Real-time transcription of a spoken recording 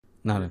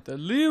No. The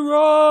Leroy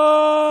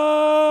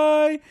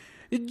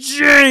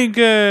Jenkins.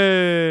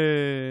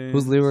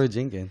 Who's Leroy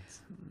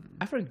Jenkins?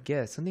 I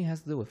forget. Something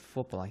has to do with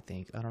football, I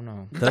think. I don't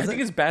know. I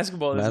think it's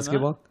basketball.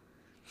 Basketball?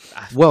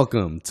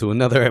 Welcome to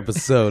another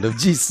episode of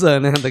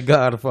G-Son and the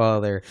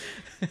Godfather.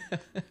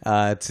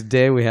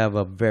 Today we have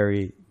a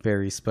very,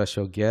 very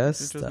special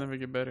guest. Intros never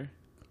get better.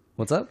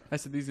 What's up? I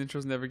said these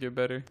intros never get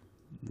better.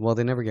 Well,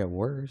 they never get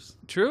worse.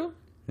 True?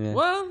 Yeah.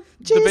 Well,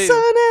 G-Son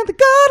and the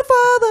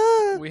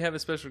Godfather. We have a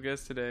special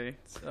guest today.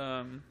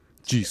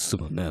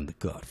 G-Son and the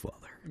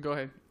Godfather. Go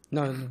ahead.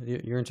 No,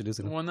 you're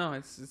introducing him. Well, no,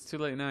 it's too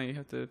late now. You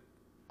have to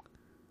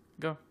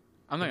go.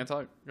 I'm not going to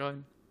talk. Go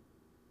ahead.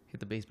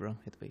 Hit the bass, bro.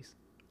 Hit the bass.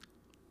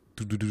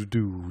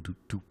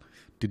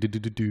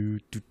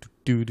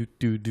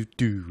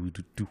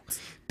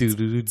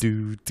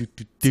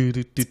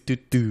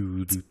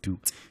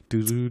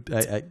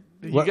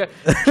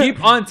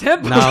 Keep on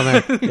tempo. No,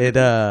 man.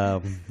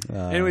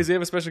 Anyways, we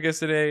have a special guest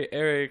today,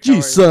 Eric.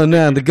 G-Son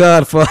and the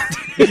Godfather.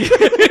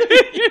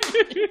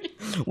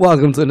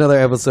 Welcome to another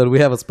episode. We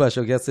have a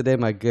special guest today,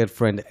 my good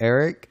friend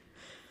Eric.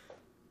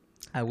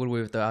 I would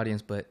wave with the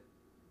audience, but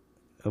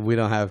we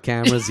don't have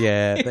cameras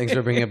yet. Thanks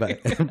for bringing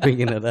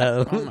it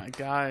up. Oh my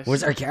gosh.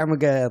 Where's our camera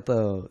guy at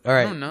though? All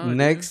right,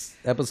 next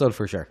episode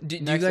for sure. Do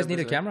you guys need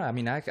a camera? I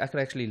mean, I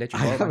could actually let you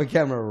I have a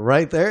camera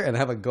right there and I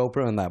have a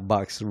GoPro in that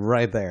box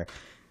right there.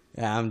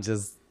 Yeah, I'm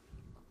just...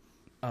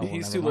 Oh,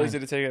 he's too lazy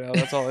to take it out.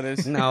 That's all it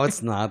is. No,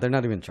 it's not. They're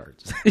not even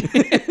charged.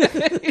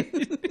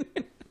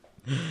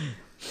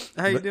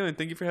 How you doing?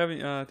 Thank you for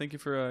having. Thank you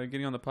for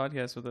getting on the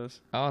podcast with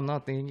us. Oh no,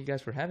 thank you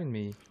guys for having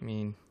me. I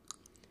mean,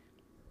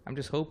 I'm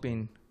just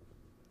hoping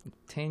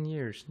 10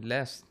 years,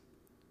 less,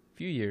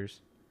 few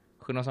years.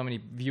 Who knows how many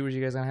viewers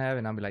you guys gonna have?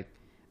 And I'll be like,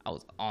 I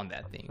was on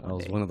that thing. I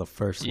was one of the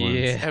first ones.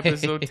 Yeah,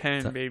 episode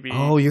 10, baby.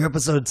 Oh, you're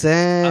episode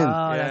 10.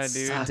 Oh, yeah,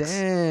 dude.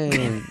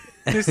 Dang.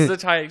 This is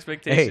such high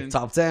expectations. Hey,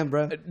 top 10,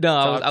 bro. No,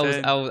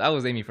 I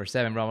was aiming for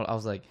 7, bro. I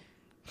was like,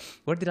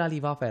 where did I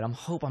leave off at?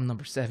 Hope I'm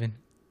number 7.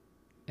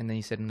 And then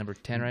you said number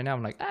 10 right now.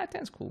 I'm like,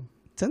 10's cool.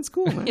 10's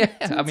cool, man. Yeah,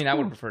 10's I mean, cool. I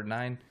would prefer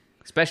 9,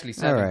 especially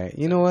 7. All right,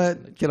 you know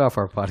what? Get off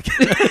our podcast.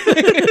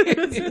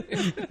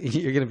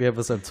 You're gonna be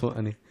episode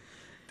 20.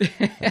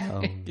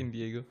 In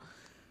Diego.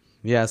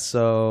 Yeah.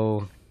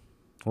 So,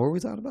 what were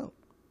we talking about?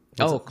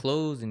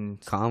 Clothes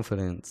and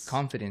confidence.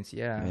 Confidence,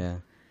 yeah. Yeah.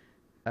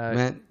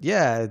 Man,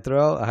 yeah.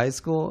 Throughout high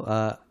school,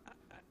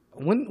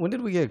 when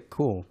did we get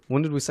cool?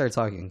 When did we start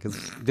talking? Because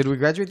did we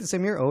graduate the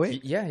same year?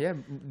 08? Yeah,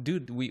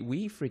 dude.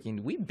 We've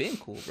been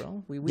cool,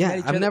 bro. We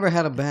yeah, I've never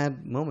had a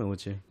bad moment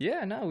with you.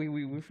 Yeah, no, we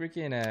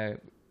freaking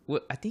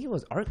I think it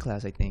was art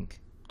class. I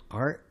think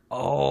art.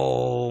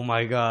 Oh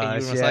my gosh!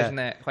 And you were massaging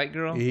that white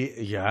girl.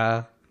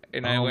 Yeah.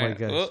 And I went,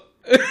 my gosh. Oh.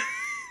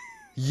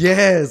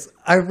 Yes,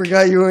 I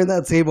forgot you were in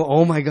that table.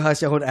 Oh my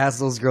gosh, I would ask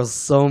those girls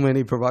so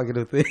many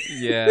provocative things.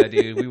 Yeah,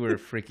 dude, we were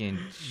freaking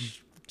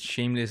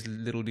shameless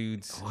little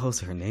dudes. What was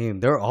her name?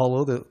 They're all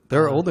older.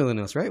 They're older than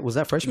us, right? Was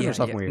that freshman or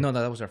sophomore year? No,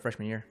 that was our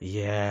freshman year.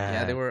 Yeah.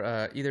 Yeah, they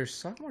were either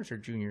sophomores or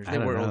juniors. They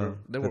were older.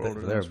 They were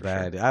older. They're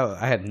bad. Sure.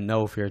 I had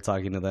no fear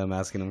talking to them,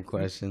 asking them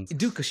questions.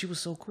 Dude, because she was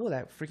so cool,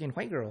 that freaking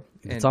white girl.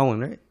 The tall one,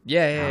 right?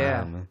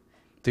 Yeah. Man.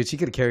 Dude, she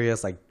could carry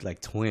us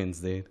like twins,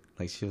 dude.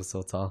 Like, she was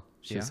so tall.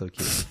 She was so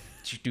cute.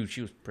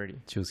 She was pretty.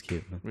 She was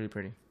cute, man. Really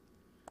pretty.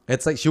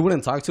 It's like she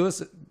wouldn't talk to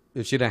us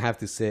if she didn't have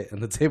to sit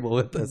at the table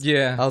with us.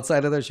 Yeah.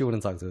 Outside of there, she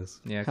wouldn't talk to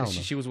us. Yeah, because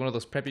she was one of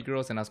those preppy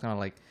girls, and I was kind of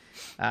like,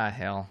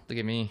 hell, look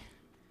at me.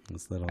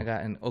 I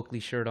got an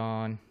Oakley shirt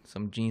on,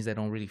 some jeans that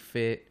don't really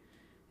fit,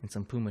 and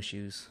some Puma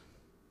shoes.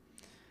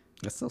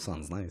 That still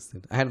sounds nice,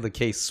 dude. I had the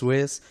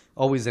K-Swiss,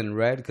 always in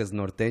red, because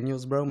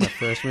norteños, bro, my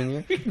freshman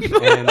year.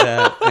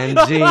 and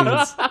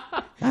jeans.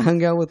 I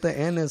hung out with the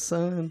Anna's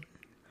son.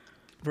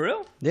 For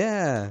real?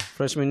 Yeah,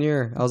 freshman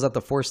year. I was at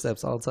the 4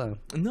 Steps all the time.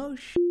 No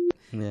shit.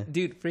 Yeah.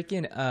 Dude,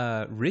 freaking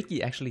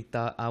Ricky actually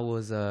thought I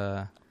was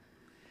a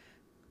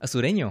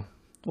sureño.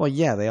 Well,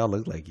 yeah, they all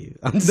look like you.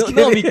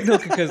 No,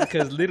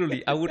 because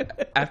literally, I would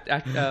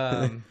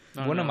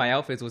one of my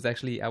outfits was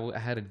actually I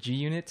had a G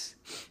unit,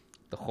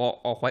 the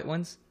all white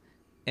ones,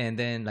 and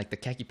then like the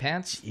khaki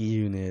pants. G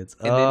units.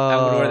 And then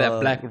I would wear that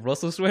black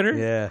Russell sweater.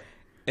 Yeah.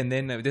 And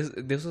then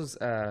this was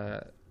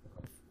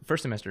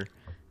first semester,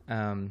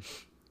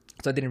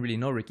 so I didn't really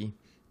know Ricky.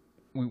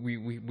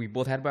 We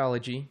both had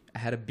biology. I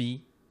had a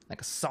B, like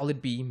a solid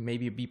B,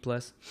 maybe a B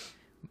plus,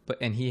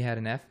 and he had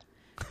an F.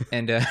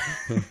 And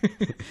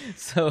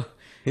so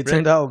he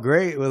turned out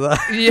great without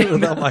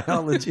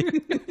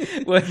biology.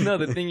 Well, no,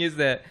 the thing is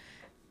that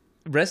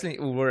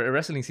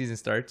wrestling season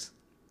starts,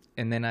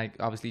 and then I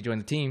obviously join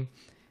the team.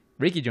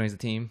 Ricky joins the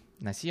team,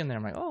 and I see him there.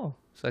 I'm like, oh.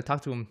 So I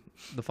talked to him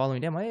the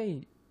following day. I'm like,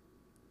 hey,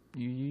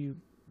 you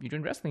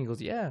doing wrestling? He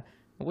goes, yeah.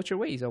 Well, what's your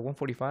weight? He's at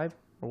 145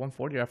 or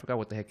 140. I forgot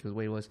what the heck his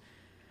weight was.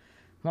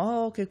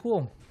 Oh, okay,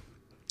 cool.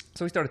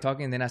 So we started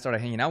talking, and then I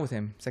started hanging out with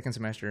him second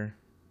semester.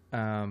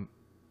 So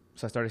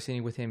I started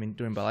sitting with him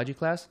during biology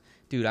class.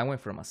 Dude, I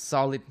went from a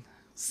solid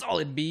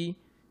B,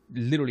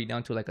 literally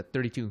down to like a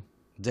 32.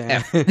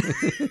 Damn.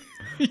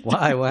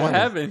 Why? What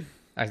happened?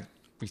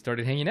 we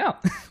started hanging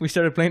out. We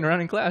started playing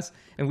around in class,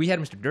 and we had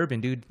Mr.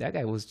 Durbin, dude. That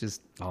guy was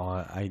just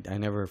I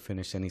never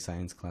finished any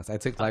science class. I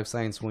took life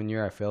science one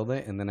year. I failed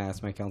it, and then I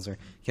asked my counselor,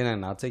 "Can I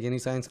not take any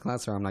science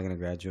class, or I'm not going to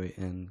graduate?"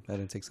 And I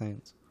didn't take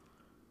science.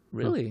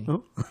 really,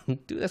 Oh.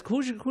 dude. That's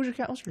cool. Who's your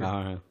counselor? I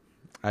don't know.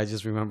 I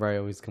just remember I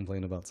always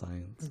complain about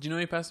science. Do you know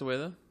he passed away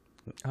though,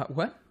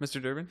 What?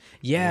 Mr. Durbin?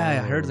 Yeah,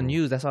 I heard the Whoa.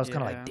 news. That's why I was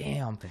kind of Yeah. like,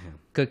 damn. Damn.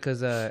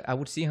 Because I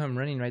would see him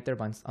running right there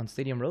on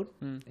Stadium Road,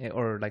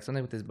 or like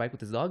something with his bike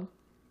with his dog.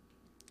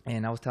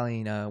 And I was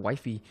telling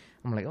wifey,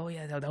 I'm like, oh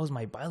yeah, that was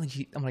my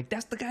biology. I'm like,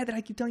 that's the guy that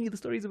I keep telling you the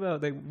stories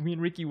about. Like me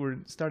and Ricky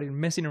started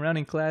messing around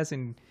in class,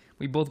 and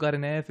we both got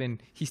an F,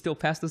 and he still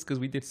passed us because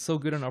we did so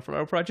good on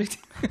our project.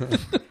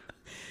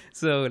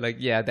 So like,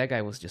 yeah, that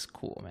guy was just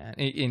cool, man.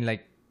 In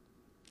like,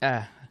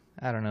 I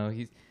don't know.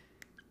 He's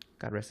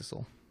God rest his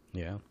soul.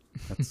 Yeah,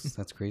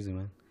 that's crazy,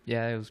 man.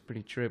 Yeah, it was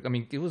pretty trip. I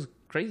mean, it was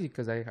crazy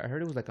because I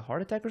heard it was like a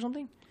heart attack or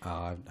something.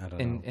 I don't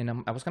know.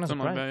 And I was kind of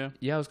Something like surprised. that,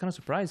 Yeah, I was kind of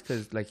surprised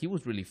because like he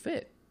was really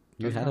fit.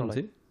 You I had was him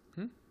kinda too?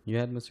 Hmm? You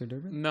had Mr.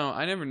 Durbin? No,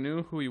 I never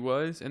knew who he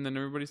was, and then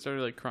everybody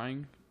started like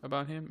crying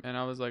about him, and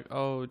I was like,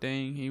 oh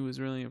dang, he was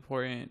really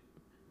important.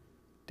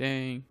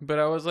 Dang, but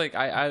I was like,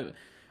 I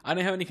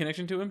didn't have any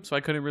connection to him, so I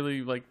couldn't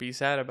really like be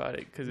sad about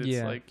it because it's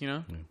Yeah. like, you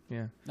know,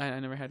 Yeah. I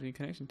never had any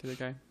connection to the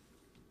guy.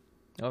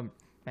 Oh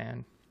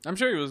man. I'm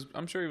sure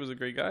he was a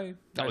great guy.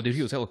 Oh, dude,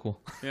 he was hella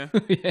cool. Yeah.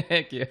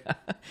 Heck yeah.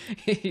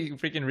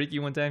 Freaking Ricky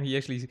one time, he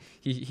actually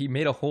he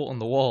made a hole on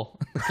the wall,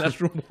 the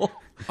classroom wall.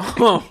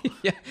 Oh.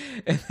 Yeah.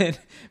 And then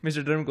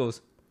Mr. Durham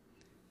goes,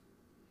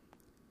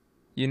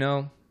 you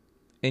know,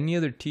 any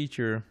other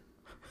teacher,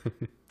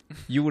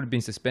 you would have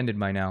been suspended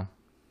by now.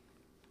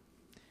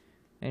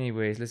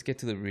 Anyways, let's get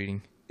to the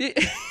reading.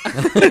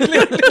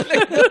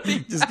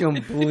 Just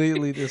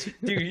completely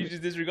Dude, he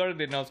just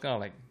disregarded it, and I was kind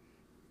of like,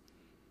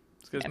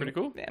 This guy's pretty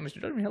cool. Yeah,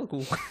 Mr. Durham, hella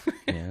cool.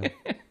 Yeah.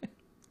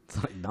 It's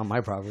like, not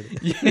my property.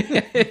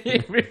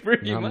 Yeah,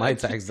 pretty Not much. my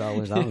tax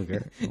dollars. I don't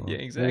care. Well, Yeah,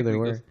 maybe exactly. they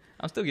were. 'cause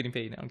I'm still getting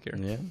paid. I don't care.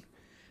 Yeah.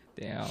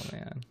 Damn,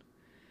 man.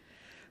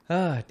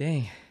 Ah,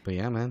 dang. But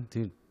yeah, man,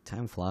 dude,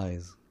 time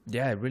flies.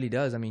 Yeah, it really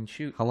does. I mean,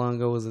 shoot. How long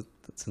ago was it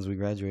since we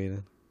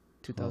graduated?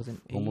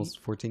 2008. Almost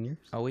 14 years.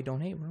 Oh, wait, don't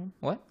hate, bro.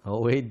 What?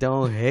 Oh wait,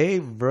 don't hate,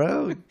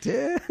 bro.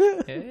 Damn.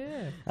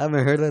 Yeah. I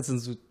haven't heard that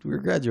since we were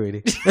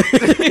graduating.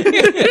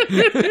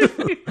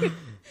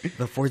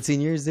 The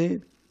 14 years,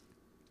 dude.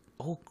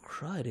 Oh,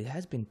 crud. It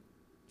has been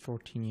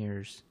 14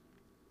 years.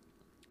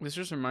 This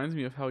just reminds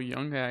me of how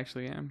young I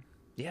actually am.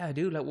 Yeah,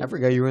 dude. Like, I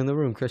forgot you were in the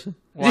room, Christian.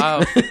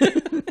 Wow.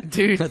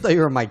 Dude, I thought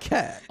you were my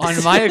cat.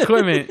 on my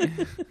equipment.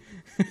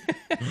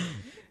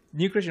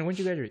 New Christian, when did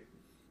you graduate?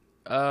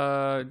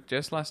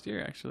 Just last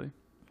year actually.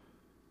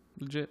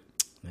 Legit.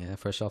 Yeah,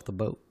 fresh off the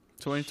boat.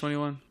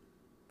 2021.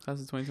 Class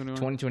of 2021.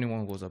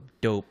 2021 was a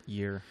dope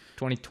year.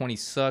 2020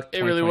 sucked.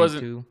 It really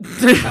wasn't.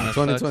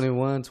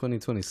 2021,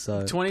 2020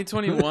 sucked.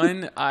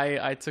 2021,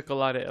 I took a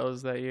lot of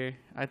L's that year.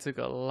 I took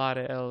a lot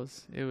of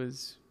L's. It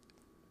was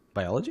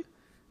Biology?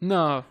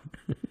 no,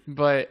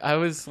 but I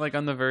was like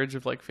on the verge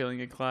of like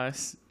failing a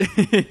class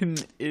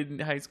in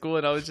high school,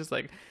 and I was just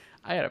like,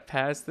 I gotta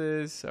pass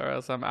this or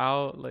else I'm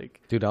out.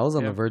 Like, Dude, I was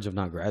on Yeah. the verge of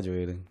not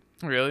graduating.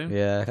 really?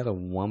 Yeah, I had a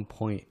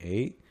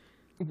 1.8.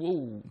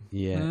 Whoa.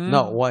 Yeah. Mm.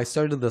 No, well, I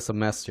started the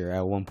semester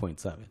at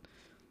 1.7.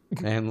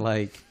 And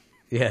like,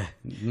 yeah,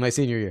 my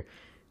senior year.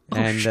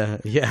 And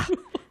yeah.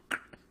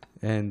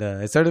 And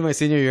I started my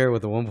senior year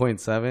with a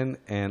 1.7,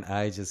 and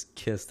I just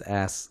kissed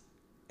ass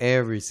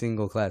every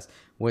single class,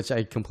 which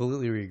I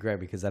completely regret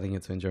because I didn't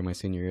get to enjoy my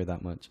senior year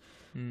that much.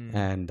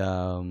 And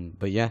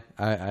but yeah,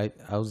 I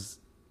was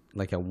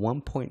like at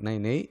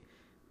 1.98,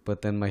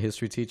 but then my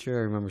history teacher,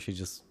 I remember she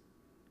just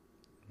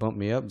bumped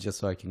me up just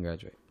so I can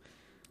graduate.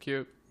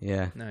 Cute.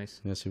 Yeah.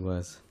 Nice. Yes, she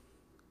was.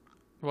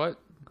 What?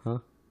 Huh?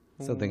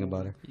 Still thinking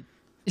about her.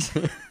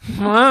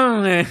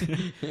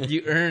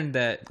 You earned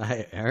that.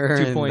 I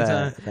earned 2 points,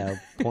 that,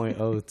 that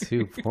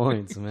 0.02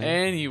 points, man.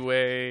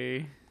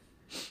 Anyway,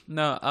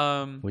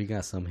 no. We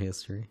got some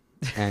history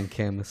and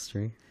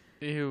chemistry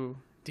Ew,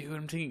 dude,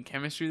 I'm taking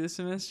chemistry this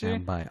semester.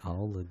 and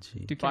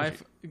biology. Dude, By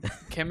chemistry.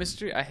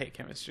 chemistry, I hate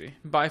chemistry.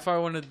 By far,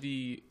 one of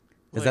the.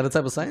 Is that a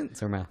type of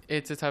science or math?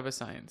 It's a type of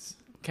science.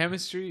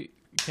 Chemistry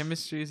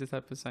is a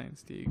type of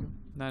science, Diego.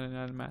 Not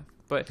a math.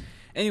 But,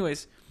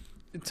 anyways,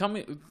 tell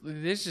me.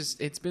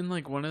 It's been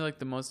like one of like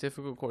the most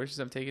difficult courses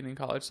I've taken in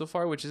college so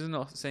far, which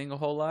isn't saying a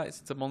whole lot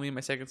since I'm only in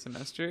my second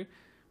semester.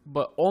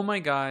 But oh my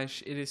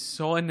gosh, it is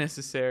so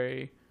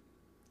unnecessary.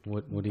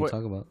 What are you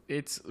talking about?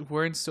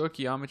 We're in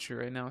stoichiometry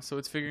right now, so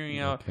it's figuring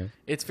out. Okay.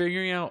 It's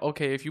figuring out.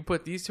 Okay, if you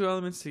put these two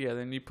elements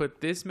together and you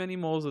put this many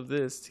moles of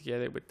this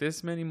together with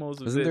this many moles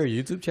of Isn't this, there a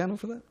YouTube channel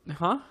for that?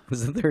 huh?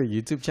 Isn't there a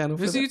YouTube channel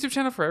for There's a that? YouTube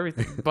channel for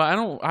everything, but I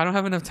don't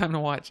have enough time to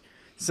watch.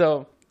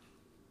 So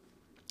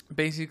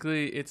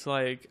basically, it's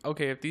like,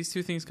 okay, if these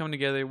two things come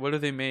together, what do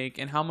they make,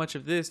 and how much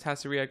of this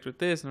has to react with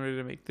this in order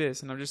to make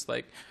this? And I'm just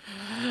like,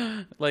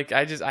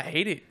 I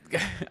hate it.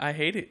 I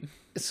hate it.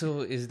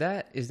 So is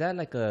that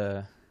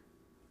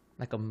like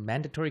like a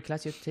mandatory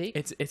class you have to take?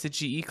 It's a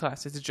GE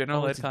class. It's a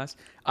general ed it's class.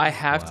 I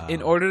have to, in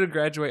Wow. order to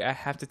graduate, I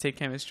have to take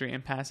chemistry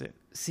and pass it.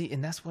 See,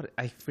 and that's what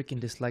I freaking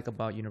dislike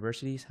about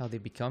universities, how they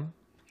become.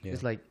 Yeah.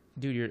 It's like,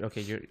 dude,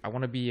 I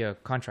want to be a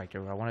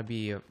contractor, or I want to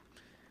be a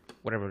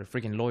whatever, a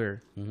freaking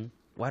lawyer. Mm-hmm.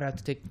 Why do I have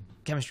to take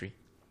chemistry?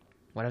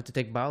 Why do I have to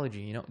take biology?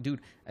 You know,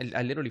 dude,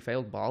 I literally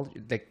failed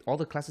biology. Like all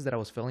the classes that I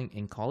was failing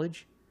in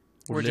college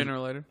We're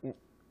general ed.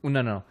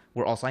 No,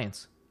 we're all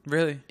science.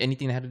 Really?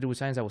 Anything that had to do with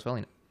science, I was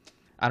failing it.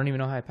 I don't even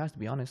know how I passed, to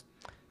be honest.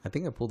 I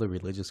think I pulled a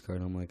religious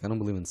card. I'm like, I don't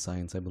believe in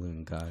science. I believe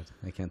in God.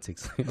 I can't take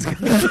science.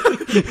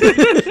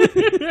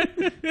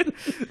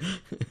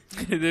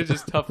 They're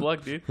just tough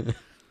luck, dude.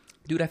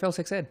 Dude, I failed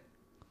sex ed.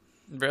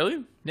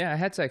 Really? Yeah, I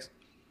had sex.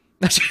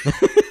 I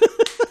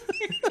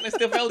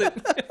still failed it.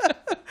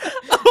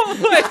 Oh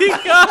my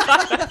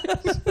god!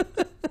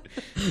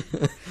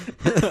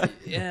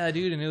 Yeah,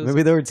 dude, and it was.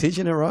 Maybe they were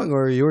teaching it wrong,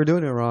 or you were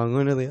doing it wrong.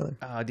 One or the other.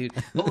 Oh, dude.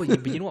 Oh,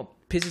 but you know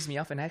what pisses me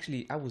off? And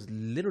actually, I was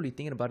literally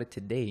thinking about it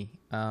today.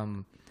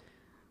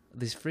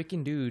 This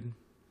freaking dude,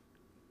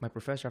 my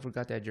professor, I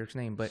forgot that jerk's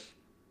name, but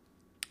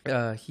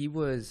he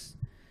was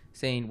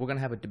saying we're gonna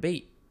have a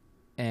debate,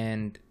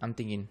 and I'm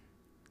thinking,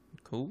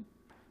 cool.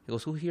 He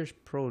goes, "Who here's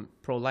pro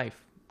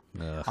life?"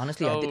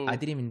 Honestly, I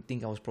didn't even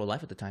think I was pro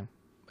life at the time,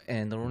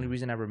 and the only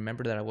reason I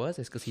remember that I was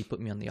is because he put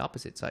me on the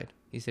opposite side.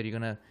 He said, "You're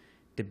gonna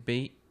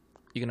debate.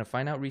 You're gonna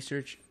find out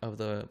research of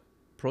the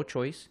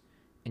pro-choice,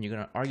 and you're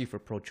gonna argue for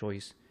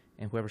pro-choice,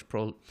 and whoever's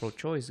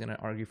pro-choice is gonna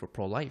argue for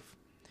pro-life."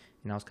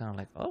 And I was kind of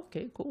like, oh,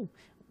 okay, cool.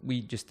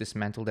 We just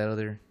dismantled that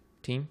other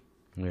team.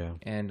 Yeah.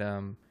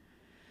 And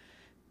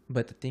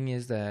but the thing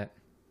is that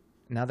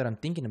now that I'm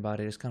thinking about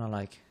it, it's kind of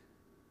like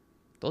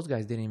those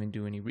guys didn't even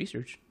do any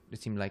research.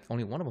 It seemed like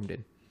only one of them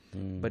did,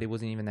 but it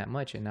wasn't even that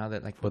much. And now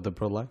that like For the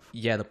pro-life?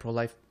 yeah, the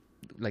pro-life,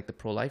 like the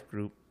pro-life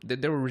group,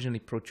 they were originally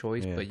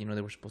pro-choice, Yeah. but you know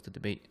they were supposed to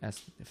debate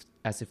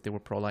as if they were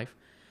pro-life,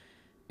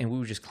 and we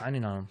were just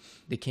clowning on them.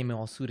 They came in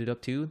all suited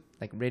up too,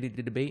 like ready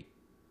to debate.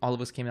 All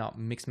of us came out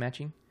mixed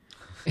matching.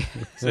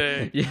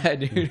 Sick. Yeah,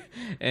 dude.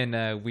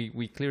 And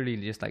we clearly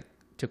just like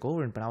took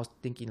over. But I was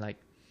thinking like,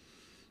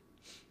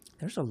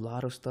 there's a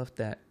lot of stuff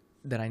that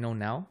I know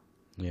now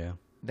Yeah.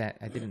 that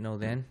I didn't know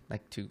then,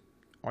 like to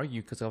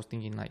argue, because I was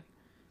thinking like,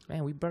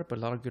 man, we brought up a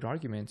lot of good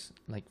arguments,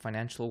 like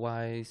financial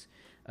wise,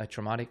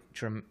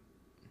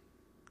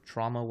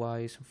 trauma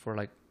wise for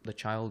like the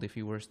child if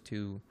he was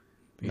to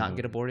not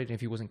get aborted, if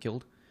he wasn't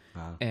killed.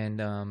 And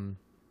now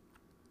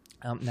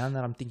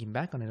that I'm thinking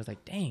back on it, I was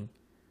like, dang,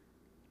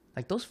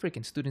 like those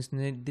freaking students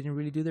didn't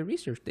really do their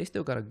research. They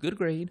still got a good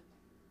grade,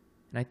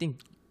 and I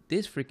think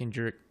this freaking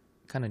jerk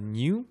kind of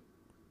knew,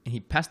 and he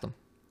passed them.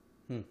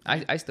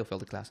 I still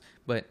failed the class,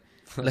 but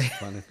That's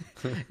funny.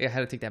 yeah, I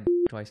had to take that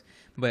twice.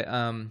 But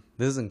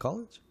This is in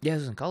college? yeah,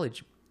 this was in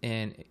college,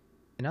 and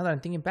now that I'm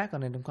thinking back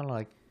on it, I'm kind of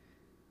like,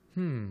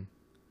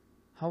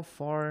 how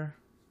far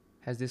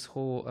has this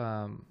whole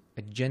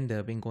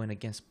agenda been going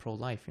against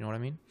pro-life? You know what I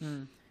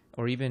mean?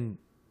 Or even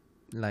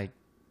like,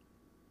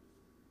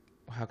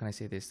 how can I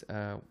say this?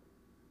 I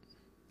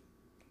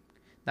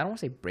don't want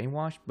to say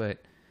brainwashed, but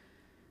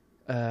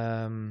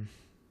The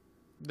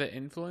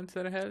influence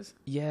that it has?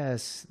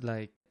 yes,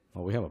 like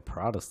Well, we have a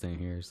Protestant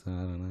here, so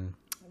I don't know.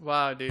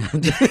 Wow, dude.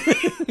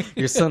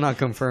 You're still not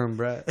confirmed,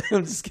 Brett.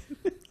 I'm just kidding.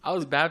 I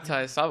was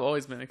baptized, so I've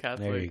always been a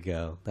Catholic. There you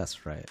go.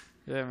 That's right.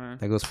 Yeah, man.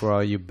 That goes for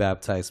all you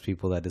baptized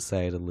people that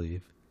decided to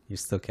leave. You're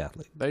still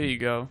Catholic. There you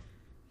go.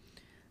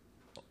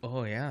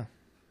 oh yeah,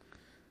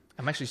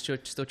 I'm actually still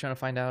trying to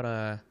find out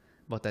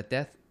about that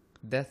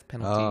death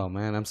penalty. Oh,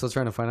 man. I'm still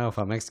trying to find out if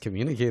I'm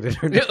excommunicated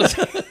or not.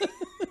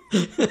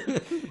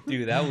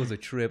 Dude, that was a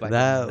trip. I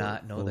That did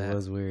not know that.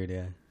 was weird,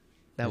 yeah.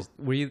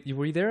 Were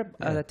you there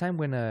Yeah. at that time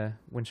when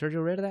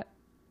Sergio read that?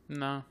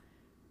 No.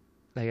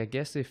 Like, I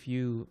guess if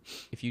you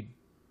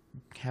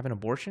have an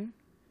abortion,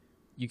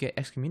 you get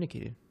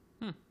excommunicated.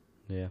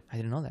 Yeah. I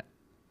didn't know that.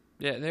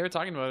 Yeah, they were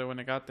talking about it when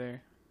I got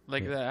there.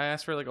 Like, I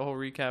asked for like a whole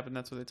recap, and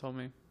that's what they told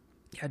me.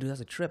 Yeah, dude,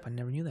 that's a trip. I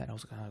never knew that. I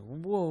was kind of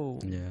like, whoa.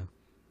 Yeah.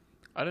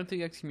 I don't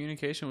think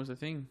excommunication was a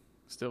thing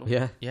still.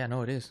 Yeah. Yeah,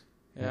 no, it is.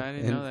 Yeah, I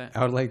didn't And know that.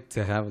 I would like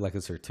to have like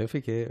a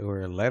certificate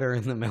or a letter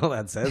in the mail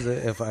that says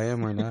it if I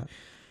am or not.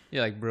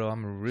 You're like, bro,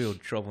 I'm in real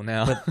trouble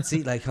now. But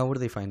see, like, how would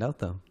they find out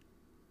though?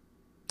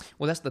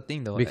 Well, that's the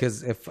thing, though.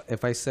 Because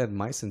if I said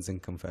my sins in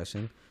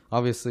confession,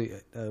 obviously,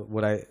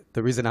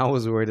 the reason I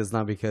was worried is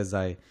not because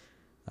I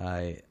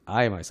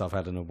myself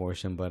had an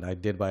abortion, but I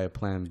did buy a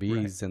Plan B's,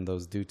 Right. and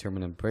those do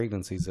terminate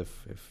pregnancies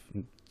if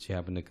she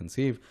happened to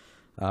conceive.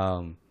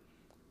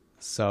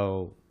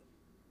 So,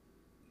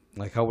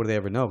 like, how would they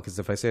ever know? Because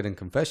if I say it in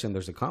confession,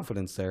 there's a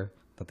confidence there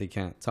that they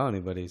can't tell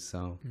anybody.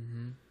 So,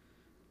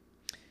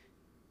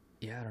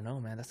 Yeah, I don't know,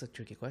 man. That's a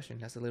tricky question.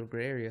 That's a little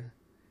gray area.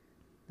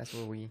 That's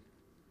where we...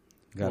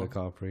 gotta Well,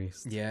 call a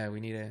priest. Yeah, we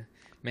need a...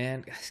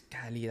 Man,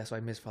 golly, that's why I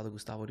miss Father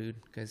Gustavo, dude.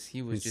 Because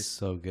he was He's just...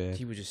 so good.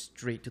 He was just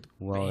straight to the...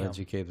 Well bam.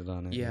 educated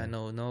on it. Yeah,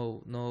 no...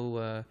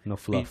 No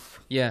fluff.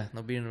 Yeah,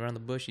 no beating around the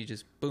bush. He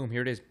just, boom,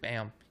 here it is.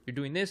 Bam. You're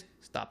doing this?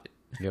 Stop it.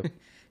 Yep.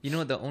 You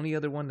know, the only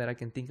other one that I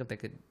can think of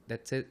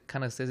that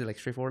kind of says it like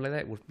straightforward like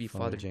that would be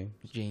Father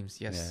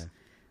James. Yes. Yeah.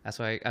 That's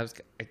why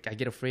I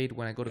get afraid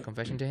when I go to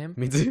confession to him.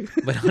 Me too.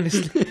 But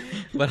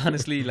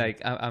honestly,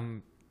 like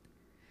I'm,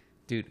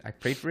 dude, I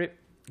prayed for it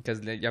because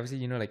obviously,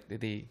 you know, like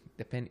they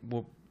depend.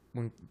 Well,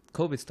 when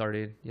COVID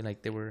started, you know,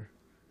 like they were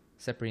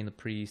separating the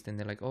priest, and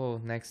they're like,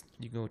 oh, next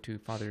you go to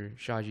Father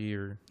Shaji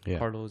or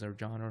Carlos or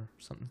John or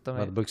something.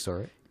 About the bookstore,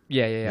 right?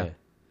 Yeah.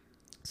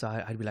 So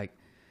I'd be like,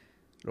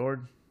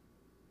 Lord,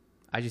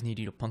 I just need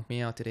you to punk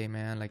me out today,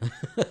 man. Like,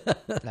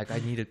 like I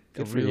need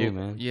a real, you,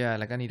 man. Yeah,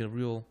 like I need a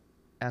real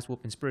ass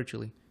whooping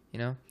spiritually, you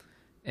know?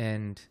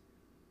 And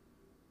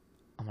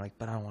I'm like,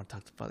 but I don't want to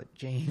talk to Father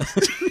James.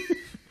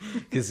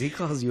 Because he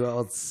calls you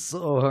out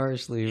so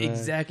harshly, man.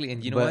 Exactly.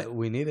 And you know what? But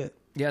we need it.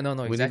 Yeah, no,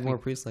 we exactly. need more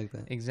priests like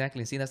that. Exactly.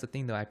 And see, that's the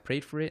thing, though. I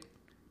prayed for it.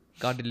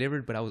 God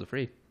delivered, but I was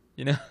afraid,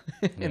 you know?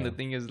 And the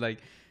thing is, like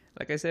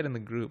I said in the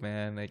group,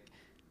 man, like,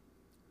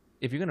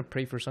 if you're going to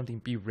pray for something,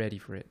 be ready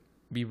for it.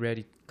 Be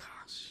ready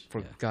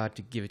for God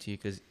to give it to you,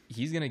 because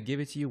he's going to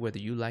give it to you whether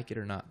you like it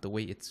or not, the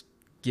way it's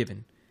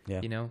given,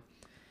 you know?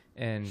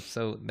 And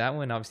so that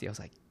one, obviously, I was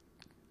like,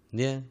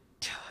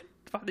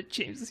 Father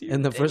James is here.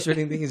 And the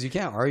frustrating thing is you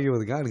can't argue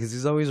with God because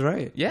he's always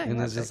right. Yeah.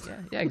 And it's just... like,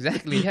 yeah,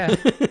 exactly. Yeah.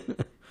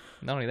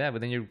 Not only that, but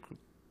then you're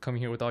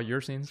coming here with all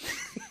your sins.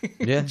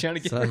 Yeah.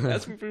 Trying to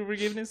asking for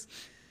forgiveness.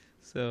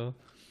 So,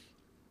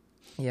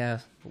 yeah.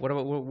 What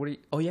about, what do you,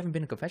 you haven't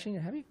been to confession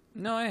yet, have you?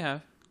 No, I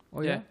have.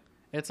 Oh, yeah?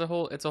 It's a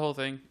whole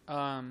thing.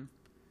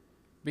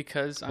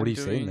 Because what are you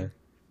saying there?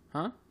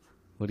 Huh?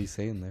 What are you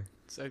saying there?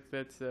 It's like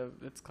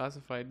that's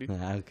classified, dude.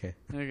 Okay.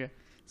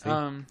 See?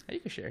 You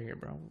can share here,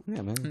 bro.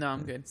 Yeah, man. No,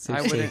 I'm good.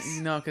 I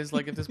wouldn't. No, because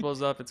like if this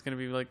blows up, it's gonna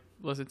be like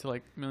listened to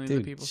like millions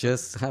of people.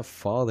 Just have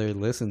Father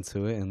listen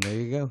to it, and there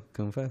you go.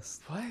 Confess.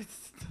 What?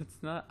 That's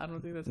not. I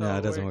don't think that's. No, how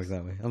it doesn't work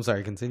that way. I'm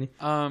sorry. Continue.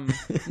 No,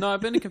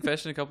 I've been to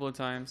confession a couple of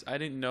times. I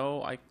didn't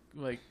know I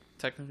like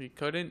technically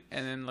couldn't,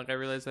 and then like I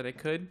realized that I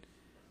could.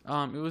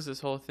 It was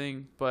this whole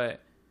thing, but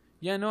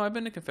yeah, no, I've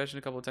been to confession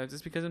a couple of times.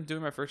 It's because I'm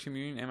doing my first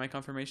communion and my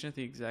confirmation at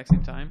the exact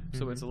same time,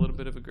 so it's a little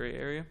bit of a gray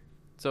area.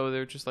 So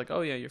they're just like,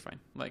 oh yeah, you're fine.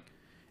 Like,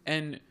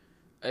 and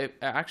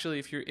actually,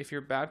 if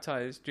you're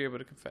baptized, you're able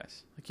to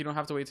confess. Like, you don't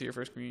have to wait till your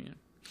first communion.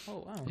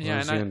 Oh wow.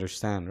 Yeah, and I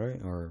understand, right?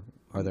 Or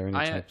are there any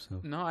types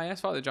of? No, I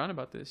asked Father John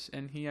about this,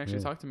 and he actually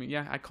talked to me.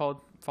 Yeah, I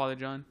called Father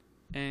John,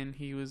 and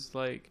he was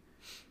like,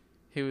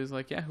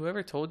 yeah,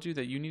 whoever told you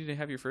that you needed to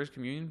have your first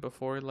communion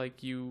before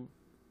like you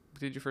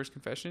did your first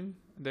confession,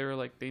 they were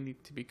like, they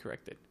need to be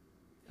corrected.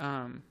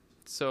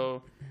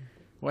 So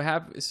what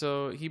happened?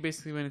 So he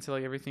basically went into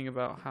like everything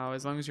about how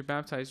as long as you're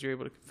baptized, you're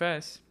able to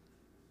confess.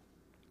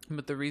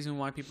 But the reason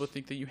why people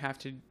think that you have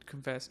to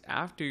confess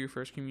after your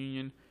first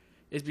communion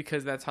is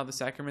because that's how the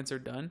sacraments are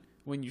done.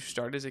 When you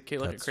start as a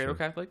kid, like a cradle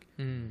Catholic,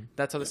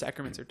 that's how the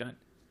sacraments are done.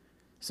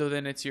 So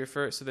then it's your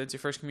first. So then it's your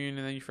first communion,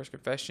 and then your first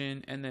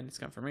confession, and then it's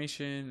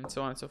confirmation, and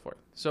so on and so forth.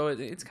 So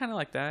it's kind of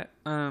like that.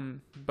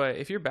 But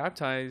if you're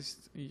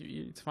baptized,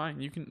 it's fine.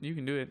 You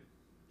can do it.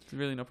 It's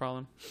really no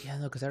problem. Yeah,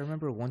 no, because I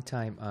remember one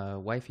time,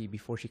 wifey,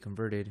 before she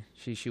converted,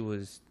 she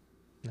was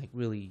like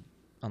really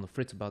on the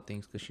fritz about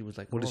things, because she was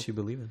like, what does she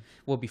believe in?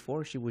 Well,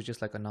 before she was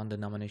just like a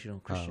non-denominational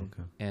Christian,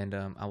 and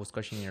I was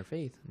questioning her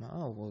faith. I'm like,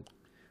 oh, well,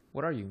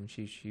 what are you? And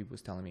she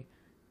was telling me,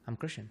 I'm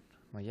Christian.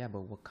 I'm like, yeah,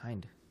 but what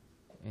kind?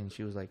 And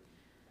she was like,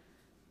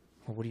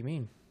 well, what do you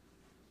mean?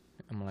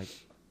 I'm like,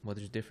 well,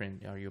 there's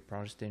different. Are you a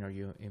Protestant? Are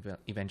you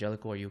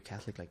evangelical? Are you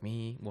Catholic like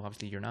me? Well,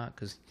 obviously you're not,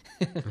 because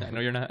I know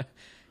you're not.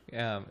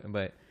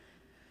 But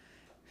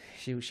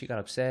she got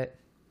upset,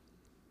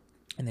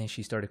 and then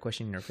she started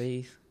questioning her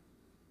faith,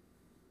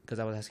 because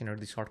I was asking her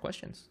these hard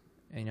questions,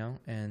 you know,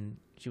 and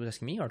she was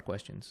asking me hard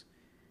questions.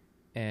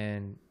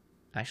 And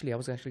actually, I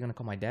was actually going to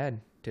call my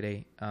dad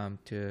today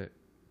to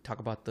talk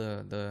about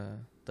the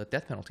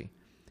death penalty.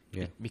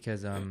 Yeah.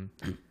 Because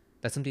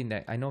that's something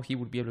that I know he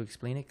would be able to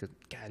explain it, because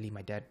golly,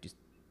 my dad just,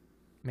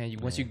 man,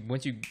 once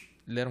you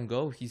let him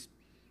go, he's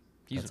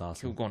awesome.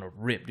 He'll go on a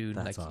rip, dude.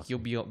 That's like awesome. He'll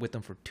be up with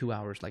them for 2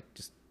 hours, like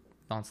just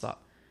nonstop.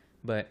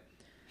 But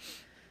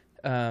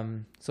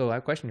so I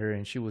questioned her,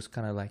 and she was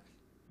kind of like,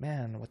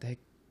 man, what the heck?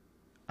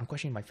 I'm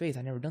questioning my faith.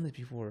 I never done this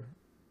before,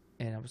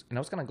 and I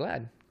was kind of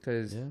glad,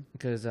 because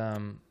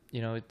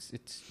you know,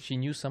 it's she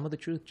knew some of the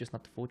truth, just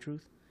not the full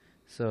truth.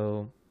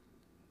 So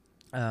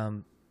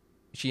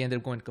she ended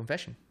up going to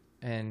confession,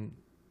 and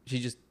she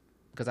just,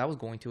 because I was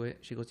going to it,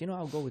 she goes, you know,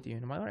 I'll go with you.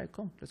 And I'm like, all right,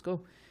 cool, let's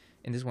go.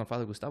 And this is when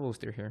Father Gustavo was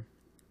still here,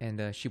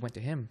 and she went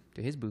to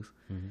his booth,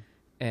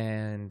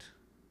 and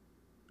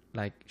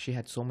like she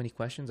had so many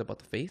questions about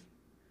the faith,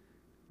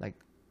 like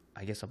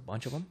I guess a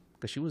bunch of them,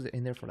 because she was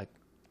in there for like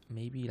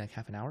maybe like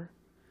half an hour.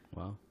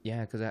 Wow.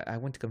 Yeah, because I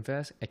went to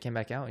confess, I came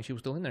back out, and she was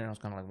still in there, and I was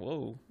kind of like,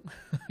 whoa,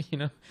 you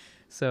know.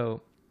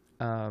 So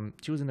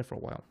she was in there for a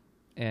while,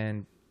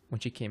 and when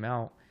she came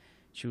out,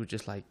 she was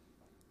just like,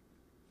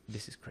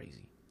 this is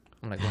crazy.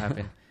 I'm like, what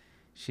happened?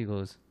 She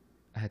goes,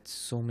 I had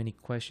so many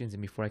questions,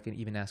 and before I could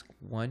even ask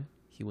one,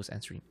 he was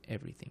answering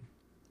everything.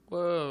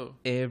 Whoa.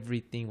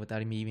 Everything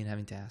without me even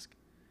having to ask.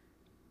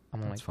 I'm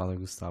That's like, Father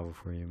Gustavo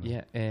for you, man.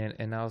 yeah,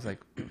 and I was like,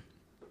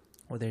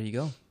 well, there you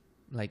go.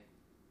 Like,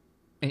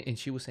 and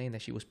she was saying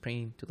that she was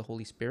praying to the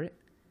Holy Spirit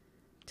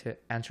to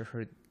answer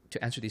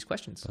these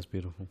questions. That's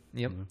beautiful.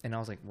 Yep. Yeah. And I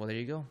was like, well, there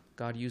you go.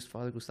 God used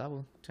Father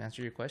Gustavo to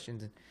answer your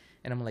questions.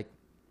 And I'm like,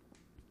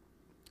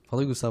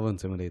 Father Gustavo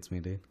intimidates me,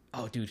 dude.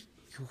 oh, dude,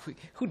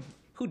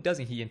 who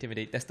doesn't he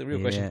intimidate? That's the real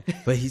question.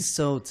 But he's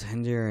so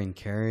tender and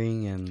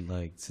caring and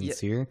like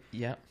sincere.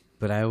 Yeah.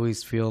 But I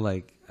always feel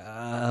like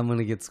I'm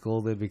gonna get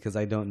scolded because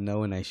I don't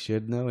know and I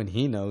should know, and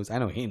he knows. I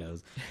know he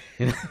knows.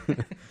 You know?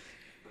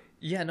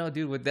 Yeah, no,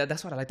 dude.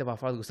 That's what I liked about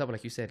Father Gustavo.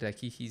 Like you said, like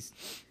he's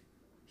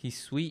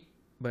sweet,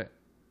 but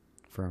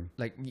Firm.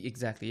 like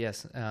exactly,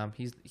 yes.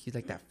 He's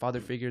like that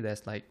father figure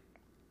that's like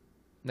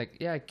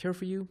yeah, I care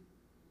for you,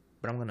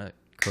 but I'm gonna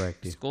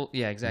Correct you. scold.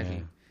 Yeah,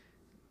 exactly.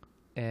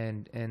 Yeah.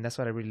 And that's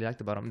what I really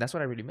liked about him. That's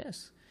what I really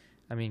miss.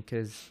 I mean,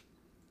 because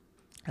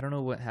I don't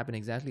know what happened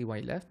exactly why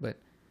he left,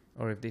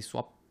 or if they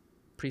swapped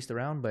priest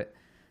around, but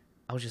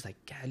I was just like,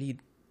 golly,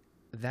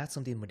 that's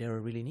something Madera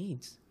really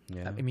needs.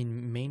 Yeah. I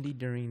mean, mainly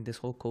during this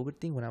whole COVID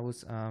thing, when I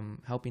was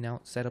helping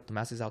out set up the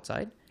masses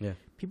outside, Yeah.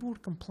 people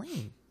would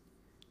complain,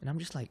 and I'm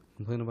just like,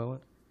 Complain about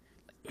what?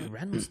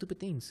 random stupid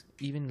things.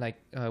 Even like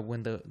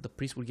when the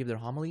priest would give their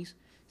homilies,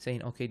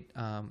 saying, okay,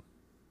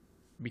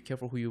 be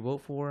careful who you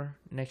vote for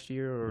next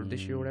year or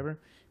this year or whatever,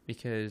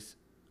 because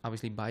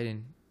obviously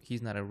Biden,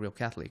 he's not a real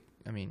Catholic.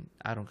 I mean,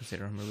 I don't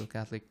consider him a real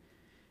Catholic.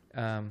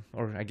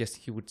 Or I guess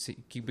he would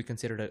be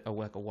considered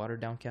like a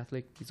watered down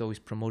Catholic. He's always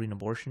promoting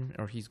abortion,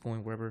 or he's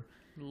going wherever.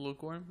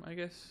 Lukewarm, I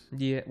guess.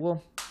 Yeah,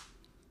 well,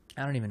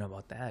 I don't even know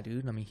about that,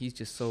 dude. I mean, he's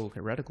just so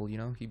heretical, you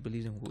know. He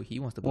believes in what he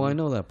wants to believe. Well, I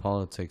know that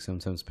politics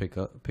sometimes pick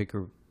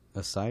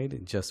a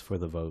side just for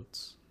the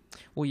votes.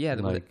 Well, yeah,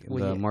 Like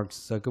yeah. Mark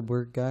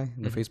Zuckerberg guy,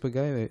 the Facebook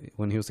guy,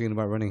 when he was thinking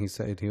about running, he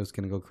said he was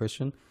going to go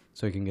Christian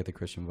so he can get the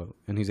Christian vote,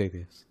 and he's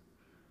atheist.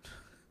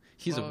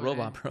 He's a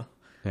robot, bro.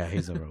 Yeah,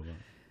 he's a robot.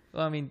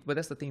 Well, I mean, but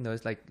that's the thing, though.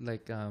 It's like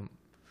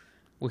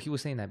well, he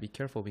was saying that be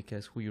careful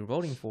because who you're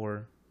voting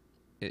for,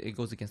 it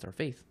goes against our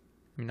faith.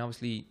 I mean,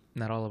 obviously,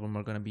 not all of them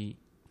are going to be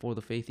for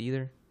the faith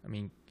either. I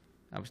mean,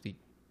 obviously,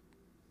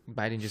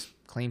 Biden just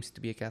claims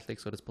to be a Catholic,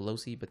 so does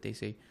Pelosi, but they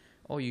say,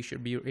 oh, you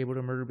should be able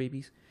to murder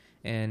babies.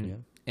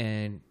 And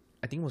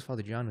I think it was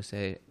Father John who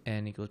said it,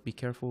 and he goes, be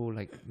careful,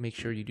 like, make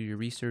sure you do your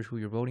research, who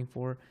you're voting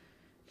for.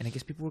 And I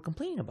guess people were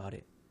complaining about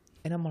it.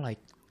 And I'm like,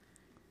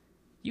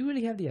 you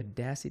really have the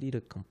audacity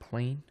to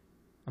complain?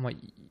 I'm like,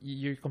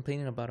 you're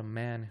complaining about a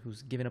man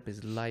who's given up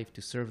his life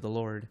to serve the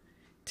Lord,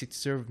 to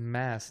serve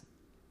Mass,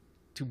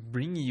 to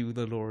bring you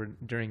the Lord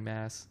during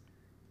Mass,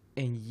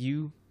 and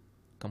you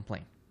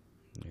complain.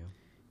 Yeah.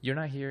 You're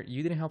not here.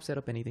 You didn't help set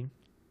up anything.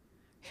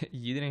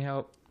 You didn't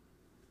help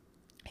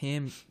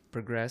him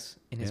progress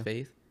in his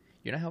faith.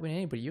 You're not helping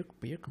anybody.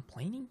 You're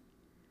complaining.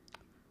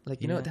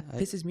 Like, you know, that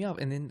pisses me off.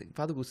 And then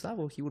Father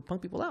Gustavo, he would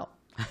punk people out.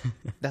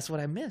 That's what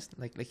I missed.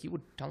 Like he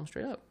would tell them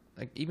straight up.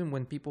 Like, even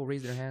when people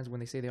raise their hands when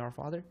they say they are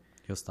Father,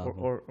 He'll stop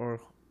or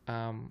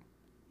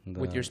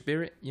with your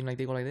spirit, you know, like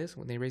they go like this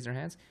when they raise their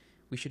hands.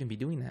 We shouldn't be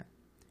doing that.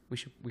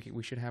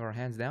 We should have our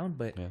hands down.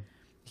 But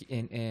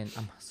and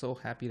I'm so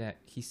happy that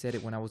he said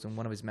it when I was in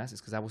one of his masses,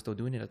 because I was still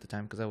doing it at the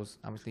time, because I was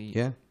obviously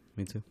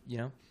me too. You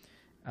know,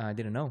 I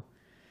didn't know.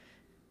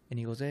 And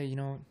he goes, hey, you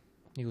know,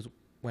 he goes,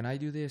 when I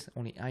do this,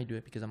 only I do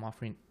it because I'm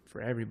offering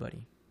for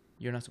everybody.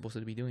 You're not supposed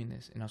to be doing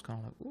this. And I was kind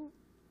of like, ooh,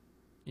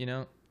 you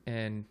know,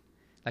 and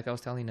like I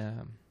was telling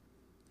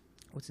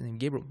what's his name,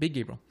 Big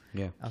Gabriel.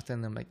 Yeah. I was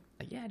telling them like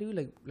yeah, dude,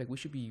 like we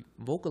should be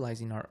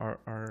vocalizing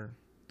our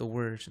the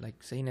words,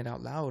 like saying it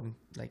out loud, and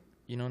like,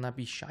 you know, not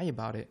be shy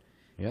about it.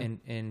 Yeah.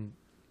 And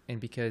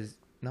because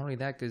not only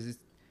that, because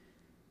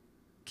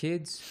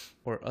kids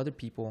or other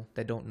people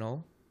that don't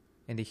know,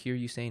 and they hear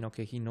you saying,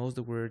 okay, he knows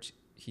the words,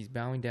 he's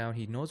bowing down,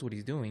 he knows what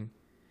he's doing.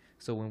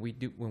 So when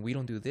we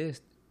don't do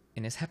this,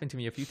 and it's happened to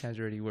me a few times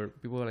already, where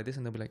people are like this,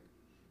 and they'll be like,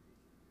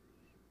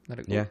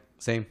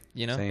 same.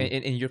 You know,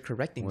 same. And you're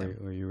correcting them.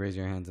 Where you raise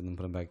your hands and then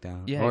put them back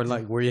down. Yeah, or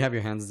like where you have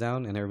your hands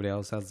down and everybody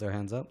else has their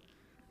hands up,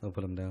 they'll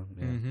put them down.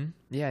 Yeah. Mm-hmm.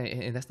 Yeah,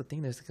 and that's the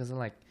thing. There's because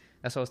like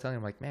that's what I was telling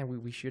him. Like, man,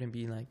 we shouldn't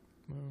be like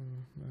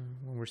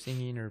when we're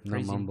singing or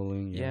praising. No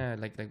mumbling. Yeah,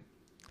 like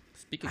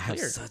speak it I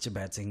clear. have such a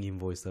bad singing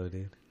voice though,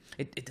 dude.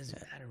 It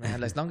doesn't matter,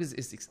 man. As long as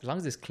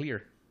it's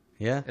clear.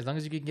 Yeah. As long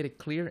as you can get it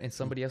clear and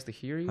somebody else to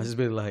hear you. I'll just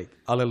be like,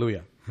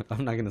 Hallelujah.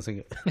 I'm not gonna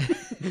sing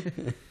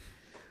it.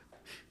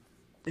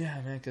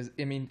 Yeah, man. Because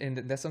I mean, and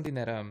that's something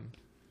that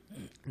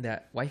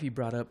that wifey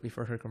brought up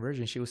before her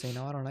conversion. She was saying,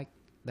 "Oh, I don't like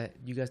that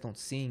you guys don't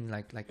sing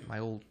like my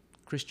old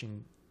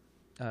Christian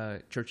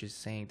churches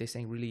saying. They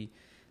sing really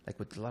like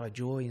with a lot of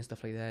joy and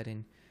stuff like that.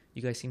 And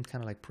you guys seem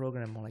kind of like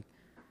programmed, more like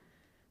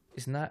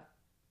it's not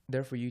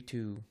there for you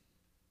to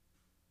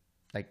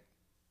like."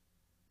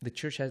 The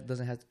church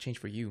doesn't have to change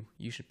for you.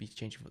 You should be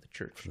changing for the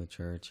church. For the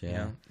church,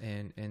 yeah. You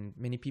know? And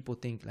many people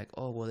think like,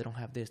 oh, well, they don't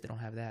have this, they don't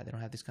have that, they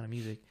don't have this kind of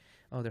music.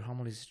 Oh, their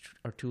homilies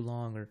are too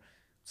long, or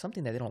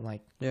something that they don't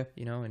like. Yeah.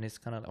 You know, and it's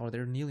kind of, or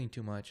they're kneeling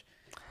too much.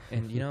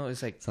 And you know,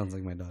 it's like Sounds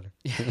like my daughter.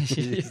 yeah,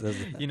 says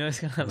that. you know, it's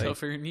kind of So like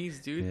for your knees,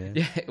 dude.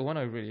 Yeah. yeah, one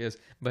of it really is.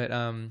 But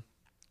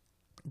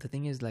the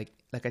thing is, like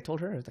I told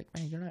her, I was like,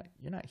 man,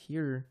 you're not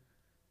here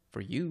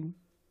for you,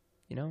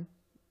 you know,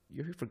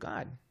 you're here for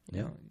God. You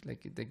Yeah. know,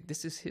 like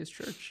this is His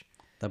church.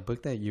 The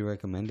book that you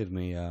recommended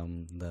me,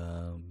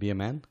 the Be a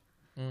Man.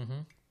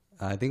 Mm-hmm.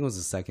 I think it was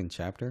the second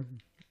chapter.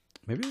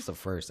 Maybe it was the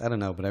first. I don't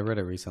know, but I read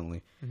it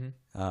recently.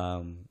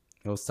 Mm-hmm.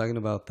 It was talking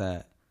about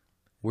that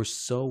we're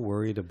so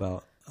worried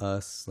about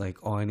us, like,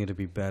 oh, I need to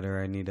be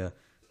better. I need to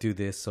do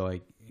this so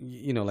I,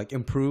 like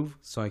improve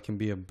so I can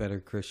be a better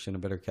Christian, a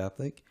better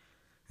Catholic.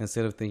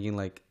 Instead of thinking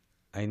like,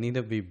 I need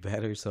to be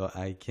better so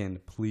I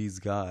can please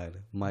God.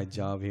 My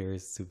job here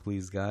is to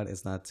please God.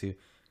 It's not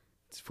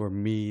it's for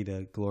me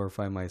to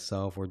glorify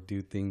myself or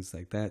do things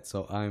like that.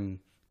 So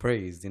I'm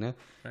praised,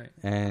 Right.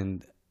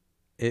 And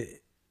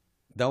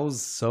that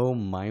was so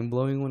mind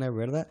blowing when I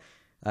read that.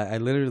 I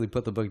literally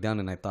put the book down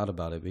and I thought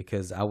about it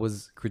because I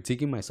was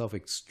critiquing myself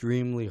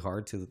extremely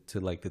hard to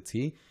like the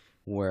T,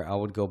 where I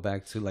would go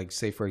back to, like,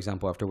 say, for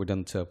example, after we're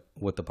done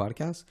with the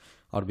podcast,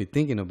 I would be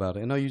thinking about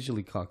it. And I'll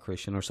usually call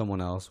Christian or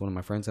someone else, one of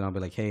my friends, and I'll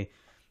be like, hey,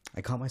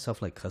 I caught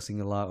myself like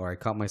cussing a lot, or I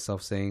caught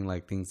myself saying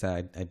like things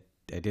that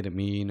I didn't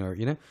mean, or,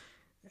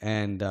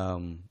 and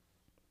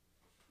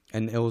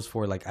it was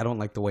for like, I don't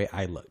like the way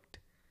I looked.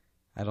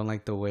 I don't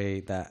like the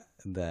way that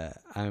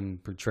I'm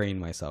portraying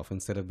myself,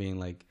 instead of being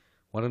like,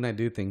 why don't I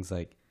do things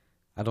like,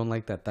 I don't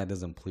like that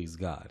doesn't please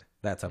God.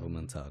 That type of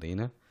mentality,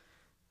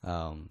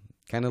 kind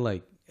of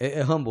like,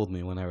 it humbled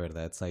me when I read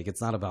that. It's like,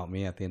 it's not about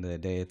me at the end of the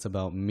day. It's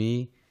about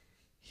me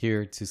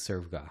here to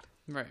serve God.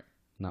 Right.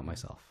 Not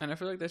myself. And I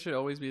feel like that should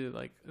always be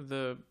like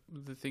the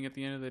thing at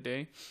the end of the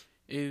day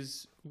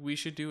is we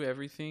should do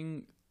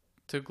everything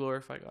to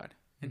glorify God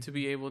and to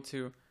be able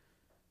to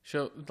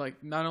show,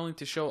 like, not only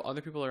to show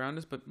other people around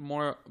us, but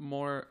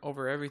more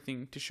over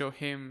everything to show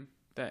Him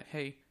that,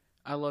 hey,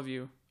 I love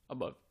you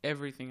above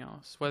everything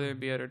else, whether it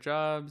be at our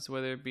jobs,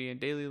 whether it be in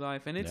daily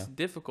life. And it's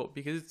difficult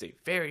because it's a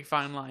very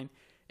fine line,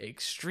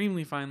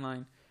 extremely fine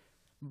line,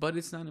 but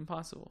it's not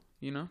impossible,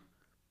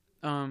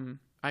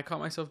 I caught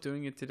myself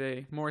doing it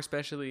today. More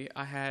especially,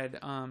 I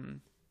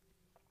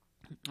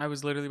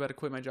was literally about to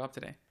quit my job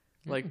today,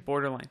 like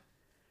borderline.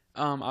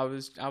 I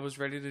was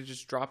ready to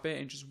just drop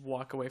it and just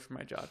walk away from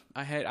my job.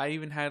 I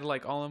even had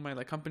like all of my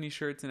like company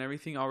shirts and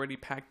everything already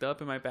packed up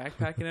in my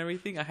backpack and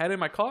everything. I had it in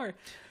my car,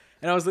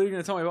 and I was literally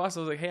gonna tell my boss, I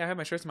was like, hey, I have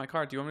my shirts in my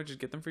car. Do you want me to just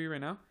get them for you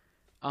right now?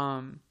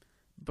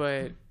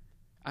 But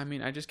I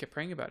mean, I just kept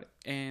praying about it,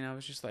 and I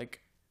was just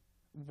like,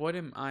 what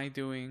am I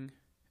doing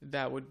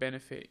that would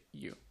benefit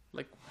you?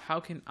 Like, how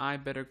can I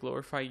better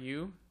glorify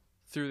you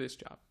through this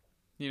job,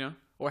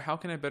 or how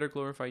can I better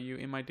glorify you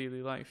in my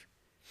daily life?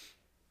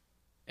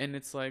 And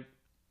it's like,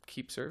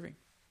 keep serving,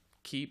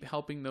 keep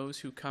helping those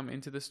who come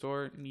into the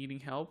store needing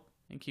help,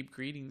 and keep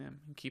greeting them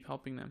and keep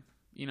helping them,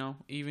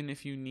 even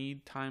if you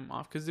need time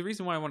off. Because the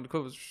reason why I wanted to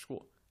quit was for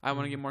school. I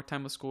want to get more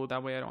time with school.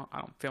 That way I don't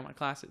fail my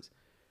classes.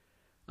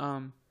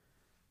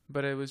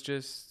 But it was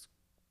just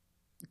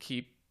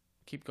keep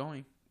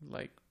going,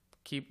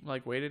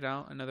 wait it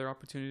out. Another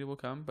opportunity will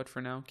come, but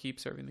for now, keep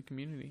serving the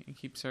community and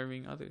keep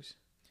serving others.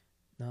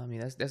 No, I mean,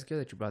 that's good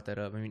that you brought that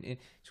up. I mean,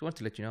 just want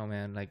to let you know,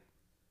 man, like,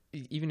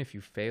 even if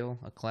you fail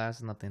a class,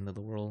 it's not the end of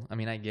the world. I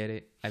mean, I get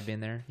it. I've been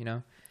there,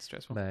 It's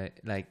stressful. But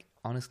like,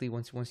 honestly,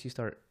 once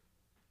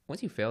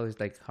you fail, it's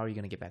like, how are you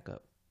going to get back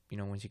up?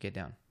 Once you get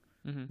down,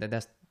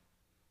 that's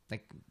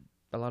like,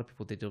 a lot of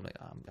people, they do like,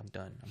 oh, I'm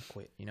done. I'm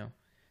quit,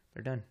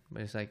 they're done.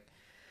 But it's like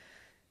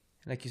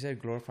you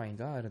said, glorifying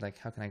God, like,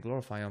 how can I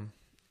glorify Him?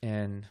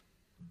 And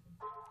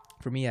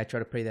for me, I try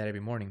to pray that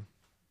every morning.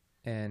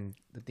 And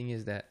the thing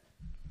is that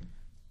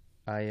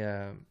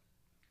I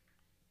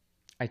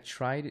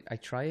try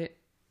it,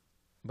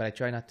 but I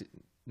try not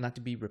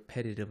to be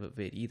repetitive of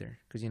it either,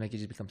 because it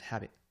just becomes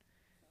habit,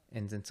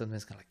 and then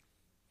sometimes kind of like,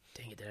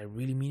 dang it, did I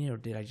really mean it, or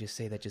did I just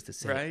say that just to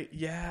say it? Right?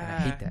 Yeah. And I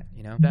hate that.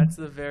 That's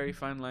the very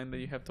fine line that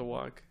you have to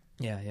walk.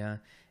 Yeah,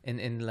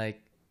 and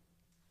like,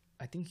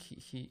 I think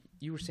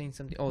you were saying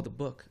something. Oh, the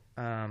book.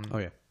 Oh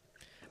yeah.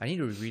 I need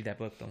to reread that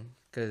book though,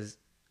 because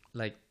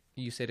like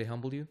you said, it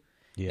humbled you.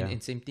 Yeah.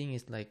 And same thing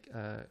is like,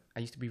 I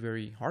used to be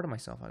very hard on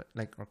myself,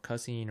 like, or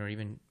cussing, or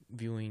even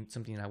viewing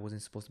something that I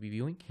wasn't supposed to be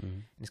viewing.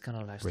 And it's kind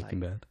of like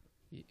Breaking Bad.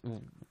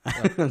 Well,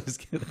 I'm just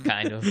kidding.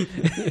 kind of.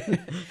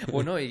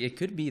 Well, no, it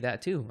could be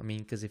that too. I mean,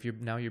 because if you're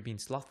being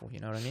slothful, you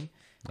know what I mean?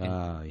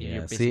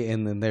 Yeah. See,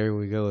 and then there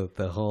we go with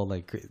the whole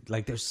like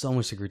there's so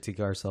much to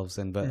critique ourselves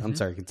in. But I'm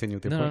sorry, continue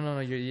with your point.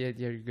 No.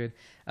 You're good.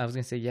 I was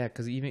gonna say, yeah,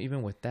 because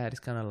even with that, it's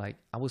kind of like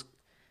I was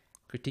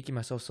critiquing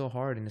myself so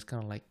hard, and it's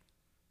kind of like,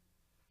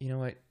 you know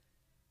what?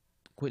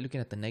 Quit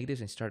looking at the negatives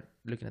and start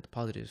looking at the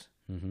positives.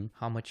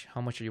 How much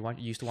are you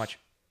watching? You used to watch.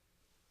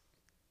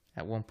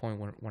 At one point,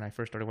 when I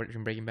first started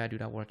watching Breaking Bad,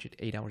 dude, I watched it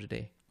 8 hours a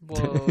day.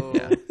 Whoa.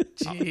 Yeah.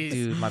 Jeez.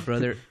 Dude, my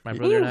brother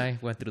and I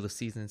went through the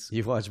seasons.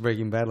 You've watched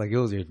Breaking Bad like it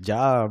was your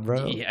job,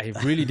 bro. Yeah, I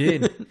really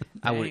did.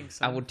 Dang,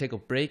 I would take a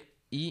break,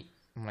 eat,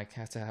 I'm like,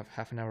 have to have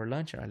half an hour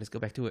lunch. All right, let's go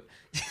back to it.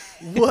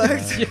 What?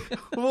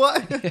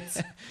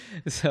 What?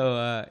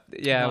 So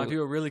yeah, No, if you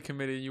were really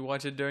committed, you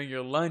watch it during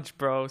your lunch,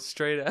 bro.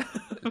 Straight up.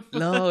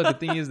 no. The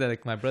thing is that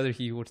like my brother,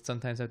 he would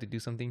sometimes have to do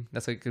something.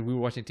 That's like 'cause we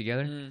were watching it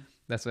together. Mm.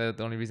 That's the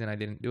only reason I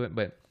didn't do it.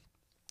 But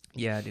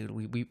yeah, dude,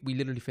 we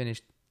literally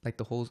finished like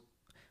the whole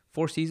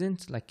 4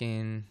 seasons like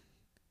in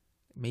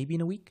maybe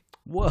in a week.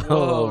 Whoa,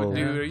 Whoa, dude.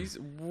 Yeah. Are you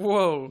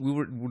whoa. We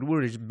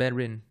were just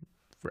bedridden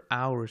for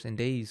hours and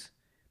days.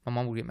 My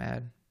mom would get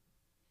mad.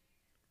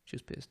 She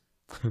was pissed.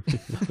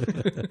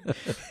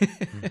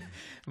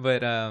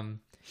 But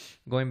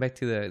going back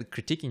to the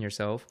critiquing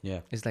yourself,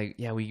 Yeah. it's like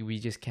we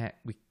just can't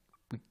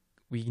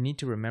we need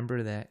to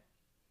remember that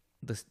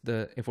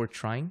the if we're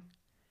trying,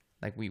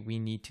 like we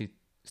need to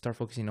start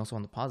focusing also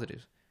on the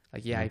positives.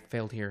 Like I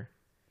failed here,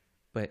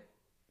 but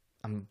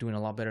I'm doing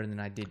a lot better than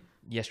I did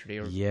yesterday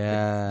or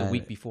the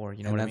week before.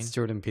 You know and what I that's mean?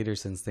 Jordan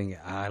Peterson's thing.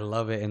 I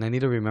love it, and I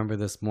need to remember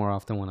this more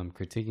often when I'm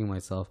critiquing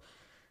myself.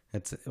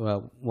 It's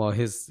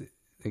his,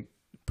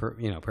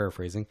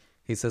 paraphrasing.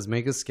 He says,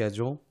 make a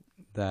schedule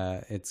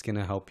that it's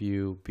gonna help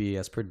you be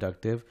as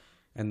productive,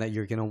 and that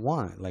you're gonna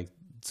want, like,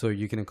 so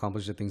you can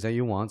accomplish the things that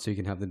you want, so you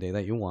can have the day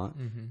that you want,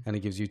 and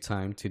it gives you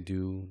time to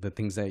do the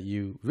things that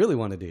you really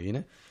want to do. You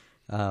know.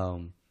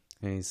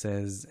 And he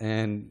says,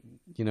 and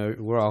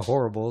we're all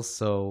horrible,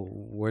 so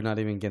we're not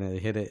even gonna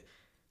hit it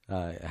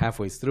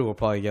halfway through. We'll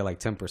probably get like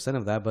 10%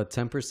 of that, but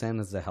 10%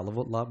 is a hell of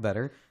a lot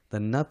better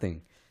than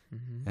nothing.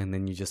 And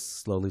then you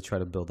just slowly try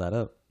to build that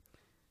up.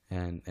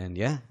 And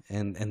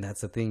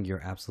that's the thing.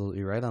 You're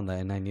absolutely right on that.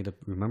 And I need to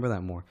remember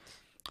that more.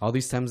 All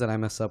these times that I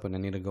mess up and I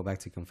need to go back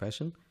to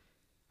confession,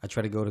 I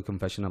try to go to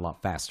confession a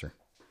lot faster.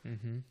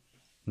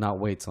 Not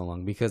wait so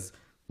long. Because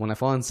when I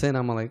fall in sin,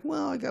 I'm like,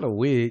 well, I got a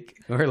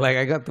week. Or like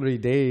I got 3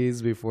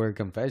 days before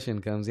confession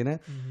comes,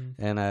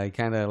 And I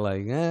kind of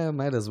like,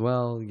 might as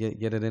well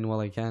get it in while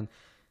I can.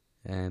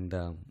 And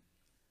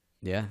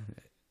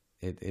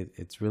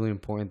it's really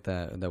important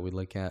that we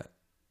look at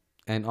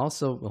and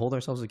also hold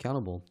ourselves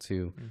accountable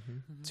to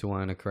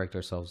wanting to correct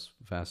ourselves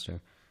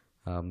faster.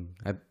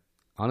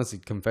 Honestly,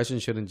 confession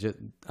shouldn't just,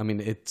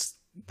 it's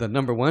the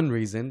number one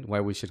reason why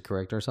we should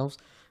correct ourselves,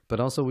 but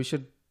also we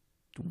should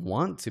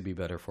want to be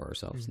better for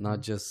ourselves,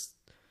 not just,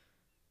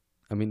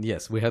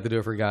 yes, we have to do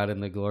it for God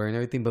and the glory and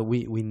everything, but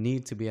we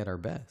need to be at our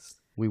best.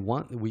 We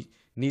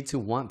need to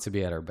want to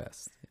be at our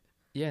best.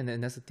 Yeah,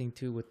 and that's the thing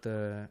too with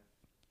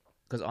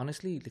because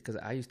honestly, because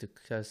I used to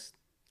cuss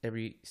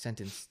every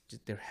sentence,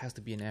 there has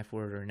to be an F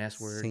word or an S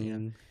word,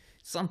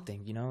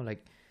 something,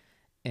 like,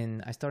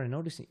 and I started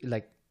noticing,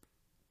 like,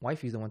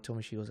 wifey's the one told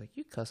me, she was like,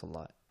 you cuss a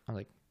lot. I'm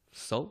like,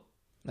 so?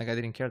 Like, I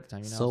didn't care at the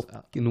time, So,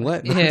 in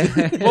what? Yeah.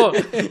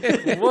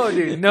 Whoa,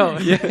 dude, no.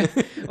 Yeah.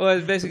 Well,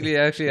 it's basically,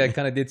 actually, I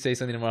kind of did say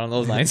something along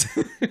those lines.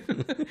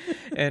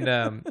 And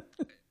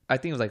I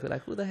think it was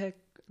like, who the heck,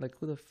 like,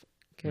 who the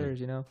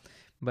cares,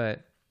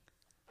 But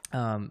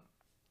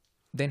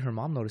then her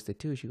mom noticed it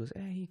too. She goes,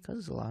 hey, he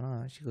cusses a lot,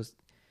 huh? She goes,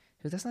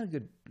 that's not a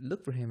good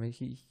look for him. And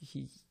he's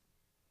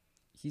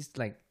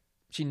like,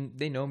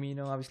 they know me,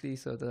 obviously.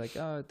 So they're like,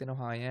 oh, they know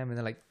how I am. And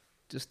they're like,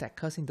 just that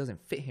cussing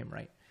doesn't fit him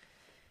right.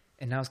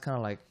 And I was kind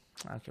of like,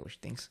 I don't care what she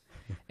thinks.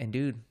 And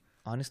dude,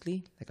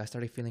 honestly, like I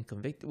started feeling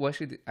convicted. Well,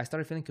 actually, I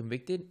started feeling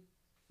convicted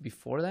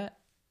before that.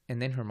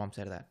 And then her mom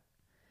said that.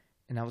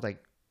 And I was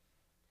like,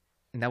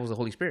 and that was the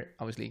Holy Spirit,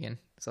 obviously, again.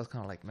 So I was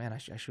kind of like, man, I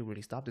should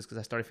really stop this, because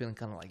I started feeling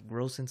kind of like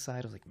gross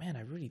inside. I was like, man,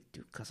 I really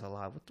do cuss a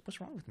lot. What's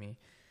wrong with me?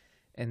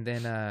 And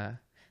then,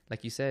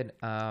 like you said,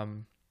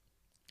 going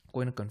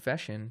to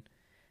confession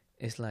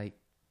is like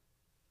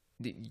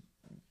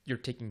you're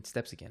taking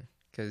steps again,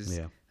 because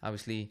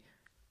obviously,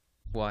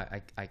 well,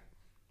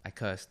 I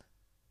cussed,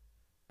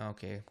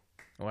 okay,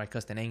 or I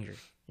cussed in anger,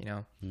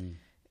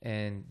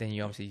 and then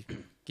you obviously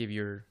give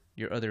your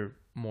other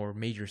more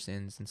major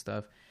sins and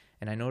stuff.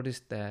 And I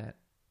noticed that,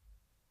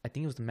 I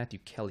think it was the Matthew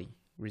Kelly,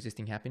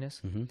 Resisting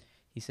Happiness.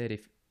 He said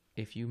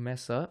if you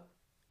mess up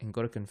and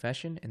go to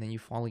confession and then you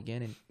fall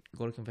again and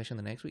go to confession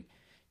the next week,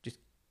 just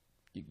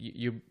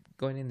you're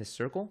going in this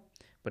circle.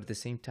 But at the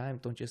same time,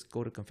 don't just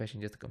go to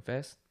confession just to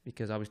confess,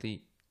 because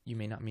obviously you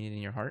may not mean it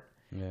in your heart.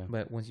 Yeah.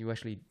 But once you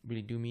actually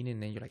really do mean it,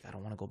 and then you're like, I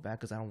don't want to go back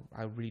because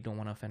I really don't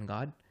want to offend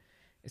God.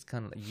 It's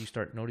kind of like you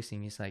start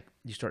noticing. It's like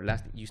you start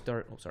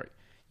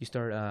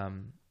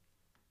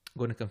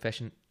going to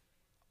confession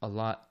a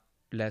lot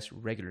less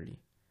regularly,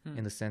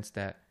 in the sense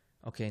that,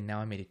 okay, now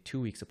I made it 2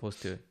 weeks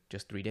opposed to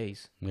just 3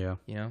 days. Yeah.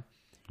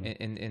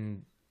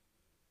 And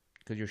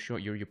because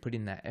you're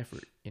putting that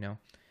effort,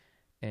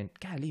 and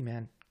golly,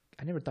 man,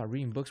 I never thought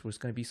reading books was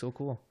going to be so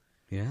cool.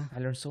 Yeah. I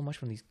learned so much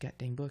from these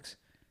goddamn books.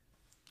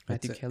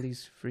 Matthew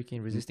Kelly's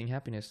freaking Resisting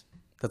Happiness.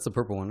 That's the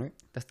purple one, right?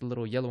 That's the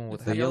little yellow one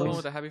with the yellow one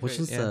with the happy face. Which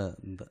is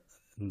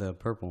the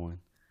purple one?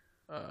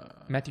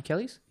 Matthew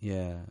Kelly's?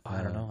 Yeah.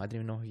 I don't know. I didn't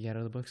even know he had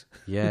other books.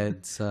 Yeah,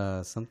 it's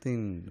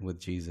something with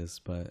Jesus,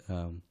 but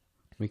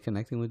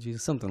reconnecting with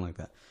Jesus, something like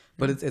that.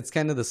 But it's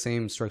kind of the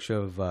same structure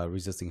of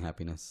Resisting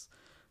Happiness.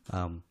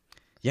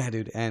 Yeah,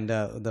 dude. And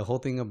the whole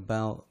thing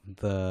about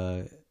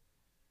the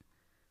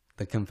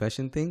the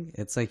confession thing,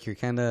 it's like you're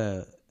kind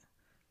of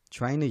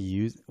trying to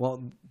use.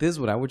 Well, this is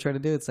what I would try to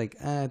do. It's like,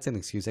 it's an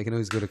excuse. I can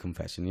always go to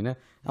confession. You know,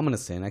 I'm gonna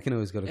sin. I can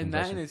always go to and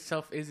confession. that in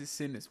itself is a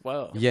sin as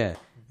well. Yeah,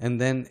 and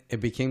then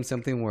it became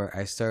something where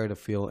I started to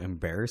feel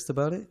embarrassed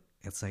about it.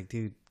 It's like,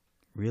 dude,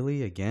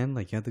 really again?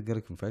 Like you have to go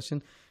to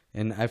confession,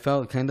 and I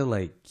felt kind of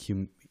like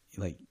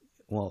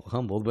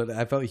humbled, but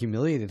I felt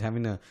humiliated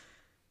having to.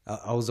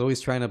 I was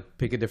always trying to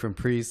pick a different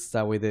priest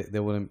that way they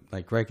wouldn't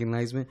like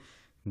recognize me.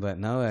 But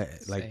now,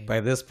 like by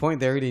this point,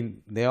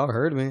 they all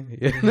heard me.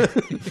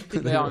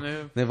 They all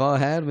knew. They've all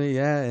had me,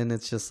 yeah. And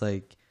it's just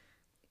like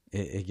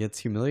it gets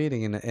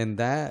humiliating, and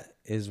that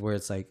is where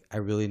it's like I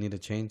really need to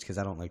change because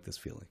I don't like this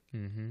feeling.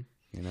 Mm-hmm.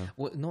 You know,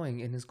 well,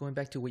 knowing, and it's going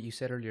back to what you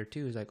said earlier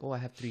too. Is like, oh, I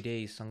have 3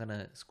 days, so I'm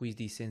gonna squeeze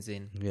these sins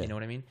in. Yeah. You know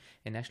what I mean?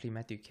 And actually,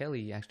 Matthew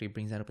Kelly actually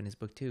brings that up in his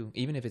book too.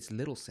 Even if it's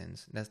little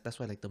sins, that's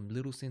why like the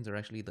little sins are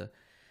actually the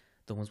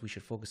ones we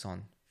should focus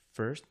on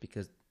first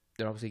because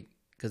they're obviously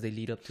because they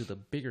lead up to the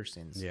bigger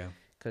sins. yeah,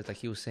 Because like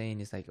he was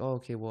saying, it's like, oh,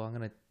 okay, well, I'm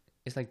gonna.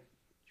 It's like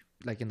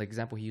in the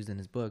example he used in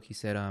his book, he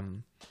said,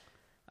 I'm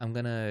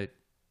gonna.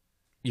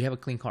 You have a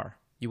clean car.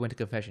 You went to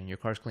confession. Your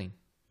car's clean,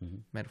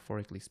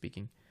 metaphorically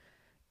speaking,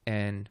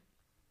 and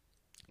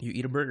you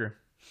eat a burger.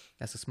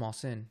 That's a small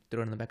sin.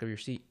 Throw it in the back of your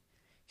seat.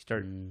 You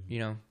start,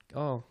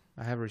 oh,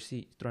 I have a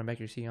receipt. Throw it in the back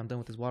of your seat. I'm done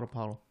with this water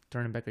bottle.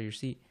 Turn it in the back of your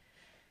seat.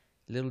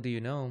 Little do you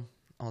know,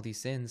 all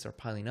these sins are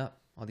piling up.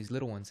 All these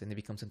little ones, and they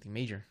become something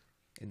major.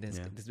 And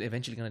then it's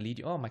eventually going to lead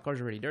you, oh, my car's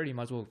already dirty.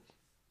 Might as well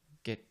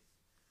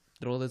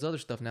throw all this other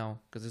stuff now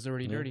because it's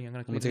already dirty. I'm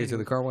going to take it to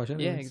the car wash.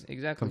 Yeah,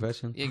 exactly.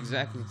 Confession.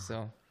 Exactly.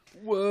 So.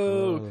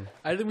 Whoa.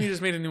 I think we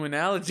just made a new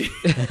analogy.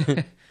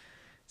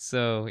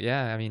 So,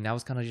 yeah, I mean, I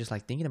was kind of just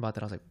like thinking about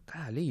that. I was like,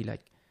 golly,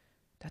 like,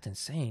 that's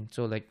insane.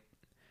 So, like,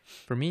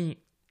 for me,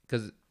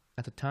 because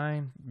at the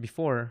time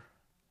before,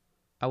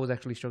 I was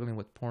actually struggling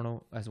with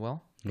porno as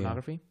well,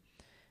 pornography.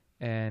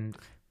 And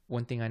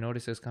one thing I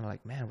noticed is kind of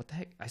like, man, what the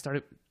heck?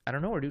 I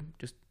don't know, dude.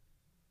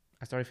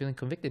 I started feeling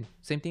convicted.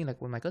 Same thing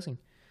like with my cousin.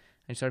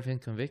 I started feeling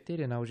convicted,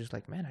 and I was just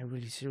like, man, I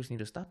really seriously need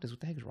to stop this. What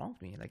the heck is wrong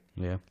with me? Like,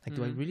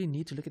 do I really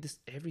need to look at this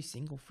every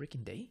single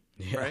freaking day?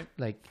 Yeah. Right?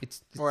 Like,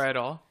 it's or at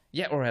all.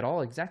 Yeah, or at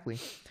all, exactly.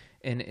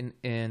 And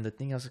the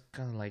thing I was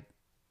kind of like,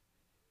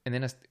 and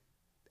then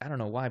I don't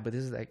know why, but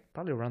this is like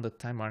probably around the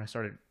time when I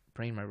started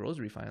praying my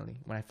rosary finally,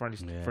 when I finally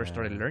first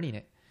started learning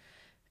it.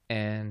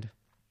 And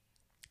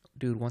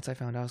dude, once I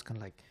found out, I was kind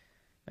of like,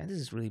 man, this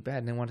is really bad.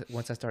 And then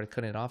once I started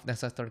cutting it off, then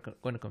I started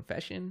going to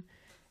confession.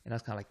 And I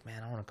was kind of like,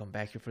 man, I want to come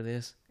back here for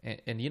this.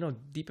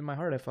 And deep in my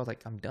heart, I felt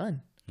like I'm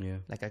done. Yeah.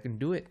 Like I can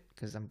do it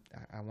because I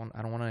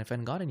don't want to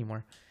offend God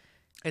anymore.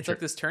 It's like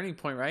this turning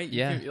point, right?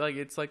 Like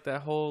it's like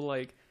that whole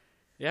like,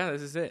 yeah,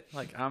 this is it.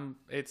 Like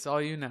it's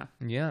all you now.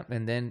 Yeah.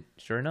 And then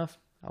sure enough,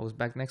 I was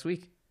back next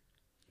week.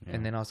 Yeah.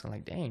 And then I was kind of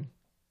like, dang,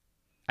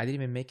 I didn't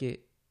even make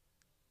it.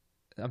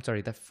 I'm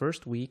sorry. That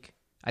first week,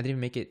 I didn't even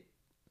make it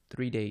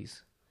 3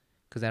 days.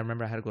 Because I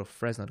remember I had to go to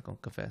Fresno to go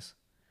confess.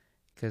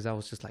 Because I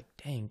was just like,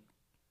 dang.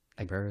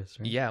 Embarrassed,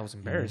 right? Yeah, I was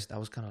embarrassed. Yeah. I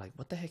was kind of like,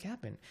 what the heck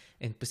happened?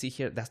 But see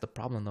here, that's the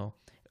problem though.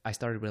 I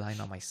started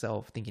relying on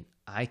myself, thinking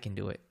I can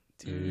do it.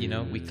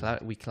 Dude.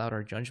 We cloud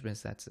our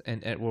judgments.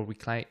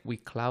 We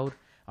cloud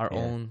our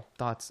own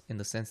thoughts in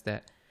the sense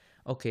that,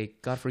 okay,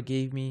 God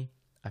forgave me.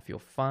 I feel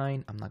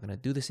fine. I'm not gonna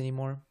do this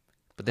anymore.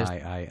 But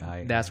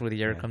that's where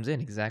the error comes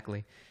in.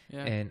 Exactly.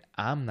 Yeah. And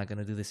I'm not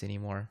gonna do this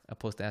anymore.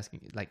 Opposed to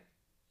asking, like,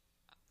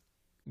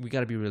 we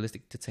got to be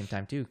realistic at the same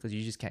time too, because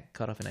you just can't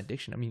cut off an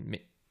addiction. I mean,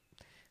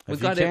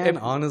 with God,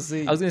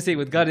 honestly, I was gonna say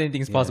with God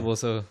anything's possible.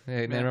 So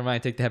never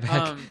mind, take that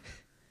back.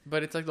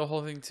 But it's like the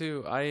whole thing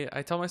too.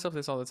 I tell myself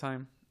this all the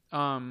time,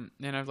 and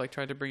I've like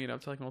tried to bring it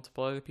up to like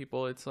multiple other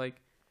people. It's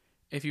like,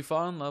 if you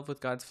fall in love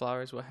with God's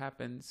flowers, what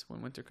happens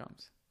when winter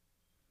comes?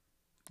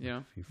 You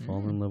know, if you fall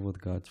in love with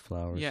God's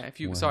flowers. Yeah.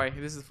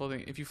 This is the full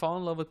thing. If you fall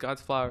in love with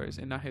God's flowers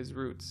and not His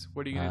roots,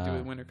 what are you gonna do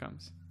when winter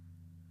comes?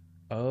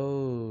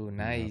 Oh,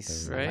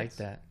 nice. Right? I like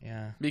that.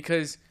 Yeah.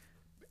 Because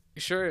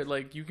sure,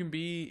 like you can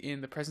be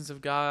in the presence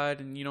of God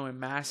and in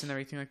mass and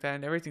everything like that,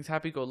 and everything's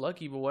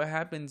happy-go-lucky. But what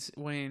happens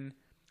when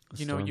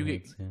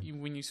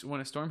when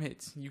a storm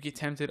hits? You get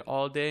tempted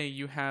all day.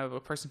 You have a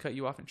person cut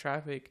you off in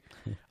traffic.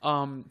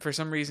 For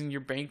some reason,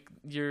 your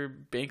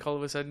bank all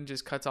of a sudden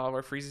just cuts off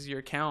or freezes your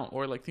account,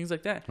 or like things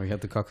like that. Or you have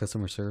to call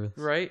customer service.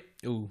 Right.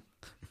 Ooh.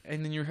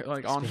 And then you're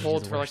like on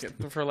hold for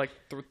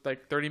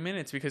 30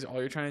 minutes because all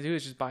you're trying to do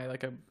is just buy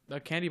like a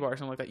candy bar or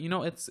something like that.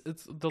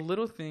 It's the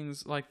little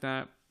things like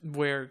that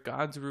where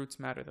God's roots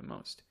matter the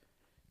most.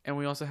 And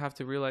we also have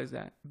to realize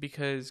that,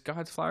 because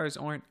God's flowers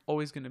aren't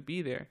always going to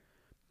be there,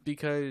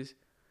 because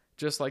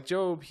just like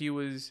Job, he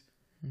was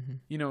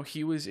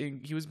he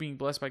was being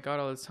blessed by God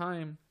all the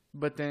time,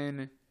 but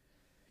then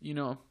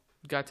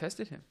God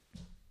tested him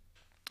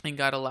and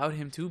God allowed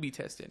him to be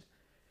tested.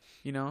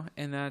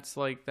 And that's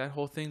like that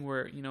whole thing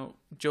where,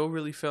 Job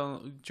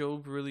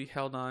really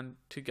held on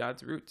to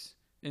God's roots,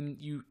 and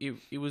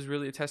it was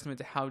really a testament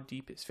to how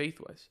deep his faith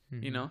was,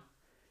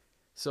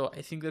 So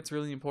I think that's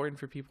really important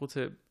for people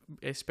to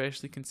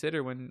especially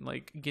consider when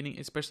getting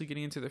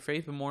into their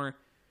faith, but more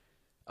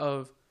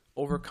of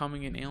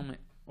overcoming an ailment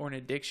or an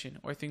addiction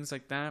or things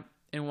like that,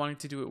 and wanting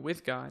to do it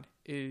with God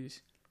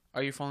is,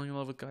 are you falling in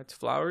love with God's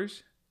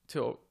flowers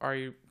to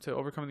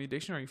overcome the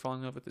addiction, or are you falling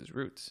in love with his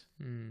roots?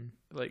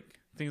 Like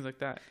things like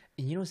that.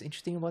 And you know what's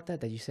interesting about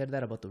that you said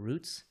that about the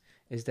roots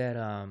is that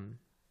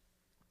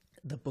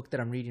the book that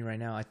I'm reading right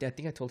now, I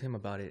think I told him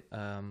about it.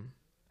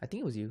 I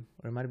think it was you,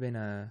 or it might have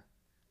been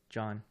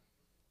John.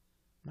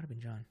 Might have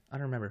been John. I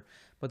don't remember.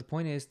 But the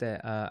point is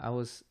that I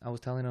was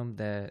telling him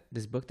that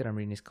this book that I'm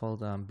reading is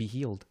called Be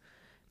Healed,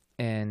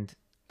 and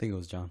I think it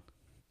was John.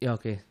 yeah,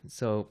 okay.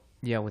 So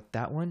yeah, with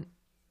that one,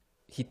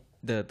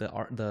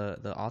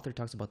 the author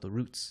talks about the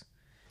roots.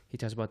 He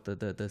talks about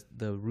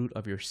the root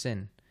of your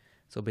sin.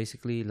 So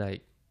basically,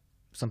 like,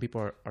 some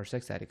people are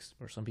sex addicts,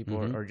 or some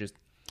people are just.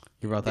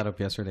 You brought that up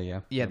yesterday,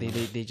 yeah. Yeah,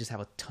 they just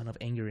have a ton of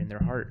anger in their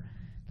heart,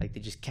 like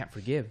they just can't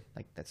forgive.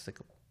 Like that's like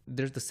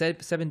there's the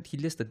seven. He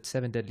listed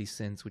 7 deadly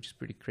sins, which is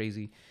pretty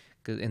crazy.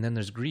 And then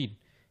there's greed,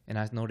 and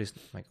I noticed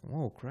like,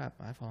 whoa, crap,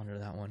 I fall under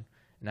that one,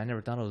 and I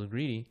never thought I was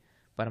greedy.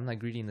 But I'm not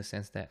greedy in the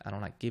sense that I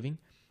don't like giving.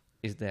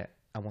 Is that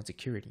I want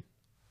security.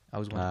 I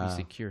always want to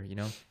be secure, you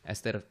know,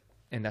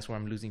 and that's where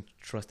I'm losing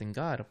trust in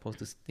God, opposed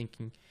to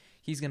thinking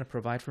he's going to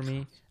provide for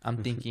me. I'm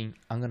thinking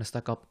I'm going to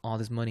stock up all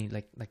this money.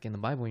 Like in the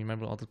Bible, you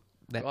remember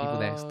that people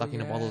that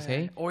stocking up all those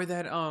hay? Or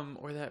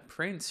that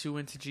prince who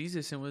went to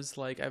Jesus and was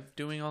like, I'm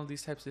doing all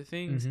these types of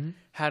things.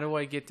 How do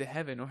I get to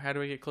heaven? Or how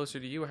do I get closer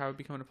to you? Or how do I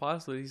become an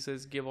apostle? He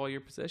says, give all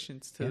your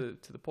possessions to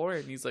the poor.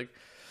 And he's like,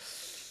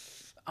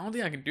 I don't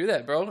think I can do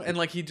that, bro. And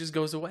like, he just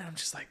goes away. I'm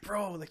just like,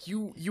 bro, like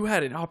you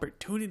had an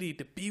opportunity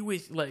to be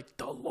with like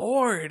the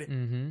Lord,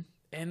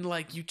 and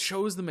like you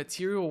chose the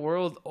material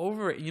world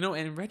over it, you know.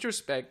 And in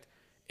retrospect,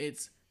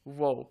 it's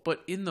whoa.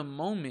 But in the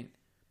moment,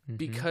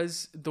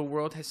 because the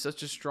world has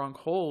such a strong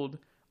hold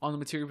on the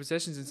material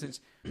possessions, and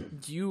since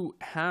you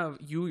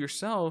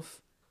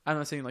yourself, I'm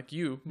not saying like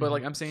you, but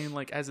like I'm saying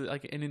like as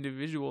like an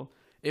individual.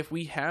 If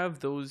we have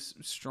those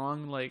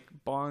strong like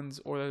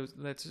bonds or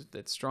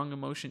that strong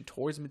emotion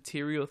towards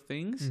material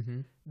things,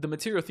 the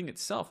material thing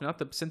itself, not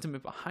the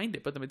sentiment behind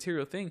it, but the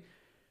material thing,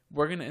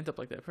 we're gonna end up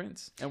like that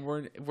prince, and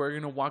we're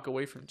gonna walk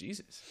away from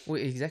Jesus. Well,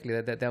 exactly.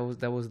 That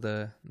was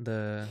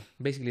the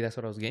basically that's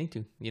what I was getting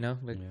to. You know,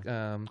 like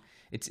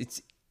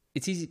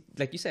it's easy,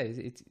 like you said,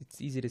 it's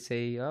easy to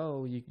say,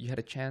 oh, you had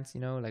a chance. You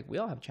know, like we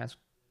all have a chance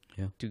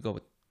to go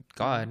with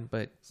God,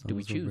 but do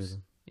we choose?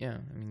 Yeah,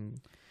 I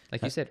mean.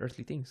 Like you said,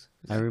 earthly things.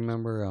 I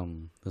remember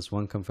this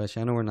one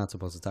confession. I know we're not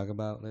supposed to talk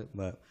about it,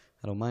 but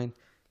I don't mind.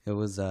 It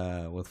was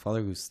with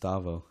Father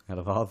Gustavo, out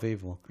of all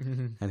people.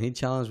 And he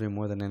challenged me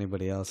more than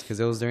anybody else,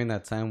 because it was during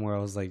that time where I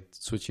was like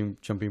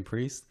jumping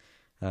priest,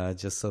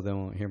 just so they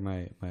won't hear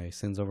my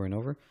sins over and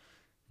over. And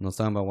I was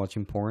talking about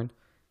watching porn.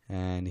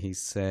 And he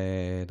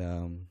said,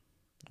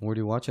 where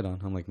do you watch it on?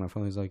 I'm like, my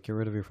phone. He's like, get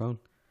rid of your phone.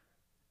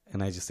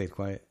 And I just stayed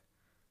quiet.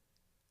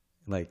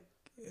 Like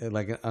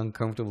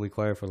uncomfortably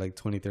quiet for like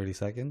 20-30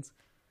 seconds.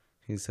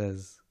 He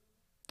says,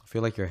 I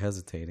feel like you're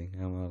hesitating.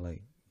 I'm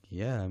like,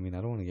 yeah, I mean, I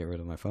don't want to get rid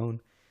of my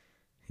phone.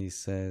 He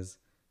says,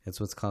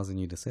 it's what's causing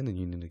you to sin, and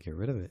you need to get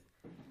rid of it.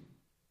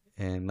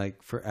 And like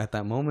at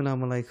that moment,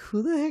 I'm like,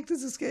 who the heck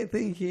does this guy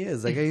think he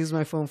is? Like, I use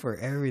my phone for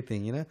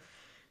everything, you know?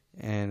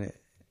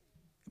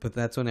 But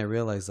that's when I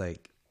realized,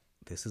 like,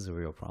 this is a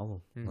real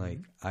problem.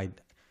 Like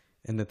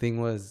and the thing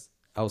was,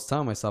 I was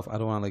telling myself, I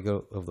don't want to let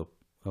go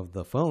of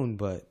the phone,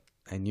 but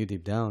I knew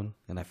deep down,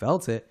 and I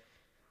felt it,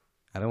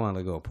 I don't want to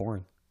let go of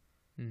porn.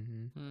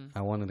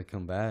 I wanted to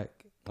come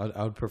back.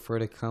 I would prefer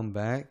to come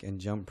back and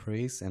jump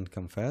priest and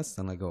confess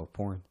than let go of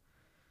porn.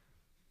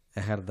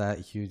 It had that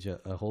huge a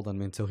hold on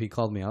me until he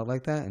called me out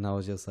like that, and I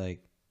was just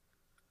like,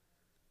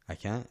 I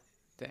can't.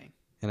 Dang.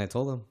 And I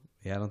told him,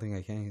 I don't think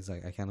I can. He's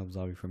like, I can't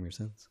absolve you from your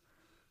sins.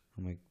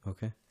 I'm like,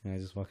 okay. And I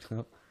just walked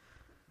up.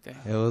 Dang.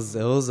 It was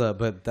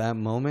but that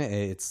moment,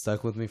 it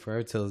stuck with me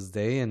forever till this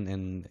day,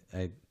 and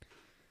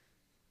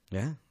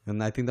yeah,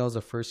 and I think that was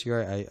the first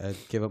year I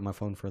gave up my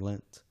phone for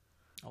Lent.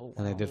 Oh, wow.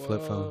 And I did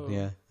flip phone.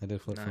 Yeah, I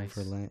did flip phone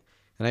for Lent.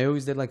 And I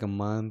always did like a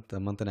month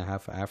and a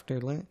half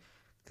after Lent,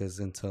 because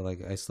until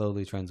like I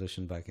slowly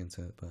transitioned back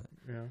into it. But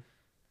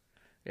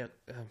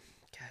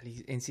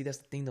golly. And see, that's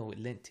the thing though with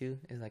Lent too.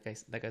 Is like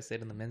I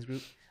said in the men's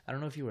group. I don't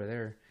know if you were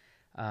there.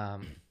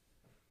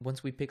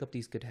 Once we pick up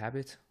these good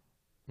habits,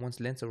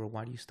 once Lent's over,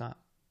 why do you stop?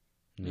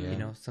 Yeah. You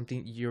know,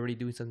 you're already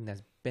doing something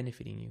that's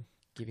benefiting you.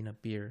 Giving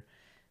up beer.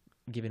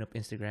 Giving up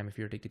Instagram if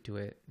you're addicted to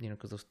it, you know,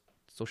 because those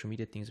social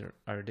media things are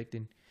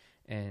addicting,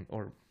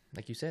 or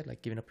like you said,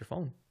 like giving up your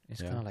phone.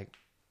 It's kind of like,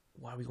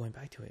 why are we going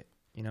back to it?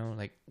 You know,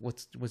 like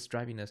what's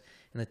driving us?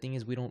 And the thing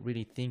is, we don't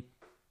really think,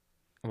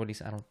 or at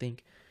least I don't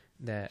think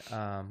that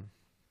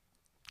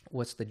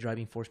what's the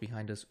driving force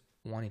behind us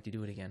wanting to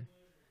do it again.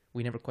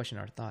 We never question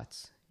our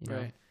thoughts, you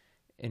know,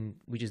 and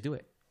we just do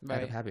it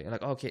out of habit.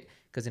 Like, okay,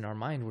 because in our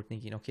mind we're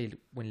thinking, okay,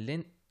 when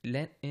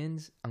Lent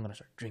ends, I'm gonna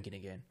start drinking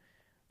again,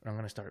 or I'm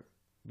gonna start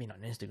being on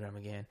Instagram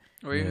again.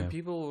 Or even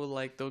people will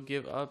like, they'll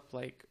give up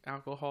like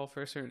alcohol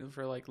for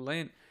like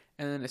Lent,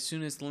 and then as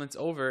soon as Lent's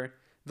over,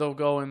 they'll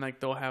go and like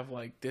they'll have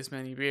like this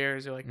many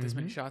beers or like this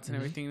many shots and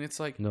everything. And it's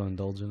like No,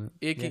 indulge in it.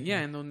 it can,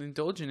 and they'll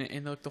indulge in it.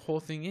 And like the whole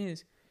thing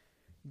is,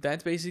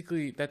 that's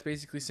basically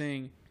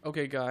saying,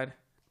 okay, God,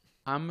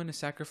 I'm gonna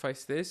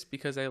sacrifice this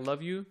because I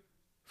love you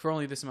for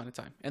only this amount of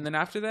time, and then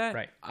after that,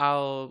 Right.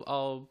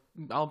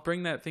 I'll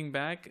bring that thing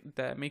back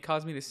that may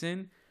cause me to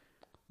sin,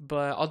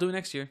 but I'll do it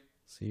next year.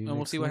 And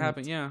we'll see what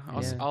happens. Yeah,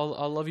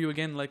 I'll love you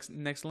again like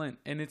next Lent.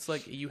 And it's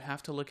like you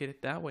have to look at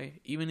it that way,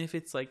 even if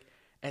it's like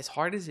as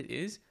hard as it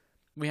is.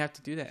 We have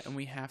to do that, and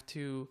we have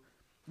to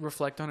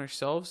reflect on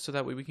ourselves so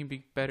that way we can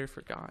be better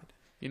for God.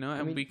 You know,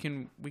 and we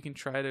can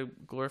try to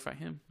glorify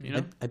Him. You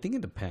know, I think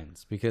it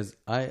depends because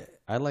I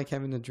like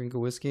having a drink of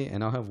whiskey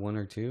and I'll have one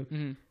or two.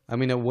 Mm-hmm. I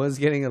mean, it was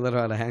getting a little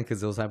out of hand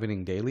because it was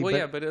happening daily.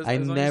 Well, but but I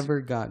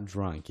never got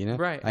drunk. You know,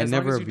 right? I as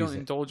never long as you don't abused it.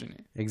 indulge in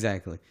it.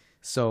 Exactly.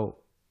 So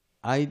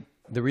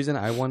the reason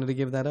I wanted to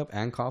give that up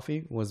and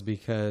coffee was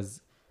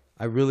because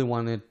I really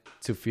wanted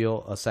to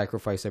feel a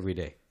sacrifice every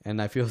day. And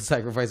I feel a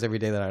sacrifice every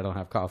day that I don't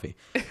have coffee.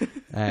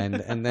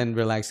 and then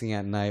relaxing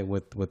at night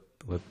with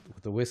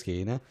the whiskey,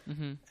 you know?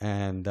 Mm-hmm.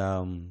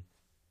 And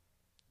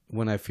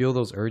when I feel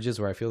those urges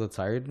where I feel the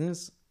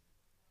tiredness,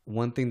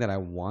 one thing that I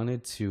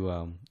wanted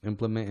to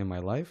implement in my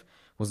life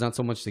was not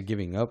so much the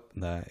giving up,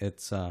 that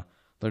it's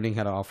learning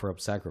how to offer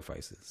up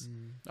sacrifices.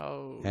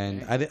 Oh,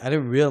 and I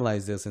didn't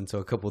realize this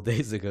until a couple of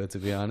days ago, to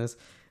be honest.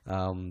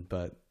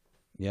 But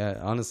yeah,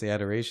 honestly,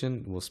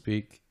 adoration will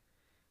speak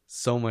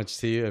so much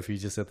to you if you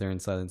just sit there in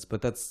silence.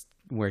 But that's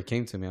where it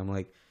came to me. I'm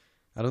like,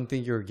 I don't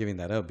think you were giving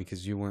that up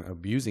because you weren't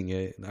abusing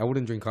it. I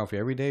wouldn't drink coffee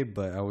every day,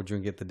 but I would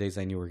drink it the days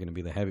I knew were going to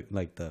be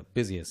the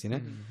busiest, you know?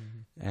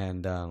 Mm-hmm.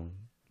 And,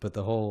 but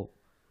the whole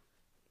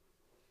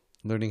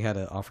learning how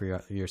to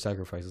offer your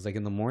sacrifices, like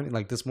in the morning,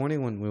 like this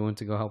morning when we went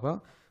to go help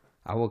out,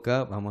 I woke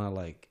up, I'm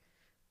like,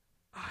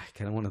 I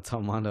kind of want to tell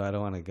Mondo I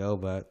don't want to go,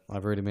 but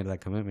I've already made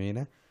that commitment, you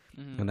know?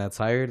 Mm-hmm. And that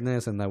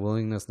tiredness and that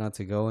willingness not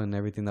to go and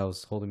everything that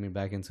was holding me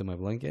back into my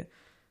blanket,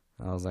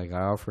 I was like,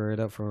 I offer it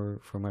up for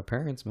my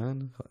parents,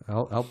 man.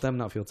 Help them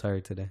not feel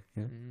tired today.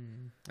 Yeah.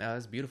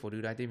 That's beautiful,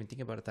 dude. I didn't even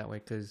think about it that way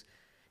because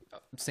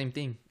same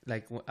thing.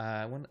 Like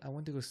I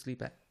went to go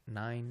sleep at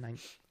 9.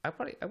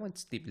 I went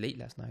to sleep late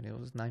last night. It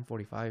was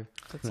 9:45.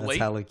 That's That's late.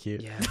 hella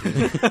cute. Yeah,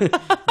 dude.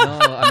 No,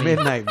 I mean,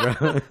 Midnight,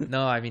 bro.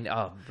 no, I mean,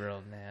 oh,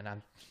 bro,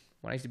 man.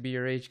 When I used to be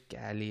your age,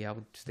 golly, I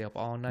would stay up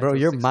all night. Bro,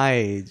 till you're 6. my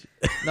age.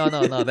 No,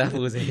 that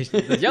was age.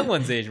 The young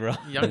one's age, bro.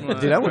 Young one,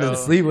 Dude, I wouldn't bro.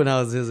 sleep when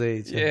I was his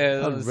age.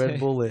 Yeah, I was Red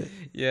Bullet.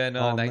 Yeah,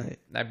 no, all like night.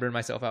 I burned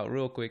myself out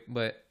real quick,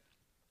 but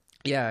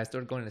yeah, I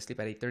started going to sleep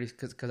at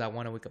 8:30 because I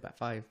want to wake up at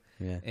 5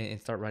 Yeah. and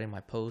start writing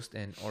my post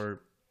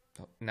or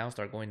now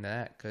start going to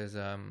that because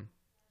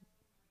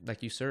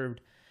like you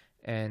served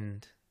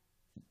and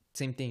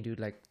same thing, dude.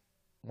 Like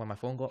when my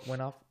phone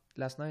went off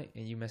last night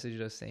and you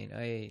messaged us saying,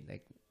 hey,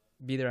 like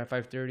be there at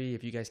 5:30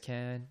 if you guys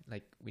can,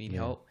 like we need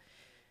help,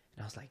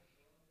 and I was like,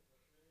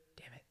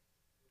 damn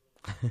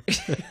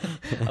it.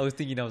 I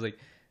was like,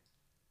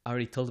 I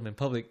already told them in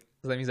public,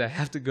 so that means I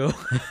have to go.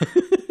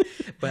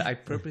 But I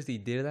purposely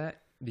did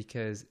that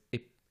because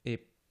it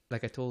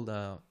like I told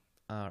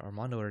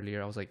Armando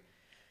earlier, I was like,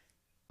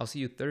 I'll see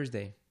you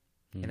Thursday.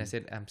 And I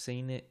said, I'm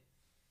saying it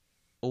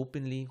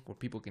openly where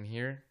people can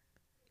hear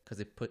because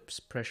it puts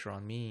pressure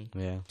on me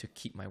to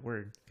keep my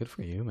word. Good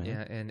for you, man.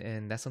 Yeah,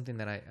 and that's something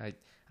that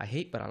I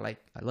hate, but I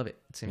love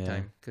it at the same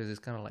time because it's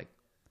kind of like,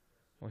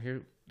 well,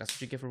 here, that's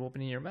what you get for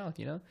opening your mouth,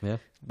 you know? Yeah.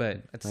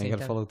 But at the You same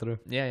gotta time, follow through.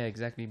 yeah,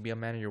 exactly. Be a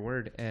man of your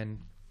word. And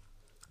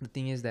the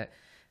thing is that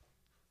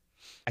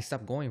I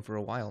stopped going for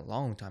a while,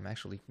 long time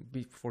actually,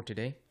 before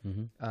today.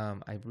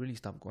 I really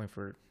stopped going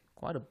for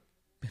quite a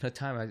bit of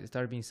time. I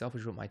started being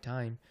selfish with my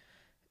time,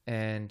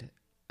 and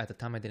at the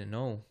time I didn't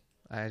know.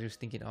 I was just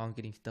thinking, oh, I'm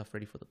getting stuff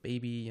ready for the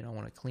baby. You know, I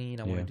want to clean.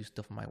 I want to do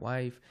stuff for my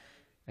wife.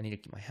 I need to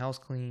keep my house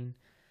clean.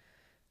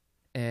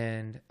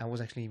 And I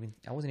wasn't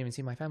even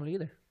seeing my family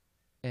either.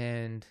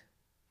 And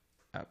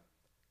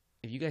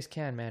if you guys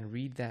can, man,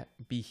 read that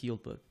Be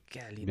Healed book.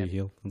 Golly, Be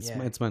Healed.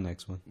 It's my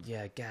next one.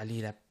 Yeah,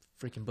 golly, that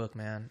freaking book,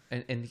 man.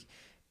 And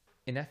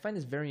I find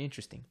this very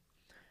interesting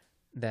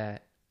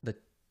that the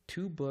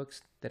 2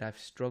 books that I've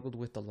struggled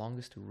with the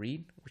longest to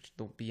read, which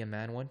the Be a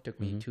Man one took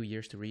me 2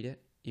 years to read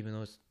it, even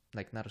though it's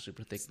like not a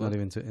super thick book. Not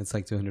even it's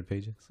like 200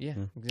 pages. Yeah,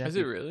 exactly. Is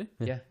it really?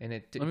 Yeah, and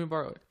it. Let me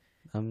borrow it.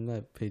 I'm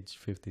at page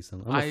 50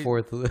 something. I'm a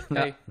fourth.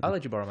 Hey, I'll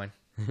let you borrow mine.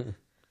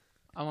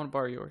 I want to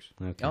borrow yours.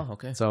 Okay. Oh,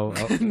 okay. So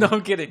No,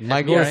 I'm kidding.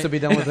 my goal is to be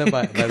done with it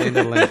by the end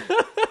of the length.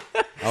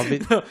 I'll be.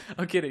 No,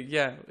 I'm kidding.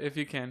 Yeah, if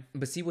you can.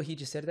 But see what he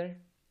just said there?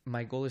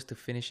 My goal is to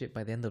finish it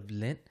by the end of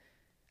Lent.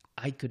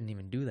 I couldn't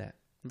even do that.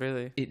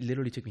 Really? It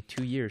literally took me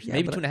 2 years, Yeah,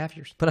 maybe but 2.5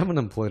 years. But I'm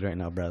unemployed right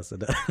now, bro. So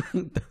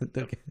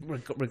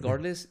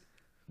Regardless,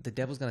 the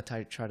devil's gonna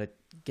try to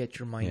get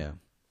your mind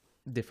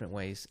different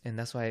ways, and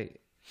that's why,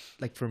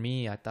 like for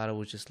me, I thought it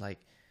was just like,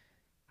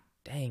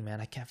 dang man,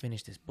 I can't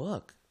finish this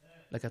book.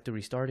 Like I have to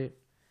restart it,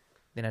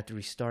 then I have to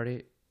restart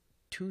it.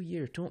 2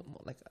 years,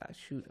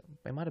 shoot,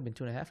 it might have been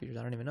 2.5 years.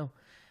 I don't even know,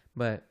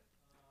 but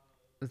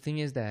the thing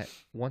is that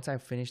once I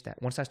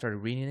started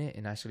reading it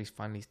and actually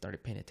finally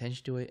started paying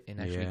attention to it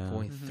and actually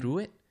going through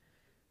it,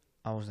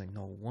 I was like,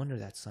 no wonder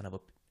that son of a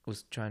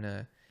was trying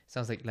to.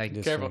 Sounds like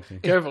careful.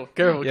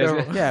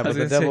 Yeah, but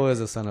the devil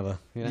is a son of a.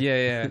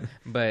 Yeah.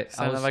 But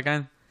Son of a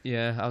gun.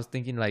 Yeah, I was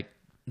thinking like,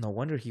 no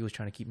wonder he was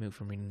trying to keep me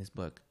from reading this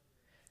book,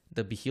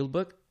 the Be Healed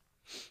book.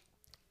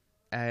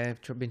 I've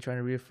been trying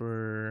to read it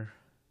for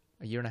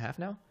a year and a half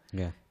now.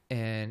 Yeah.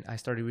 And I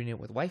started reading it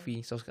with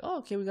wifey, so I was like, "Oh,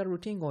 okay, we got a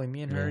routine going.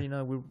 Me and her,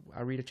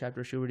 I read a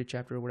chapter, she'll read a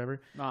chapter, or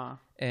whatever."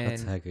 And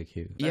that's hecka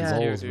cute. Yeah,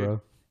 goals, dude.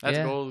 bro. That's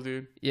gold,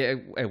 dude. Yeah,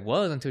 it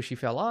was until she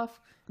fell off.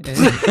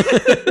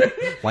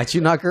 Why'd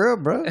you knock her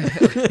up, bro?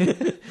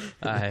 Yeah,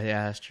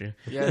 that's true.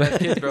 Yeah, have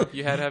kids, bro.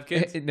 You had to have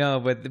kids.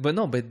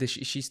 But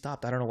she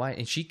stopped. I don't know why,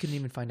 and she couldn't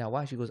even find out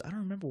why. She goes, "I don't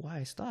remember why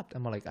I stopped."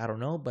 I'm like, "I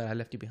don't know, but I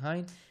left you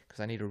behind because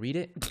I need to read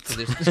it."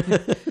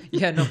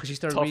 Yeah, no, because she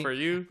started Tough reading. for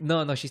you.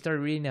 No, she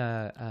started reading.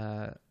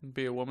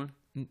 Be a woman.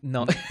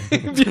 No.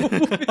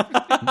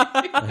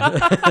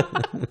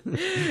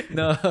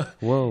 No.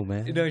 Whoa,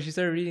 man. No, she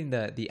started reading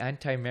the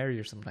Anti-Mary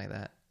or something like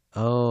that.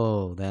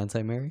 Oh, the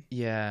Anti-Mary?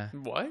 Yeah.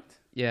 What?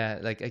 Yeah,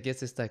 like I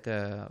guess it's like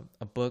a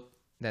book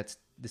that's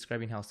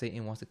describing how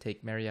Satan wants to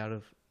take Mary out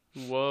of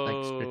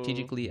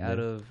strategically out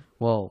of.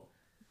 Well,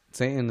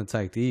 Satan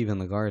attacked Eve in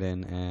the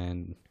garden,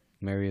 and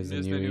Mary is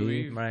the new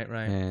Eve. Right.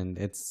 And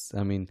it's,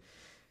 I mean,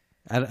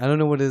 I don't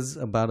know what it is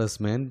about us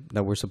men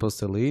that we're supposed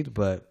to lead,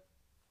 but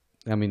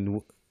I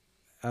mean,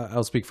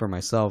 I'll speak for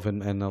myself,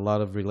 and a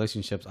lot of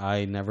relationships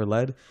I never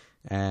led,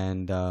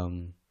 and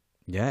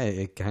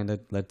it kind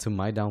of led to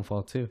my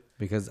downfall too,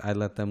 because I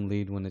let them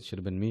lead when it should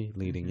have been me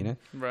leading, you know?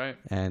 Right.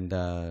 And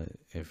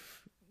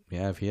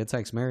if he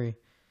attacks Mary,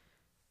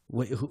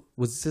 wait,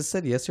 was this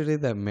said yesterday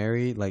that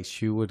Mary, like,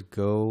 she would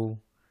appear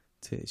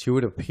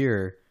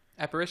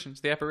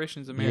The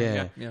apparitions of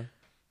Mary. Yeah.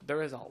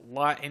 There is a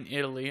lot in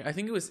Italy. I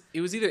think it was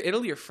either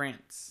Italy or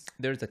France.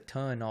 There's a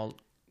ton all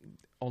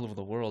over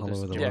the world.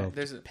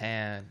 There's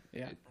Japan,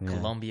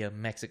 Colombia,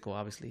 Mexico,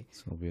 obviously.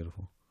 So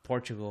beautiful.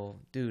 Portugal,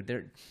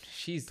 dude.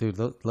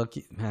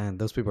 Lucky man.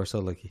 Those people are so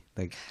lucky.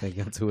 Like they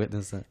got to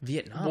witness that.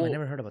 Vietnam. I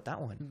never heard about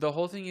that one. The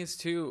whole thing is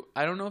too.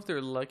 I don't know if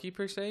they're lucky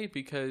per se,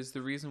 because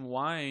the reason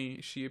why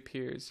she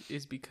appears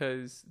is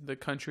because the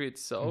country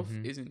itself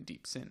is in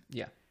deep sin.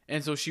 Yeah,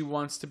 and so she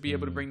wants to be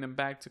able to bring them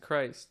back to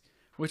Christ,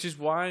 which is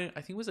why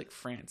I think it was like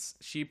France.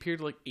 She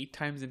appeared like 8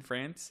 times in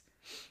France.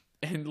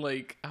 And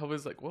like I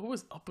was like, what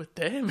was up with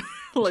them?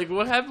 Like,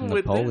 what happened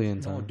with Napoleon?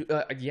 No,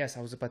 yes, I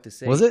was about to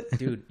say. Was it,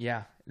 dude?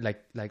 Yeah,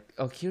 like.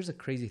 Oh, here's a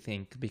crazy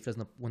thing, because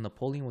when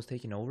Napoleon was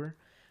taking over,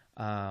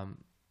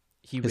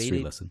 he History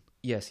raided. lesson.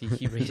 Yes,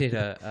 he raided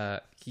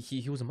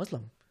he was a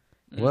Muslim.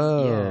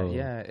 Whoa.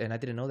 Yeah, and I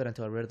didn't know that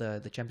until I read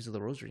the Champions of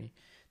the Rosary.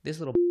 This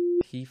little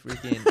he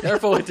freaking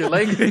careful with your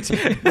language.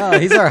 No,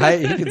 he's our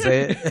height. He can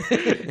say it.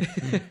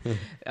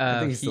 I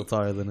think he's still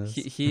taller than us.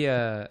 He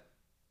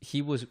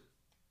was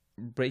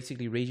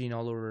basically raging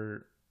all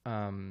over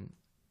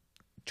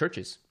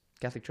churches,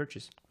 Catholic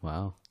churches.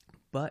 Wow.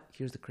 But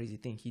here's the crazy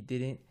thing. He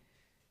didn't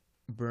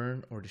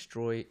burn or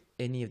destroy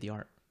any of the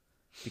art,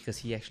 because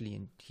he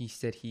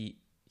said he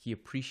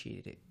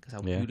appreciated it because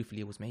how beautifully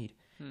it was made.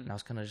 And I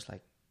was kind of just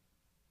like,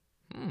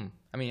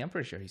 I mean, I'm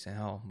pretty sure he's in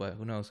hell, but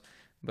who knows?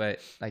 But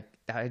like,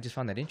 I just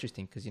found that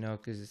interesting because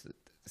it's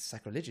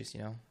sacrilegious,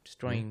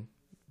 destroying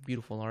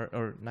beautiful art,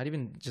 or not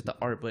even just the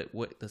art, but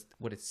what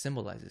it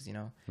symbolizes,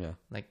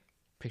 like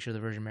picture of the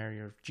Virgin Mary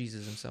or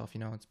Jesus himself,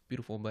 it's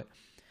beautiful. But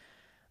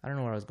I don't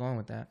know where I was going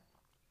with that.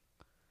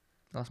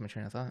 Lost my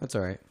train of thought. That's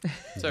all right.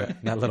 Sorry.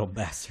 That little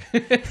bastard.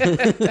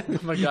 Oh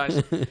my gosh.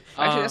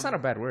 Actually, that's not a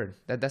bad word.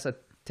 That's a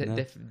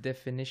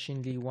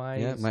definitionally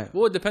wise. Yeah,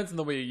 well, it depends on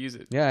the way you use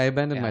it. Yeah, I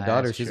abandoned my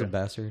daughter. She's true. a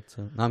bastard.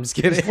 So no, I'm just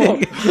kidding.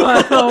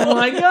 Oh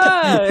my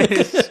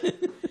gosh!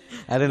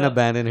 I didn't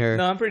abandon her.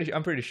 No, I'm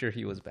pretty sure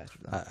he was a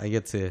bastard. I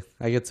get to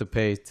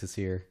pay to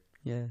see her.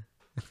 Yeah.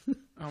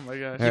 Oh my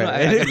gosh.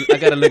 I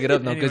gotta look it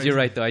up now, because you're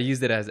right though. I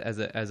used it as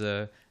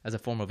a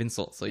form of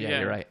insult. So yeah,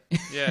 you're right.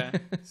 Yeah.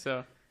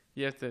 So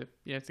you have to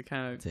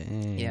kind of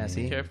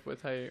see? be careful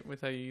with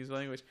how you use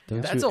language.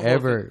 Don't That's you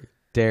ever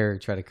dare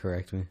try to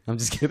correct me. I'm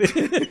just kidding.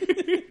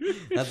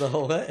 That's the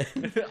whole way.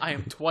 I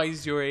am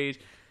twice your age.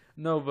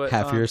 No, but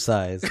half your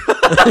size. So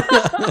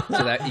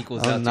that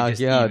equals I'll out knock to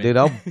just you out, even. dude.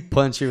 I'll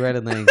punch you right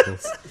in the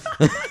ankles.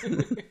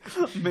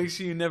 Make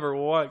sure you never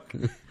walk.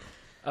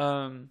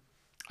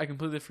 I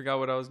completely forgot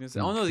what I was gonna say.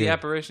 Oh no, the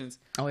apparitions.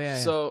 Oh yeah.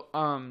 So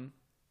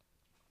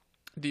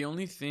the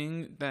only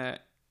thing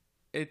that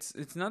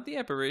it's not the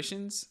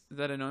apparitions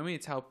that annoy me.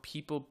 It's how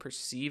people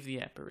perceive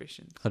the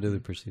apparitions. How do they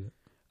perceive it?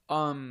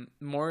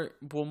 More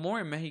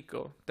in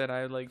Mexico that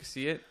I like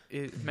see it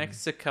is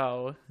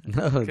Mexico.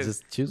 No,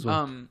 just choose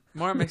one.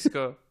 More in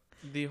Mexico.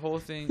 The whole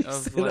thing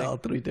of like all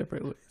 3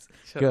 different ways.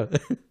 Go.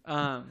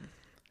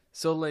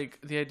 So like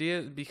the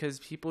idea, because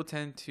people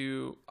tend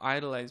to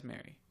idolize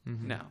Mary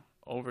now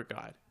over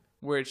God,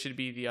 where it should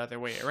be the other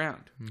way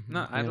around.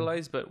 Not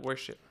idolize, but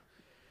worship.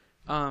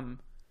 And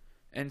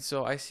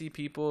so I see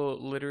people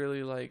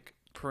literally like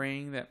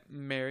praying that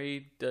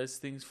Mary does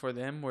things for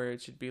them, where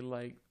it should be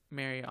like,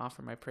 Mary,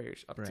 offer my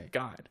prayers up to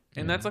God.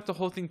 And that's like the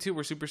whole thing too,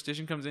 where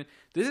superstition comes in.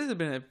 This has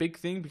been a big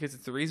thing because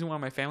it's the reason why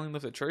my family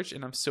left the church,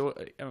 and I'm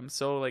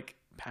so like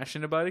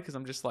passionate about it, because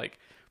I'm just like,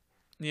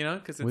 you know,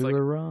 because it's we like,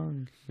 were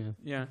wrong.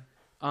 Yeah.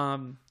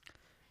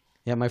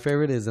 Yeah, my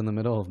favorite is in the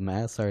middle of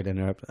mass. Sorry to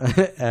interrupt.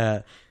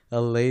 A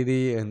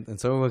lady and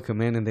someone would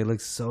come in and they look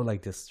so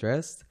like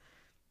distressed,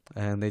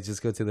 and they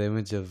just go to the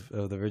image of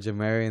the Virgin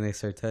Mary and they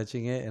start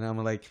touching it, and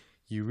I'm like,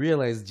 you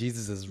realize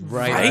Jesus is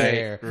right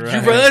there. Right.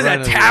 You realize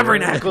that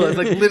tabernacle is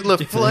like little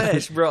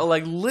flesh, bro.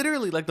 Like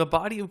literally, like the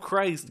body of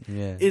Christ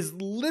is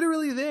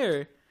literally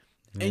there,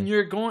 and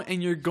you're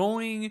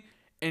going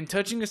and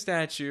touching a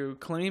statue,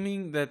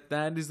 claiming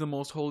that is the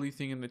most holy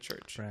thing in the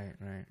church.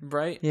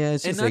 Right. Yeah,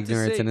 it's just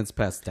ignorance, and it's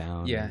passed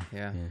down. Yeah,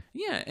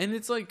 and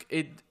it's like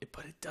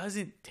but it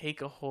doesn't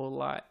take a whole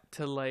lot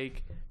to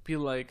like be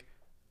like,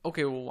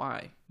 okay, well,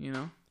 why? You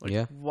know,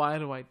 like, why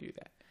do I do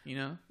that? You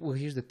know. Well,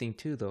 here's the thing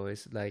too, though.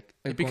 Is like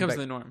it becomes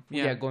the norm.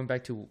 Yeah, going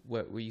back to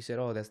what you said.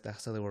 Oh,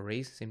 that's how they were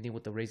raised. Same thing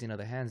with the raising of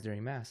the hands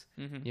during mass.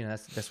 Mm-hmm. You know,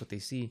 that's what they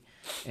see.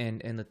 And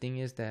the thing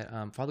is that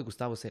Father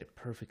Gustavo said it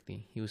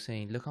perfectly. He was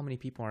saying, look how many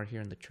people are here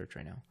in the church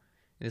right now.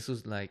 And this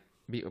was like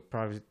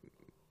probably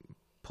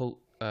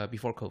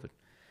before COVID.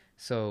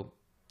 So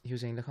he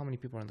was saying, look how many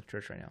people are in the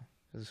church right now.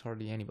 There's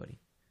hardly anybody,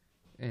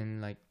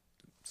 and like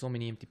so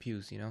many empty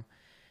pews. You know.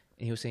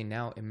 And he was saying,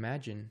 now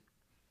imagine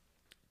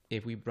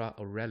if we brought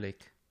a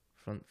relic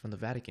from the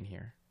Vatican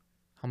here,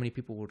 how many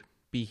people would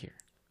be here?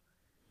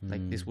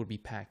 Like this would be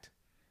packed.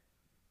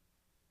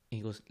 And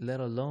he goes, let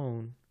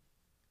alone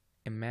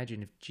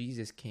imagine if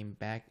Jesus came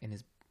back in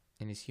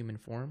his human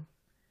form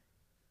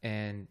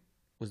and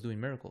was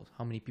doing miracles.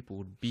 How many people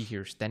would be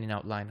here standing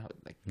out line?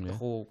 Like the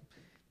whole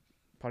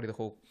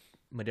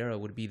Madeira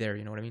would be there.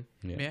 You know what I mean?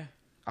 Yeah.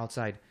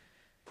 Outside.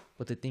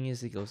 But the thing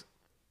is, he goes,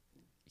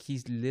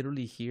 he's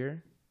literally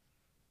here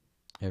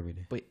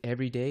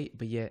every day,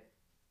 but yet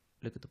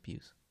look at the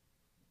pews.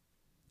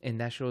 And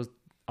that shows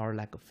our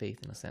lack of faith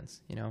in a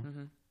sense, you know,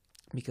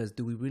 because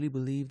do we really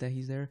believe that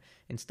he's there?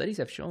 And studies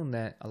have shown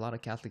that a lot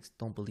of Catholics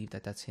don't believe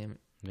that that's him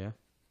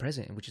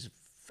present, which is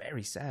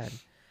very sad.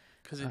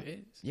 Because it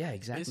is. Yeah,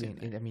 exactly.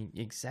 I mean,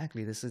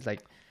 exactly. This is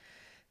like,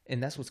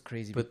 and that's what's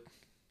crazy. But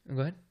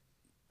go ahead.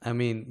 I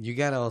mean, you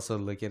got to also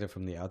look at it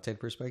from the outside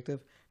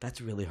perspective.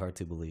 That's really hard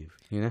to believe,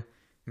 you know?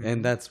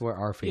 And that's where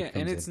our faith comes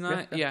in. And it's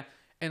not,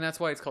 and that's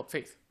why it's called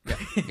faith.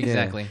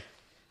 Exactly.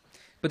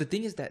 But the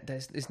thing is that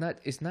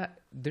it's not.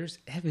 There's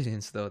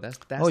evidence though. That's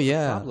the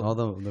problem. All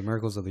the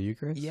miracles of the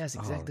Eucharist. Yes,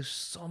 exactly. There's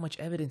so much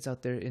evidence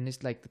out there, and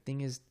it's like the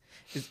thing is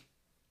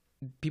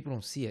people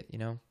don't see it. You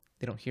know,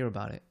 they don't hear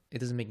about it. It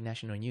doesn't make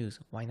national news.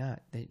 Why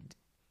not?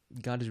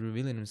 God is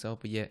revealing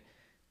Himself, but yet,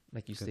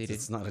 like you stated,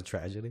 it's not a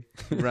tragedy.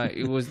 Right.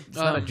 It's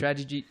not a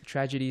tragedy.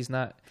 Tragedy is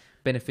not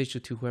beneficial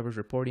to whoever's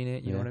reporting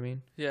it. You know what I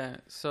mean? Yeah.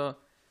 So,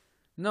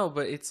 no,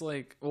 but it's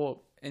like,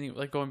 well, anyway,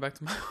 like going back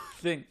to my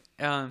thing.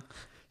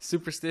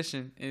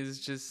 Superstition is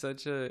just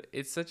such a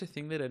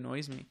thing that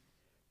annoys me,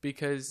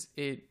 because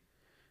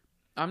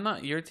I'm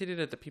not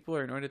irritated at the people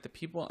or annoyed at the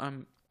people.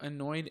 I'm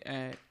annoyed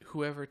at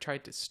whoever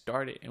tried to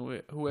start it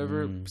and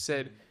whoever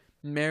said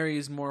Mary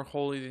is more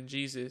holy than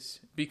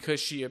Jesus because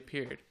she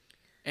appeared.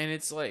 And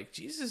it's like,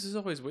 Jesus is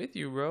always with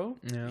you, bro.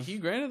 Yeah. He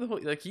granted the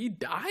holy, like he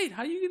died.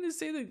 How are you going to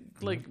say that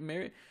like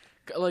Mary,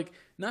 like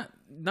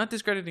not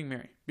discrediting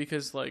Mary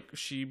because like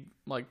she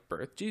like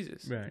birthed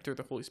Jesus through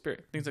the Holy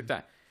Spirit, things like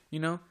that, you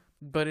know?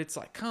 But it's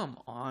like, come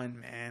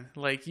on, man.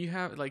 Like you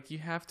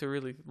have to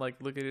really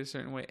like look at it a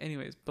certain way.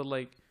 Anyways, but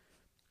like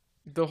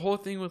the whole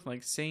thing with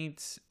like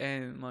saints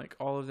and like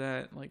all of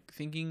that, like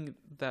thinking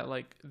that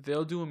like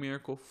they'll do a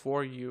miracle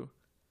for you.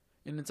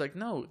 And it's like,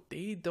 no,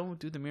 they don't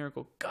do the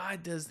miracle.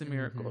 God does the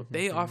miracle.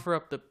 They offer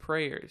up the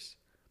prayers.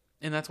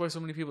 And that's why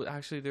so many people,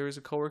 actually, there was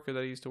a coworker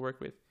that I used to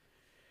work with.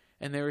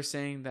 And they were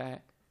saying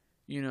that,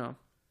 you know,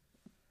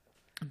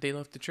 they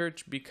left the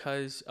church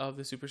because of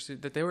the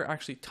superstition that they were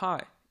actually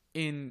taught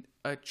in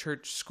a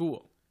church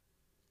school,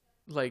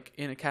 like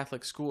in a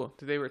Catholic school,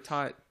 that they were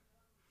taught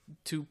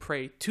to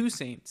pray to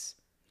saints,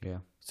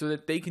 so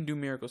that they can do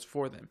miracles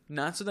for them,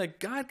 not so that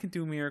God can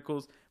do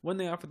miracles when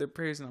they offer their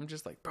prayers. And I'm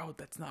just like, bro,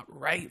 that's not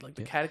right. Like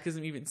the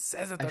Catechism even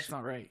says that that's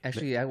not right.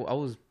 Actually, I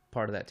was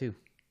part of that too.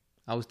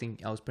 I was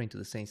praying to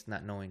the saints,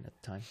 not knowing at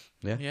the time.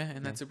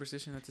 And that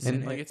superstition, that's the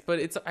same. Like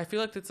it's I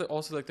feel like it's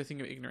also like the thing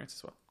of ignorance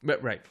as well.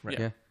 But right.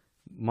 Yeah.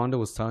 Mondo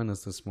was telling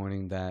us this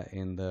morning that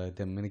in the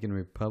Dominican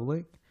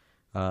Republic,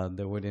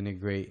 they would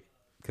integrate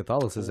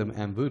Catholicism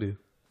and voodoo.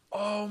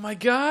 Oh my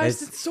gosh,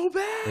 it's so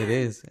bad. It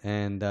is,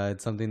 and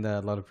it's something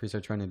that a lot of priests are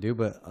trying to do,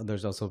 but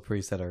there's also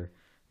priests that are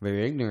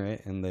very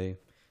ignorant, and they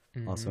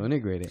also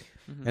integrate it.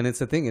 And it's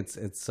the thing,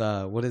 it's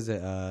what is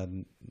it,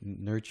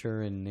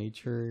 nurture and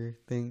nature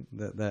thing?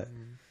 That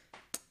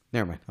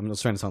never mind, I'm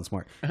just trying to sound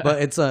smart.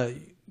 But it's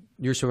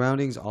your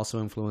surroundings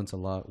also influence a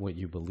lot what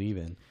you believe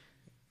in.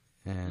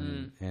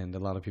 And a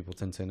lot of people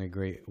tend to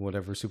integrate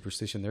whatever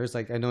superstition there is.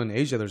 Like I know in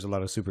Asia there's a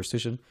lot of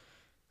superstition,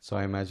 So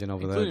I imagine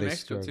over there Including they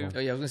Mexico, struggle. too.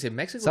 Oh yeah, I was gonna say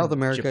Mexico, South and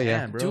America, Japan,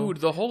 yeah. bro. Dude,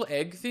 the whole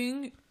egg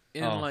thing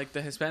in Oh. like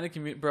the Hispanic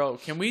community, bro.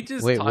 Can we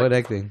just Wait, talk? what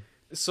egg thing?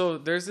 So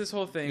there's this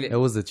whole thing. It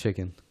was the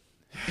chicken.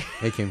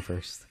 It came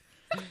first.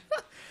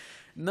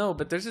 No,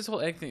 but there's this whole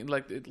egg thing.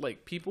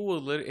 Like people will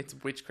literally, it's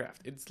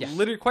witchcraft. It's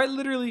Yeah. quite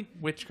literally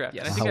witchcraft.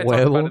 Yes. And I think I A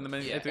talked about huevo? it in the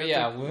minute.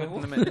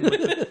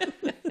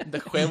 Yeah, The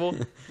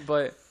huevo.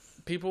 But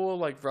people will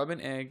like rub an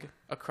egg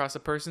across a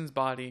person's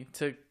body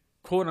to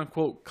quote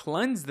unquote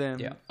cleanse them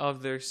Yeah.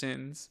 of their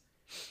sins,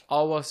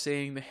 all while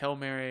saying the Hail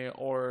Mary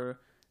or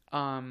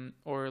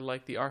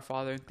like the Our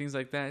Father and things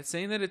like that,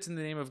 saying that it's in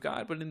the name of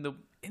God, but in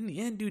the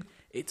end, dude,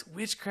 it's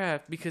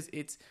witchcraft because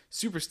it's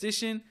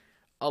superstition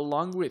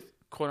along with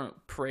quote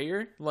unquote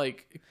prayer.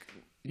 Like,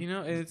 you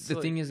know, it's The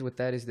like, thing is with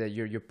that is that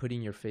you're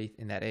putting your faith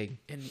in that egg,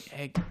 in the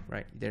egg.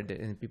 right?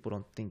 And people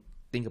don't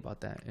think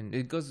about that, and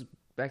it goes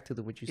back to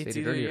what you It's stated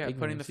either earlier.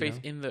 putting the ignorance,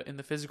 you faith know? in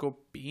the physical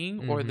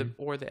being Mhm.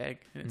 or the egg,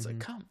 and it's like, Mhm.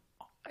 come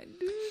on,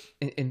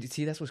 dude. And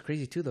see, that's what's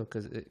crazy too, though,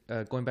 because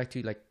going back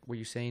to like what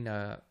you're saying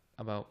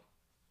about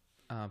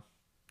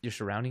your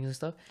surroundings and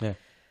stuff. Yeah.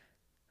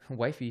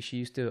 Wifey, she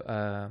used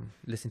to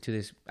listen to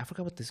this. I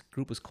forgot what this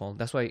group was called.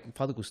 That's why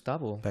Father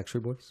Gustavo.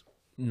 Backstreet Boys?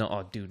 No,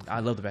 oh, dude, I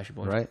love the Backstreet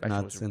Boys. Right? Backstreet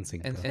Not Boys are-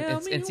 NSYNC, And though.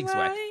 NSYNC's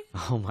whack.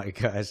 Oh my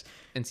gosh.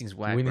 NSYNC's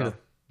whack, We need bro. a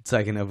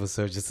second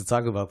episode just to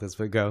talk about this,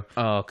 but go.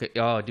 Oh, okay.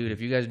 Oh, dude,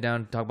 if you guys are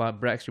down to talk about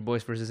Backstreet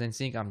Boys versus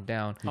NSYNC, I'm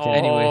down. Oh,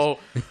 Anyways,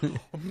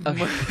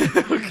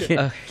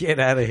 Get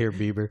out of here,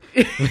 Bieber.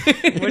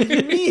 what do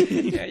you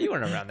mean? Yeah, you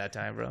weren't around that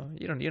time, bro.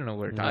 You don't know what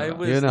we're talking I about.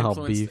 was You know how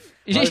influenced.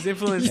 beef. I was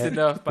influenced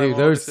enough by Dude, my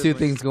there older was two siblings.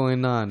 things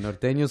going on.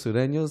 Norteños,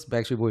 Sureños,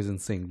 Backstreet Boys,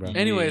 and Sing, bro.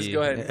 Anyways,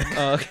 go ahead.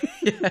 Oh, okay.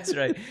 Yeah, that's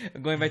right.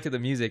 Going back to the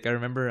music, I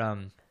remember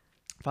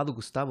Father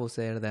Gustavo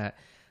said that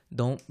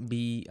don't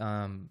be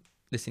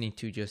listening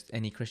to just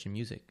any Christian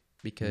music,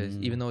 because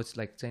even though it's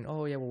like saying,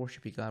 oh yeah, we're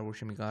worshiping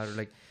God, or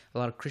like a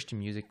lot of Christian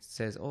music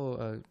says,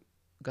 oh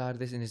God,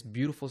 this, and it's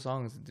beautiful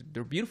songs.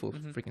 They're beautiful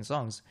freaking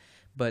songs,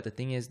 but the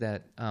thing is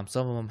that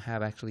some of them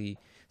have actually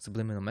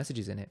subliminal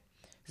messages in it.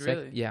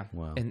 Really? Yeah.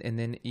 Wow. And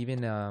then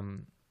even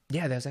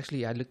yeah, there's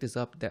actually, I looked this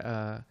up.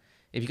 That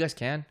if you guys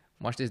can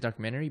watch this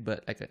documentary,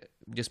 but like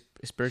just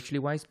spiritually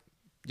wise,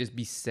 just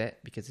be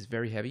set because it's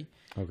very heavy.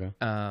 Okay.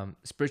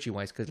 Spiritually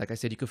wise, because like I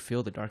said, you could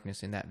feel the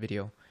darkness in that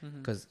video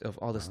because of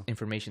all this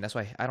information. That's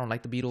why I don't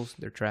like the Beatles.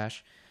 They're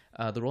trash.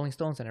 The Rolling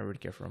Stones, I never really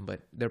care for them, but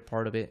they're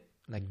part of it,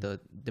 like the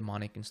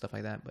demonic and stuff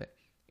like that. But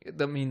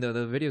I mean,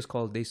 the video is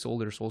called "They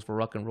Sold Their Souls for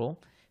Rock and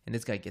Roll," and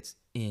this guy gets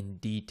in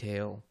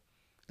detail,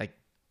 like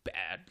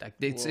bad. Like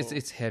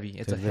it's heavy.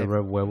 It's Did a they heavy.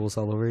 rub webbles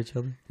all over each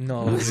other?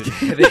 No,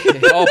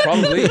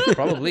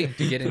 probably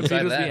to get The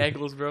inside Beatles that. the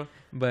Eagles, bro.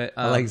 But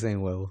I like saying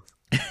webbles.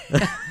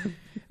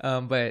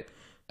 but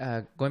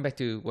going back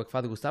to what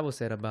Father Gustavo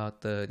said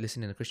about the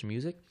listening to Christian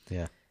music,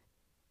 Yeah.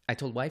 I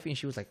told wifey and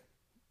she was like,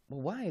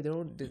 "Well, why?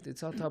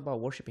 It's all talk about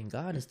worshiping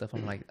God and stuff."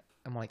 I'm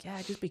like,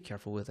 yeah, just be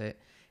careful with it.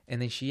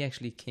 And then she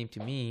actually came to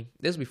me.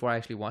 This was before I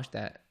actually watched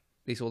that.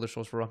 They Sold Their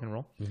Souls for Rock and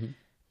Roll,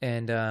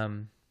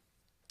 and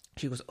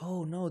she goes,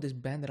 "Oh no, this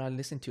band that I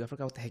listened to, I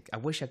forgot what the heck. I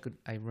wish I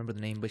remember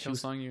the name, but she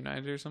was Hillsong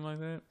United or something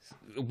like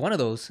that. one of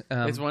those."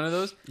 It's one of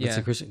those. It's Yeah.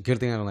 a Christian. Good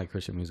thing I don't like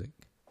Christian music.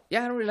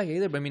 Yeah, I don't really like it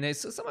either, but I mean,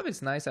 some of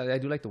it's nice. I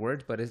do like the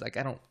words, but it's like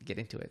I don't get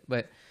into it.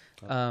 But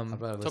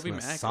Toby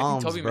Mac.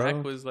 Psalms, I think Toby bro.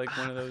 Mac was like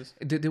one of those.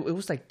 it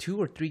was like 2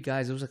 or 3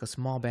 guys. It was like a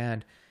small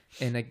band,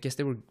 and I guess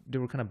they were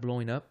kind of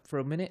blowing up for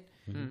a minute,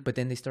 but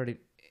then they started.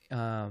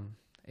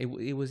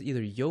 It was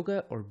either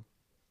yoga or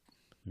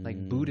like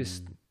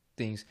Buddhist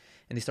things,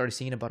 and they started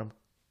singing about them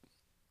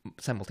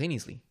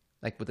simultaneously,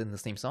 like within the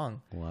same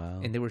song. Wow.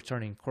 And they were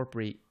starting to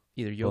incorporate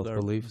either yoga Both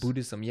or beliefs.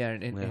 Buddhism. Yeah,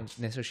 and, Yeah.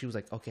 and so she was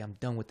like, "Okay, I'm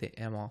done with it,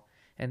 Emma."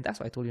 And that's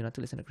why I told you not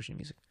to listen to Christian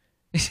music.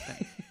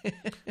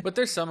 But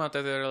there's some out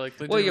there that are like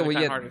Well, yeah, legitimately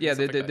kind-hearted and stuff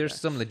like that, there's yeah.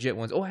 some legit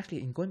ones. Oh, actually,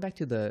 and going back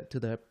to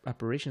the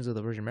apparitions of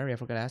the Virgin Mary, I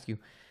forgot to ask you.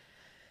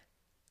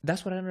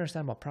 That's what I don't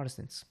understand about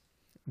Protestants.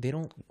 They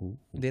don't.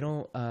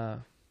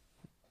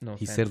 No,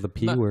 He offense. said the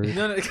P No, word.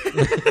 no.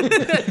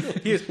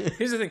 Here's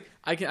the thing.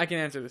 I can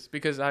answer this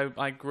because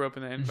I grew up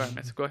in that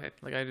environment. So go ahead.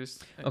 Like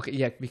Okay,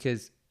 yeah,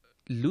 because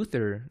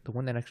Luther, the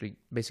one that actually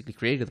basically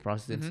created the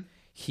Protestants,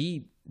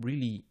 he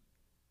really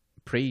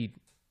prayed,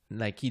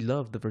 like he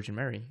loved the Virgin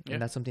Mary, Yeah.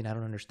 and that's something I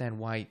don't understand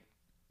why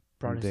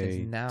Protestants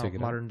They now, took it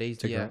out. modern days,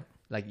 Took her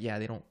yeah,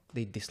 out.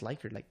 they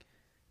dislike her, like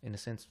in a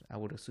sense, I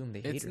would assume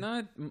they hate It's her.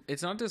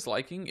 not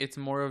disliking. It's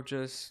more of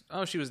just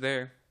she was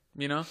there.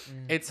 You know,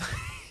 it's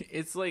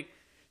like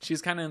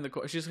she's kind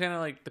of she's kind of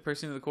like the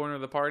person in the corner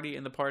of the party,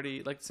 and the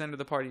party, like the center of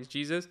the party, is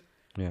Jesus.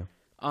 Yeah.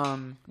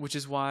 Which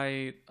is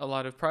why a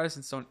lot of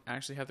Protestants don't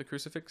actually have the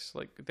crucifix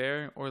like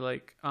there, or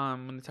like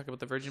when they talk about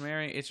the Virgin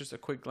Mary, it's just a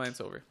quick glance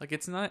over. Like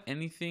it's not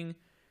anything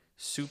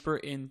super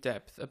in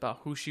depth about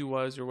who she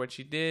was or what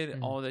she did.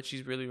 All that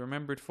she's really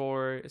remembered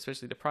for,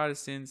 especially the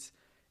Protestants,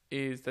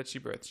 is that she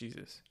birthed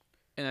Jesus,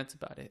 and that's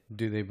about it.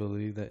 Do they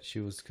believe that she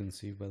was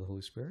conceived by the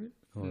Holy Spirit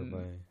or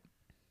by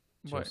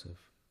What? Joseph?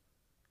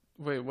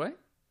 Wait, what?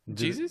 Do-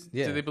 Jesus?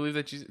 yeah. Do they believe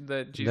that Jesus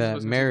That was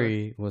conceived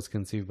Mary was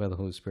conceived by the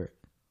Holy Spirit.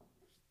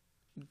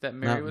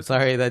 Mary No, was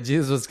sorry, that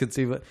Jesus was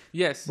conceived.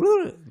 yes,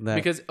 That,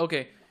 because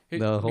okay,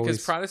 the Holy because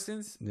S-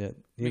 Protestants, yeah,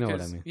 you know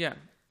what I mean. Yeah,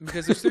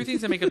 because there's three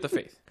things that make up the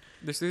faith.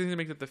 There's three things that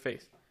make up the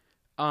faith: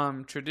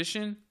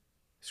 tradition,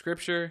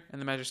 scripture,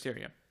 and the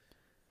magisterium.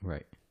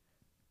 Right.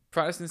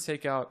 Protestants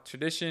take out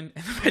tradition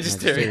and the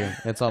magisterium.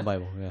 It's all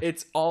Bible. Yeah.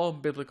 It's all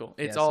biblical.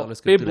 It's Yeah, all sola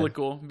scriptura.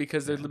 biblical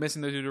because they're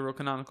missing the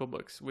deuterocanonical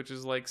books, which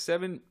is like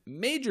 7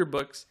 major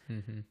books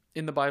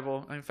in the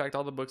Bible. In fact,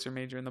 all the books are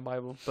major in the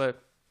Bible.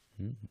 But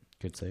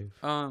Good save.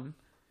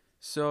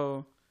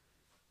 so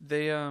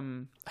they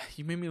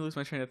you made me lose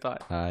my train of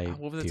thought.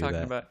 What was it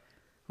talking about?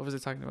 What was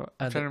it talking about?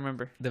 I'm trying to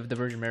remember. The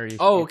Virgin Mary.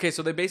 Oh, okay.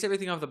 So they base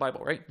everything off the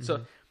Bible, right?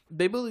 So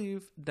they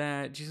believe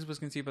that Jesus was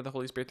conceived by the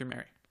Holy Spirit through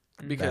Mary.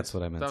 Because that's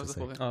what I meant that to was the say.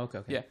 whole thing. Oh,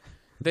 okay. Yeah.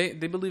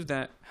 They believe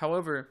that.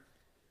 However,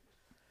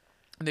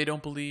 they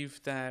don't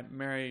believe that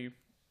Mary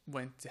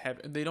went to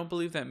heaven. They don't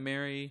believe that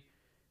Mary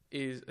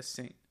is a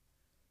saint.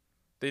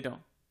 They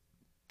don't.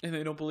 And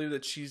they don't believe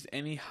that she's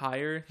any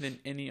higher than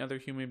any other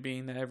human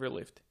being that ever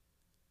lived.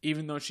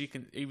 Even though she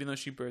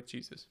birthed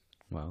Jesus.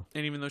 Wow.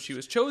 And even though she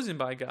was chosen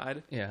by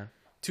God Yeah.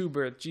 to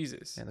birth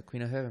Jesus. Yeah, the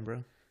Queen of Heaven,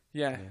 bro.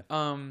 Yeah.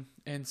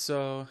 And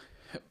so,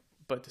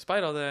 but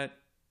despite all that,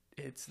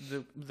 it's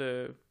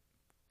the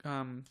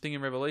thing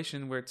in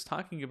Revelation where it's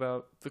talking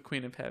about the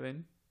Queen of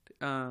Heaven,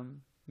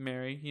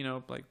 Mary,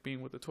 like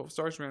being with the 12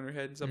 stars around her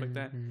head and stuff like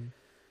that.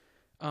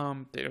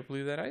 They don't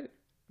believe that either.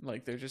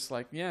 Like, they're just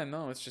like, yeah,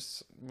 no, it's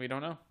just, we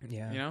don't know.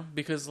 Yeah.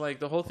 Because like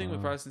the whole thing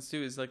with Protestants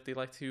too is like they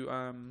like to,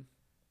 and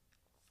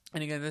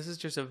again, this is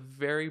just a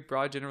very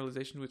broad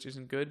generalization, which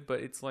isn't good,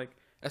 but it's like,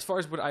 as far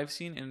as what I've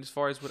seen and as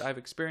far as what I've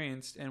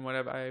experienced and what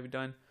I've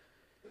done,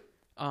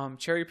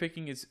 cherry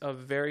picking is a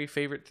very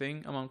favorite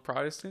thing among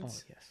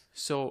Protestants. Oh, yes.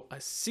 So a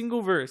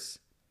single verse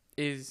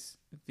is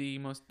the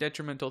most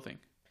detrimental thing.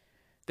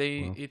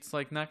 It's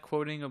like not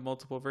quoting of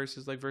multiple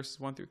verses, like verses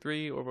 1 through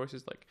 3 or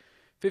verses like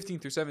 15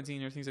 through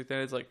 17 or things like that.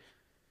 It's like,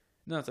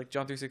 no, it's like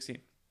John 3:16.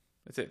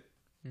 That's it.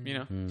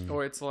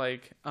 Or it's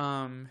like,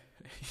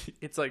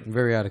 it's like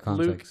very out of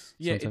context. Luke.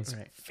 Yeah,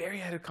 sometimes. it's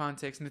very out of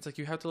context, and it's like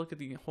you have to look at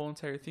the whole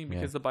entire thing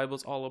because the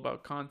Bible's all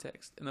about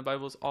context, and the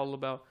Bible's all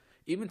about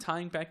even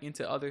tying back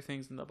into other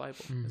things in the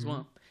Bible as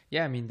well.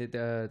 Yeah, I mean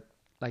the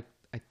like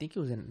I think it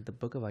was in the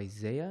book of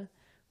Isaiah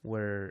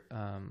where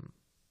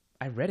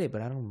I read it,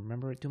 but I don't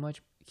remember it too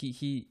much.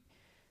 He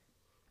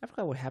I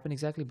forgot what happened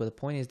exactly, but the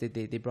point is that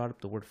they brought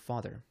up the word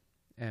father,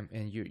 and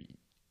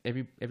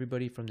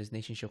everybody from this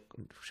nation shall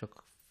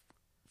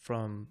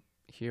from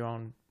here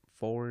on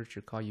forward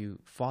should call you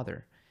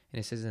father, and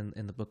it says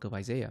in the book of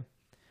Isaiah,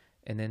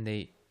 and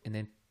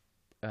then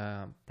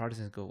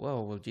Protestants go,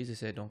 well, Jesus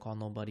said don't call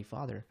nobody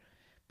father,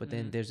 but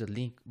then there's a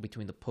link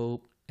between the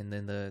Pope and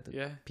then the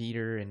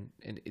Peter and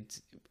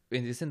it's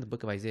in the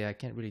book of Isaiah. I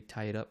can't really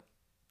tie it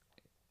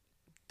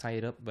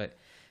up, but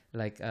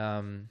like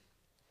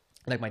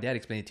my dad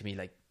explained it to me,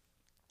 like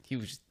he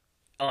was just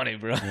on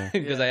it, bro.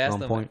 Because I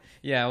asked him, I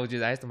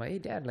asked him, like, hey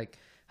dad, like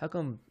how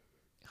come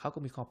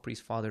we call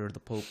priest father or the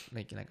Pope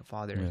like a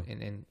father?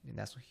 And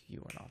that's what he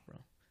went off, bro.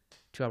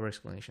 2-hour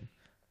explanation.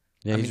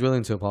 Yeah, he's really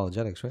into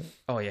apologetics, right?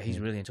 Oh yeah, he's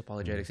really into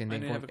apologetics. And I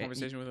then didn't have a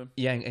conversation with him.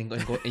 Yeah,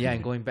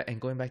 and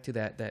going back to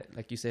that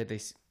like you said,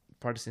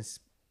 Protestants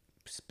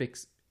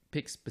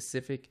pick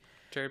specific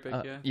cherry pick,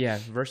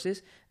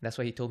 verses. That's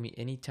why he told me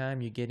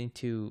anytime you get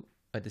into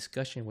a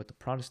discussion with the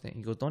Protestant,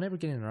 he goes, don't ever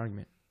get in an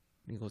argument.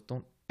 He goes,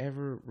 don't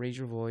ever raise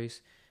your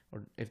voice,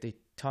 or if they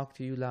talk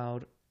to you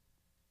loud,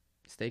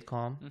 stay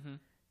calm,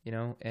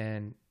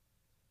 and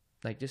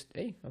like just,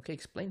 hey, okay,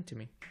 explain it to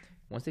me.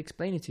 Once they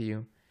explain it to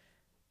you,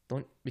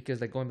 don't, because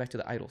like going back to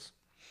the idols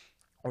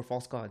or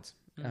false gods,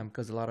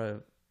 because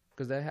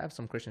I have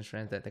some Christian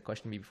friends that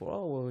question me before,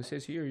 oh, well, it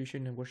says here you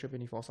shouldn't worship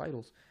any false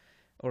idols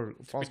or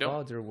false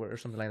gods or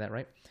something like that,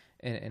 right?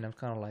 And I'm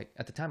kind of like,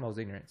 at the time I was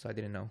ignorant, so I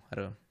didn't know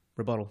how to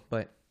rebuttal,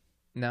 but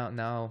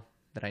now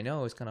that I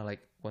know, it's kind of like,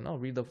 well, no,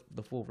 read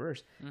the full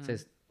verse. It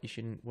says you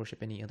shouldn't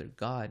worship any other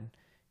god.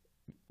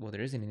 Well,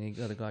 there isn't any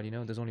other god,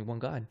 there's only one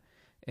God.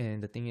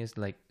 And the thing is,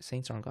 like,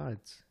 saints aren't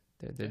gods.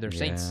 They're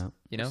saints,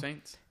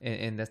 Saints.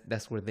 And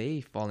that's where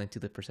they fall into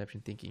the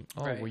perception thinking.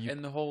 Oh, right. were you?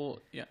 And the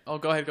whole Oh,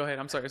 go ahead.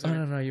 I'm sorry.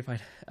 Oh, no, you're fine.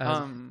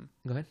 Go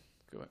ahead.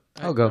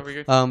 I'll go.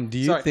 Do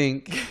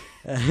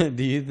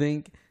you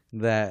think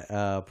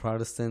that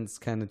Protestants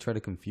kind of try to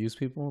confuse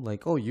people?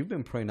 Like, oh, you've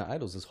been praying to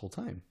idols this whole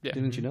time. Yeah.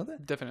 Didn't you know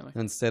that? Definitely.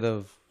 Instead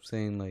of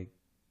saying like,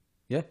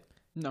 yeah.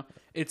 No,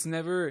 it's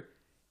never.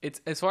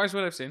 It's as far as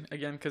what I've seen,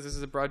 again, because this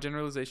is a broad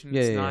generalization.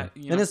 Yeah, it's yeah, not,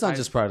 and it's not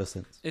just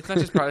Protestants. It's not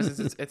just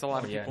Protestants. It's a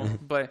lot of people.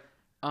 But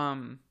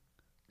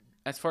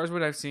as far as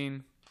what I've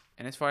seen,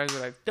 and as far as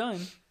what I've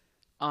done,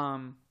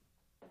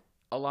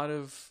 a lot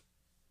of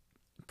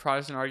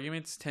Protestant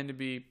arguments tend to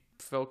be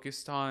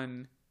focused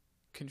on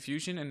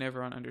confusion and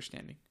never on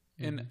understanding,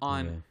 and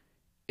on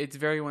it's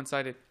very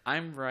one-sided.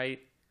 I'm right.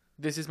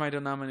 This is my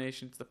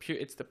denomination.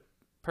 It's the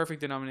perfect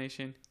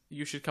denomination.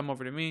 You should come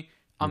over to me.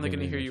 I'm not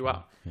going to hear you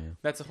out. Yeah.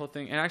 That's the whole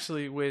thing. And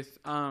actually, with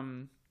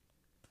my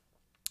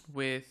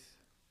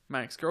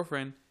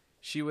ex-girlfriend,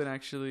 we would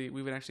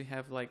actually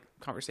have like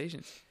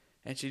conversations,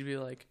 and she'd be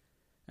like,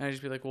 and I'd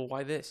just be like, well,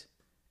 why this?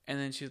 And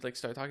then she'd like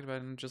start talking about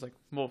it, and just like,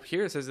 well,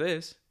 here it says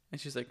this,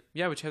 and she's like,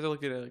 yeah, but you have to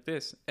look at it like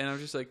this, and I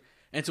was just like,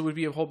 and so it would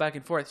be a whole back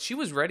and forth. She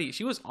was ready,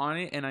 she was on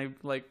it, and I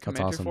like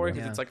commend her for it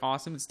because it's like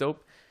awesome, it's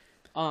dope.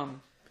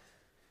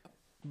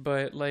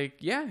 But like,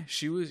 yeah,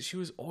 she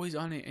was always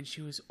on it, and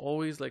she was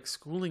always like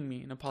schooling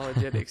me in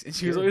apologetics, and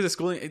she was always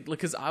schooling like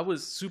because I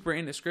was super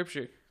into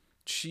scripture.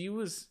 She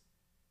was.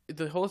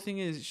 The whole thing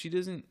is she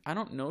doesn't. I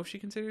don't know if she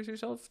considers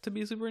herself to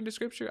be super into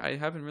scripture. I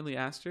haven't really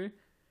asked her,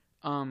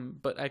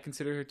 but I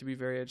consider her to be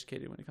very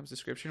educated when it comes to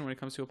scripture and when it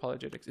comes to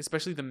apologetics,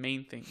 especially the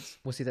main things.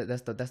 Well, see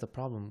that's the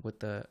problem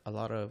with a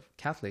lot of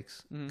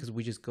Catholics because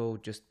we just go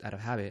just out of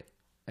habit,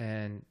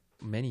 and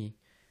many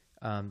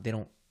they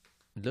don't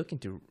look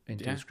into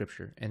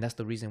scripture, and that's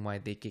the reason why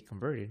they get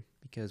converted.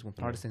 Because when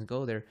Protestants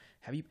go there,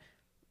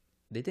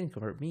 they didn't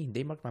convert me.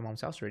 They marked my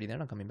mom's house already. They're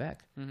not coming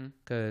back.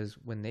 Because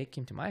when they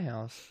came to my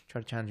house,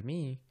 tried to challenge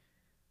me,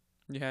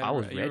 I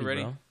was ready,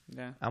 bro.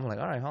 Yeah. I'm like,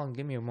 all right, hold on,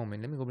 give me a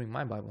moment. Let me go bring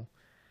my Bible.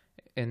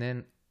 And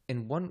then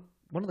in one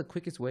of the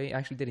quickest way, I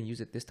actually didn't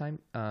use it this time,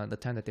 the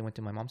time that they went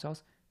to my mom's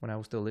house when I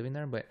was still living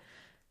there. But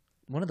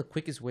one of the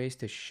quickest ways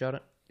to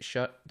shut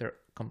their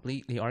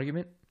completely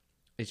argument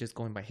is just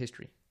going by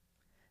history.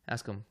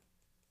 Ask them,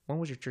 when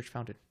was your church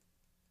founded?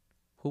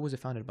 Who was it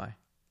founded by?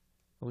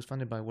 It was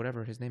founded by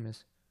whatever his name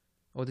is.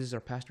 Oh, this is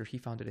our pastor. He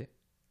founded it.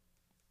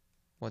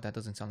 Well, that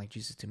doesn't sound like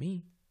Jesus to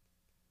me.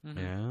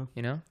 Yeah.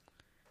 You know?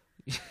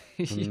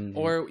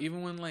 Or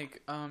even when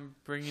like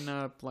bringing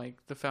up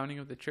like the founding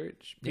of the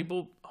church,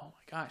 people, oh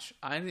my gosh,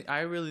 I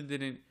really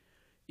didn't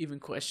even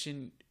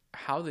question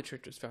how the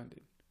church was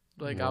founded.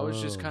 Like I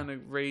was just kind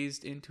of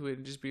raised into it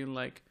and just being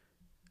like,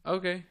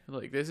 okay,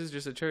 like this is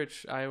just a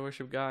church. I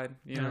worship God,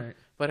 you know. Right.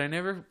 But I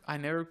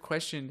never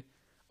questioned.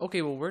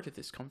 Okay, well, where did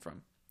this come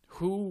from?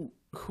 Who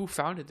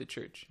founded the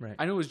church? Right.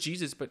 I know it was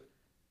Jesus, but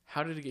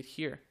how did it get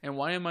here? And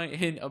why am I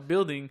in a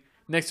building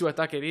next to a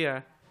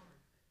taqueria?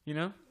 You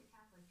know.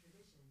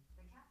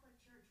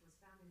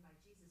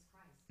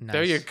 Nice.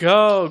 There you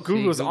go.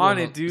 Google's on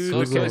it, dude.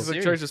 The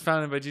Catholic Church was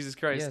founded by Jesus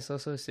Christ. Yeah,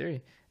 so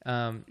Siri.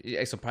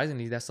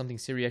 Surprisingly, that's something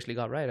Siri actually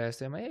got right. I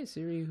asked him, hey,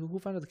 Siri, who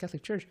founded the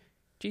Catholic Church?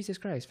 Jesus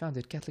Christ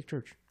founded Catholic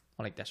Church.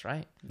 I'm like, that's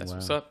right. That's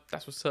what's up.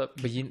 That's what's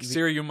up. But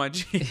Siri, you're my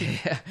G.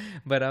 Yeah,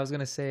 but I was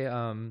going to say,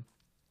 oh,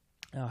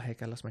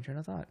 heck, I lost my train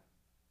of thought.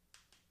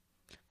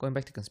 Going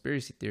back to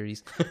conspiracy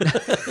theories.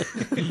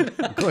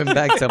 Going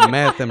back to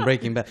meth and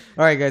Breaking Bad.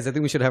 All right, guys, I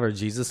think we should have our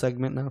Jesus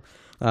segment now.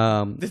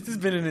 This has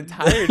been an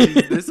entire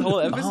Jesus. This whole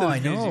episode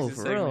has been a Jesus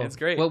segment. Real. It's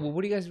great. Well,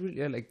 what do you guys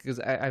really like? Because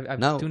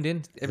I've tuned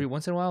in every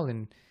once in a while,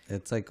 and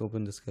it's like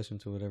open discussion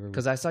to whatever.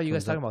 Because I saw you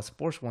guys talking about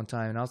sports one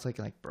time, and I was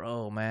like,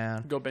 bro,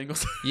 man, go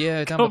Bengals.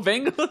 Yeah,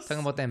 Bengals. Talking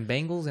about them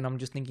Bengals, and I'm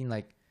just thinking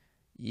like,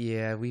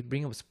 yeah, we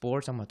bring up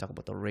sports. I'm gonna talk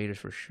about the Raiders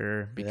for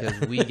sure because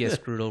we get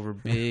screwed over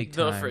big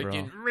time, the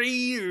freaking bro.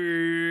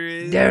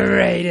 Raiders. The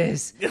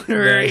Raiders. The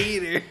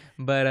Raiders.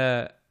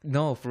 But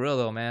no, for real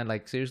though, man.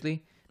 Like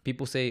seriously,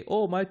 people say,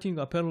 "Oh, my team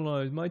got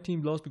penalized. My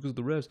team lost because of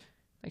the refs."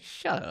 Like,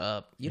 shut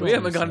up. We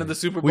haven't gone to the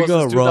Super Bowl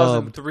since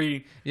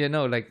 2003. Yeah,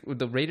 no, like with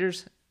the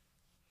Raiders,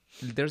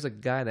 there's a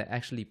guy that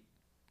actually.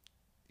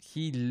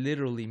 He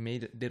literally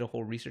did a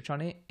whole research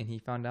on it, and he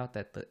found out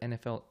that the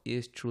NFL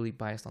is truly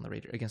biased on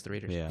against the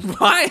Raiders. Yeah.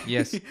 Why?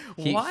 Yes.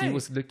 Why? He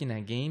was looking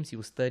at games. He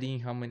was studying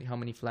how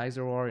many flags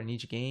there are in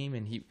each game,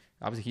 and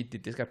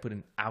this guy put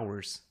in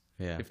hours.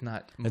 Yeah. If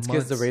not months. It's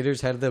because the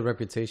Raiders had the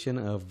reputation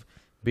of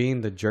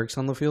being the jerks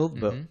on the field,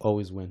 but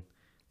always win.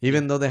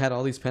 Even though they had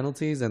all these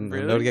penalties and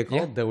they would get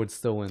called, they would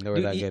still win. They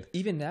were that good.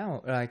 Even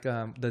now, like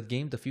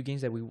the few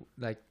games that we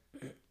like,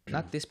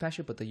 not this past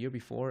year, but the year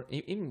before,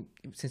 even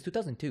since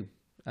 2002.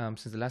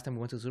 Since the last time we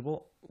went to the Super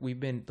Bowl, we've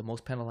been the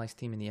most penalized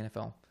team in the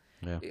NFL.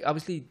 Yeah.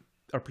 Obviously,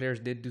 our players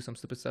did do some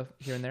stupid stuff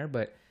here and there,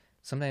 but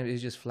sometimes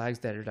it's just flags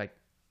that are like,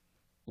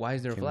 why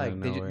is there a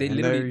flag? They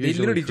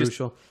literally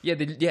crucial. Just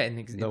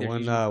the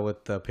one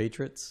with the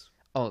Patriots.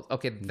 Oh,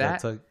 okay,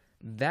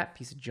 that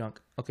piece of junk.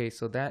 Okay,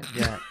 so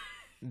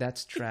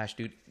that's trash,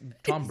 dude.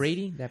 Tom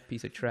Brady, that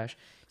piece of trash.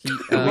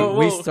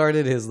 We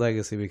started his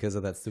legacy because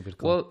of that stupid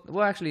call.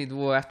 Well, actually,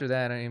 after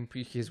that,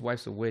 his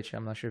wife's a witch.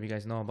 I'm not sure if you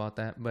guys know about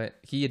that, but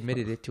he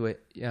admitted it to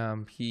it.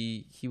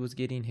 He was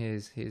getting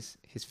his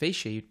face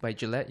shaved by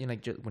Gillette, you know,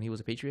 like when he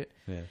was a Patriot.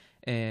 Yeah.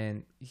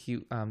 And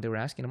they were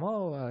asking him,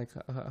 oh, like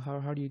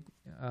how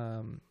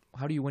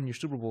do you win your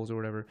Super Bowls or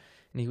whatever?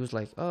 And he was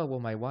like, oh,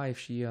 well, my wife,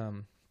 she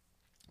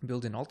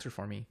built an altar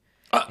for me.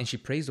 And she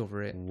praised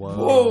over it.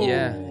 Whoa!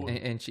 Yeah,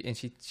 and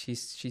she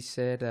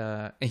said,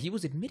 and he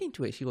was admitting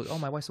to it. She goes, "Oh,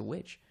 my wife's a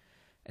witch,"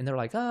 and they're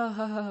like, "Ah,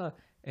 ha, ha, ha,"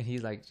 and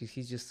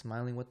he's just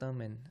smiling with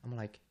them, and I'm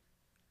like,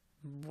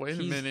 "Wait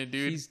a minute,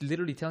 dude!" He's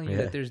literally telling you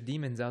that there's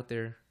demons out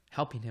there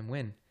helping him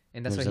win,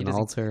 and that's why he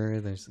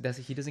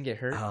doesn't. He doesn't get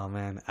hurt. Oh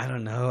man, I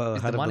don't know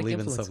how to believe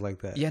in stuff like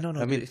that. Yeah, no.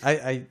 I mean,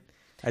 I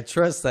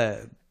trust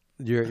that.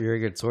 You're a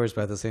good source,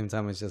 but at the same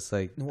time, it's just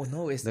like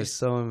there's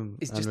so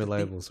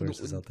unreliable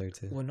sources out there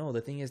too. Well, no,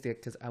 the thing is that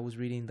because I was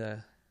reading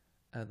the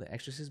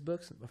Exorcist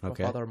books,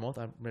 Father Armot,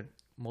 I read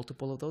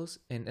multiple of those,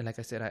 and like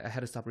I said, I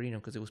had to stop reading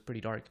them because it was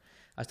pretty dark.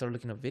 I started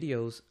looking up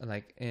videos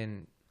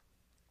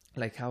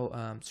like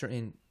how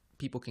certain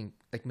people can,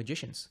 like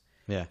magicians.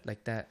 Yeah.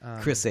 Like that.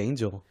 Chris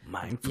Angel.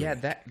 Mindful. Yeah,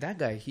 that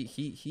guy.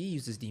 He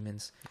uses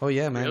demons. Oh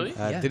yeah, man. Really?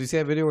 Yeah. Did you see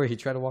that video where he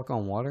tried to walk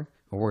on water,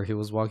 or where he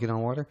was walking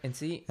on water?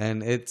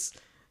 And it's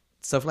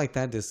stuff like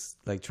that. Just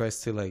like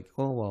tries to like,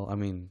 oh well, I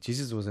mean,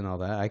 Jesus wasn't all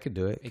that. I could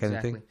do it, kind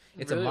of thing.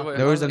 It's Really? a Wait,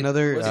 There was like,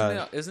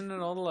 another. isn't it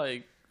all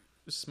like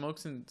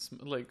smokes and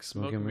like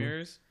smoke and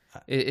mirrors?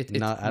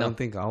 I don't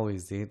think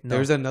always, dude. No.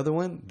 There's another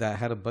one that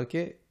had a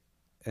bucket,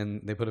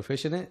 and they put a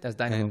fish in it. That's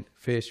dynamo. And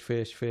fish,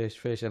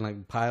 and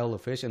like pile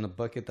of fish in a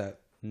bucket that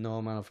no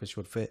amount of fish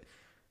would fit.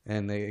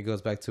 And it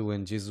goes back to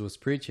when Jesus was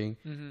preaching,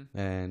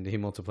 and he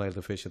multiplied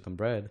the fish and the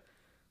bread.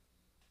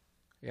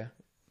 Yeah.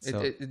 So,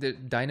 The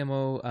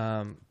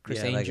Dynamo, Chris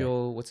Yeah, that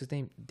Angel, what's his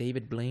name?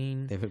 David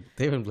Blaine.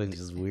 David Blaine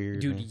is weird,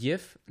 Dude, man.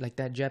 Yif, like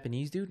that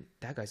Japanese dude,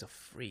 that guy's a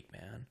freak,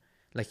 man.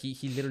 Like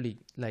he literally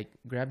like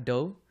grabbed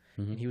dough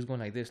and he was going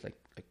like this, like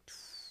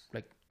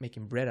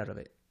making bread out of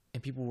it.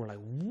 And people were like,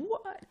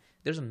 what?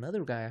 There's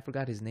another guy, I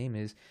forgot what his name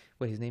is,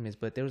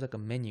 but there was like a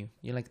menu.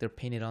 You know, like they're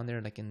painted on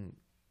there, like in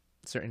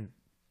certain,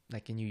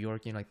 like in New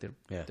York, you know, like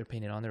they're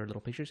painted on there,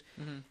 little pictures.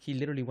 He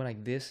literally went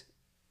like this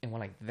and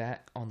went like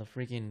that on the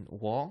freaking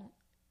wall.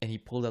 And he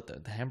pulled out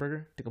the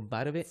hamburger, took a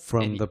bite of it.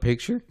 From the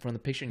picture? From the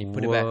picture, and he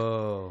put it back.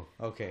 Whoa.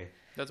 Okay.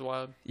 That's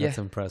wild. That's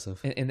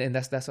impressive. And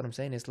that's what I'm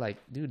saying. It's like,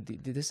 dude,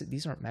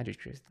 these aren't magic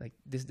tricks. Like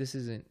this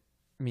isn't.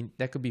 I mean,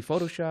 that could be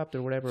photoshopped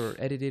or whatever, or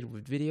edited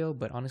with video.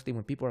 But honestly,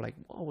 when people are like,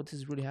 "Whoa, what this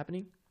is really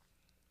happening?"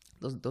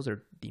 Those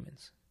are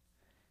demons.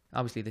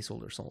 Obviously, they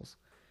sold their souls.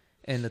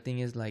 And the thing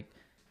is, like,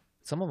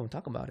 some of them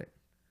talk about it,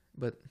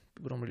 but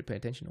people don't really pay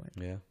attention to it.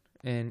 Yeah.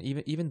 And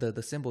even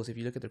the symbols, if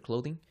you look at their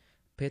clothing,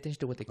 pay attention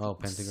to what they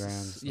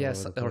pentagrams.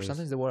 Yes, or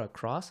sometimes they wear a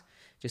cross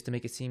just to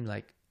make it seem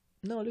like,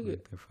 no, look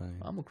at, they're fine.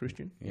 I'm a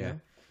Christian. Yeah. You know?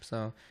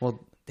 So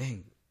Well,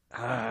 dang.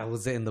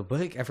 Was it in the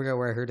book? I forgot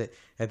where I heard it.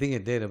 I think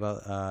it did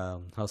about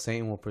how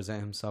Satan will present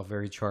himself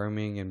very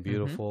charming and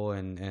beautiful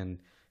and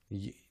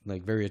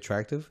like very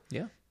attractive.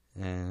 yeah,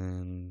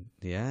 And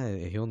yeah,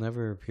 he'll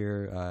never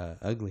appear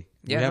ugly.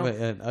 Yeah, we have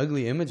no. an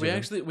ugly image. We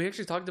of him.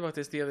 actually talked about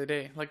this the other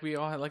day. Like we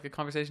all had like a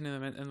conversation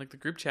in like the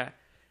group chat.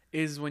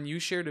 Is when you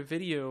shared a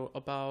video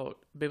about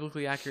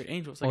biblically accurate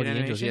angels, like oh, an the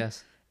animation. angels,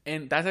 yes.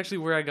 And that's actually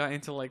where I got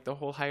into like the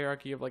whole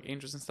hierarchy of like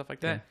angels and stuff like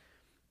that.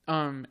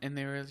 And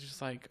they were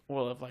just like,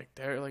 well, if like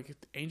they're like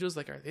angels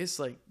like are this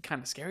like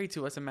kind of scary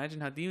to us,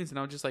 imagine how demons. And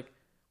I was just like,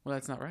 well,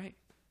 that's not right,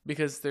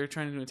 because they're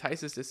trying to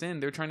entice us to sin.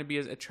 They're trying to be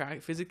as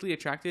physically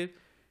attractive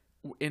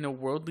in a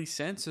worldly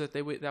sense, so that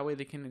that way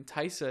they can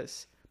entice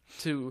us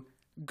to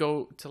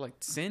go to like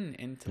sin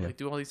and to like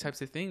do all these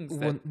types of things.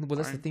 Well,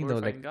 that's the thing though.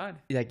 Like, God.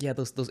 like yeah,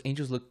 those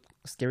angels look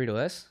scary to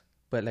us,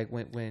 but like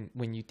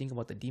when you think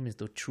about the demons,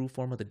 the true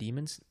form of the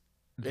demons,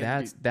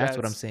 that's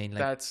what I'm saying. Like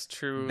That's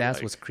true. That's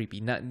like, what's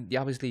creepy. Not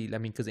obviously. I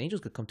mean, because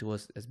angels could come to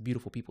us as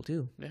beautiful people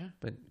too. Yeah.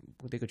 But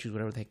they could choose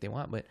whatever the heck they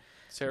want. But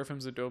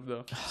Seraphims are dope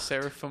though.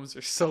 Seraphims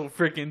are so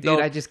freaking dude,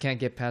 dope. I just can't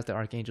get past the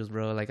archangels,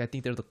 bro. Like I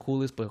think they're the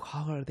coolest, but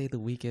how are they the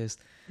weakest?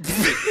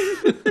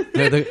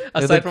 They're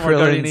Aside the from our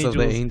guardian Krillins of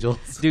the angels.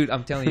 angels. Dude,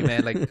 I'm telling you,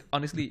 man. Like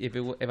honestly,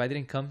 if I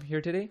didn't come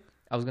here today,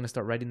 I was gonna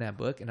start writing that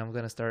book, and I was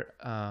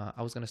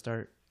gonna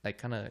start like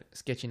kind of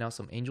sketching out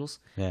some angels.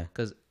 Yeah.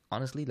 Because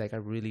honestly, like I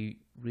really,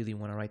 really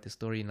want to write this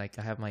story, and like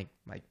I have my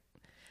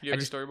You have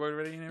your storyboard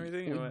ready and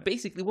everything? Or what?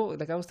 basically, well,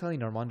 like I was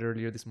telling Armando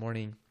earlier this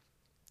morning,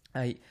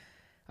 I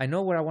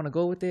know where I want to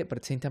go with it, but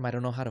at the same time, I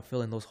don't know how to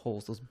fill in those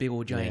holes, those big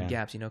old giant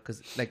gaps, you know?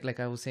 Because like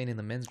I was saying in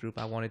the men's group,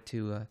 I want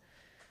to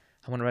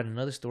write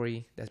another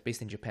story that's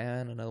based in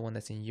Japan, another one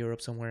that's in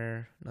Europe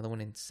somewhere, another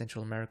one in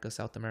Central America,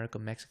 South America,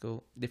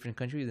 Mexico, different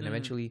countries, and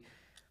eventually,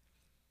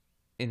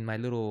 in my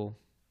little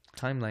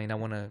timeline, I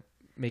want to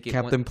make it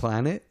Captain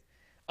Planet.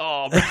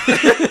 Oh,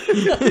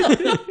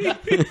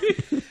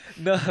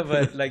 no,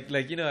 but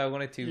like you know, I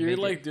wanted to. you're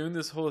like doing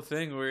this whole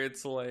thing where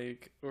it's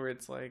like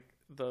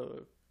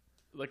the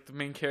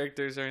main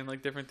characters are in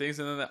like different things,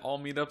 and then they all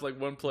meet up like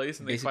one place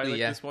and they fight like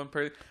this one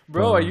person.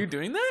 Bro, are you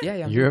doing that? Yeah,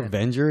 You're I'm doing that.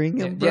 avengering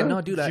him, bro? Yeah,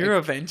 no, dude. You're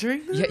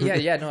avenging them?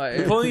 Yeah. No,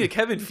 You're pulling a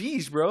Kevin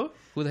Feige, bro,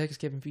 who the heck is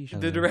Kevin Feige?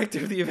 the director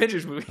of the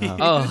Avengers movie.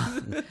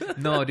 Oh,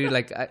 no, dude.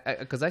 Like,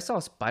 because I saw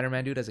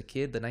Spider-Man, dude, as a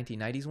kid, the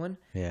 1990s one.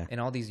 Yeah. And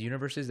all these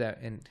universes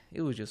and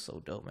it was just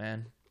so dope,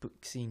 man.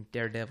 Seeing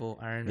Daredevil,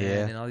 Iron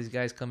Man, and all these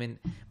guys come in,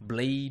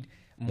 Blade,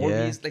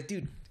 Morbius. Like,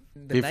 dude.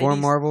 Before 90s,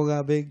 Marvel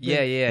got big?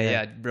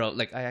 Yeah, bro.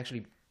 Like, I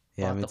actually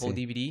bought me the whole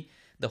too. DVD,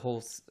 the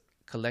whole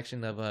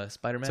collection of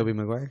Spider-Man. Tobey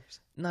Maguire's?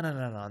 No,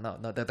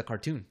 the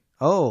cartoon.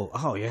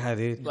 Oh, yeah,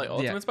 dude. Like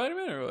Ultimate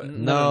Spider-Man or what?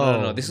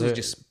 No. This was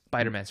just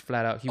Spider-Man's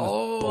flat out. He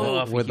was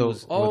buff. Where He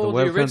was, the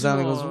web comes down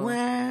and goes, original.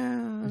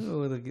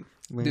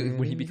 wow. dude,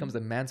 when he becomes the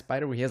man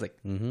spider, where he has like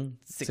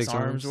six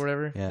arms or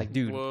whatever. Yeah. Like,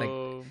 dude,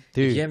 Whoa.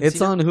 Dude, you haven't it's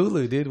seen on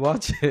Hulu, dude.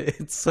 Watch it.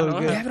 It's so I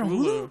don't good. have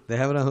Hulu. They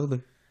have it on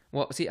Hulu.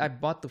 well, see, I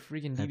bought the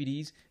freaking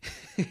DVDs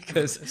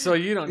because So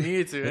you don't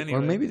need to anyway.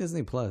 Or maybe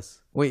Disney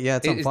Plus. Wait, yeah,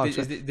 it's on It's Fox.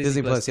 Disney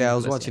Disney Plus. Yeah, I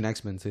was watching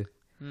X-Men too.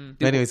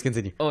 Anyways,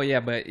 continue. Oh yeah,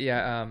 but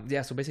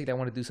yeah. So basically, I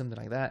want to do something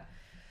like that,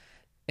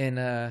 and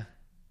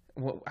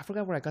well, I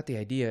forgot where I got the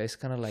idea. It's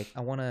kind of like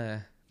I want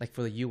to like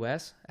for the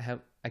U.S.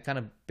 I kind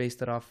of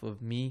based it off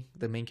of me,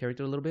 the main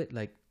character, a little bit,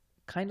 like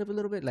kind of a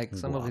little bit, like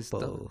some of his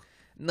stuff.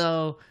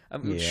 No,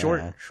 I'm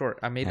short.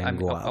 I made. I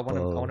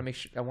want to make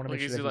sure. I want to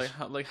make sure.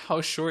 Like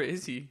how short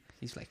is he?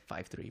 He's like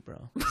 5'3",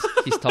 bro.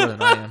 He's taller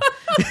than I am.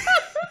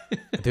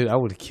 Dude, I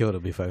would kill to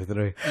be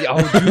 5'3". Yeah,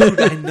 oh, dude,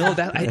 I know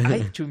that.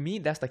 I to me,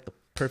 that's like the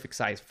perfect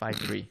size,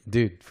 5'3".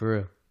 Dude, for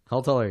real. How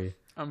tall are you?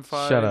 I'm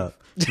 5. Shut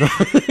up.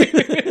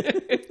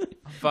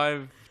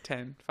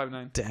 5'10",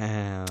 5'9".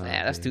 Damn.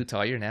 Yeah, that's too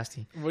tall. You're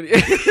nasty.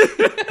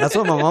 That's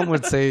what my mom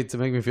would say to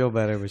make me feel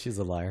better, but she's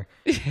a liar.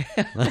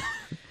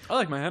 I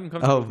like my head. I'm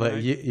comfortable. Oh,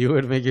 but you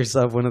would make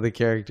yourself one of the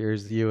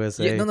characters,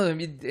 USA. Yeah, no. I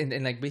mean,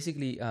 and like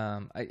basically,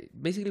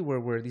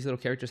 where these little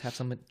characters have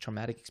some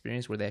traumatic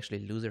experience where they actually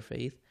lose their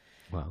faith.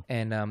 Wow.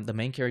 And the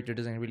main character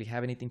doesn't really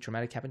have anything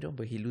traumatic happen to him,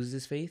 but he loses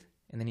his faith,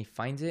 and then he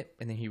finds it,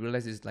 and then he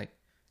realizes like,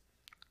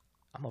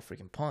 I'm a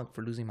freaking punk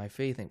for losing my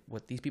faith, and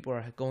what these people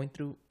are going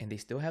through, and they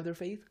still have their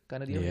faith,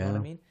 kind of deal. You know what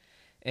I mean?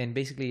 And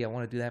basically, I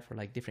want to do that for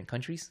like different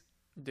countries,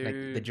 Dude. like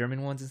the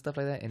German ones and stuff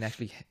like that. And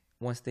actually,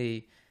 once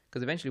they,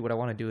 because eventually, what I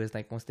want to do is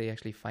like once they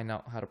actually find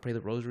out how to pray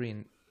the rosary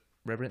and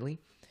reverently,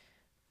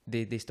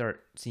 they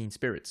start seeing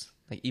spirits,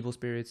 like evil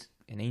spirits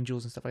and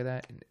angels and stuff like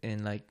that,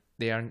 and like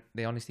they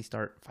honestly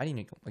start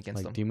fighting against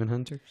like them. demon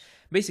hunters?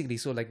 Basically,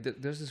 so like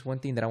there's this one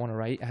thing that I want to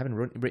write. I haven't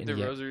written it yet.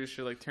 The rosary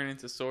should like turn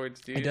into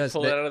swords, dude. It does.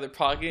 Pull it out of their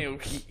pocket. And,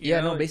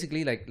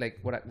 Basically, like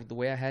the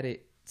way I had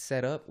it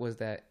set up was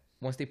that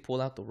once they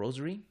pull out the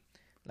rosary,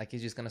 like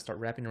it's just gonna start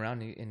wrapping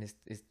around and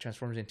it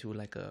transforms into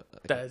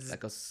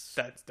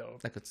that's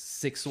dope. Like a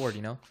sick sword,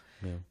 you know.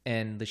 Yeah.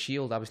 And the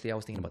shield, obviously, I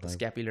was thinking about the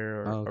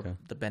scapular or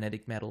the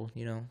Benedict medal,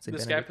 you know. The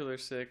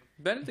scapular's sick.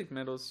 Benedict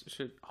medals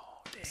should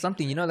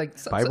something, you know, like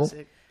Bible.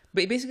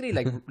 But basically,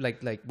 like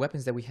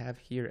weapons that we have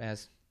here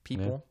as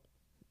people,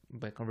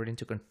 but converted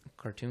into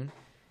cartoon,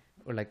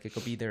 or like it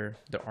could be their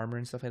armor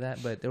and stuff like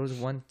that. But there was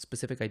one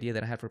specific idea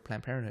that I had for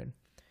Planned Parenthood,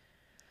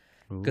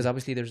 because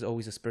obviously there's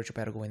always a spiritual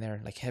battle going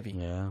there, like heavy.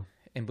 Yeah.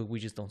 But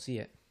we just don't see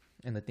it.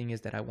 And the thing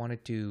is that I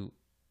wanted to,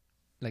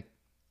 like,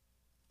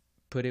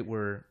 put it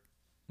where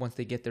once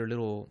they get their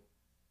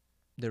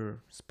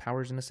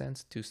powers in a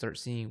sense to start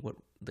seeing what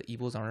the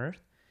evils on Earth,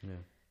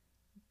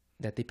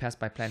 that they pass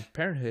by Planned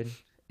Parenthood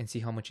and see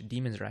how much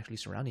demons are actually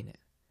surrounding it,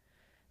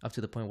 up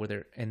to the point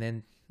where and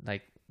then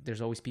like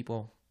there's always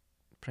people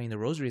praying the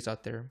rosaries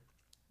out there,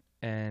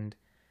 and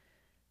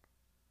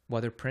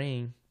while they're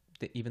praying,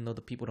 even though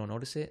the people don't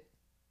notice it,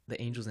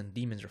 the angels and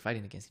demons are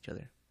fighting against each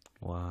other.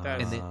 Wow.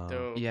 That's and then,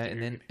 dope. Yeah, and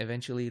then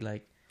eventually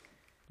like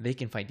they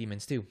can fight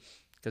demons too,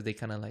 because they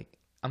kind of like,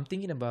 I'm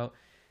thinking about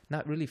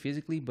not really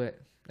physically,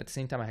 but at the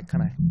same time I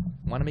kind of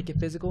want to make it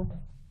physical,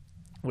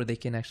 where they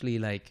can actually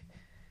like,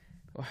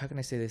 how can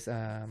I say this?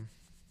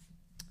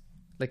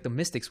 Like the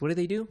mystics, what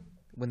do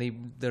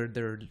when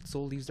their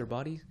soul leaves their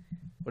body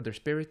or their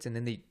spirits, and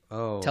then they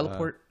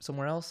teleport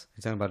somewhere else?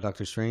 You're talking about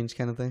Doctor Strange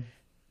kind of thing?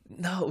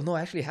 No,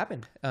 actually it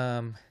happened.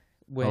 Oh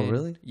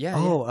really? Yeah.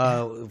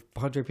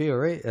 Padre Pio,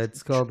 right?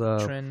 It's called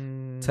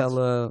telekinesis,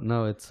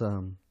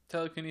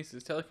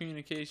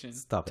 telecommunication.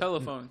 Stop it.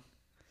 Telephone.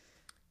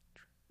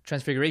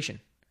 Transfiguration.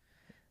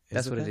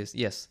 That's what it is.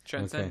 Yes.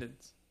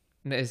 Transcendence.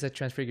 Okay. It's that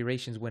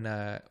transfigurations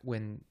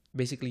when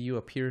basically you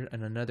appear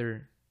in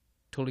another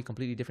totally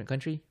completely different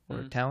country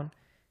or town,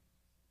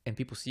 and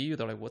people see you,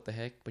 they're like, what the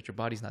heck? But your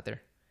body's not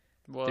there.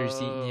 Whoa.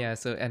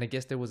 So and I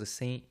guess there was a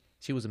saint,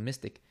 she was a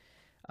mystic,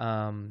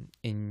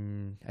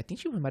 in, I think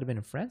she might have been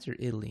in France or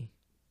Italy.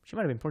 She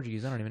might have been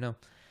Portuguese, I don't even know.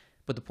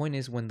 But the point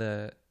is, when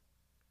there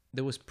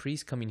was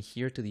priests coming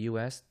here to the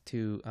US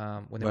to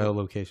when they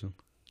biolocation.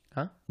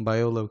 Huh?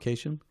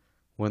 Biolocation,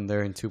 when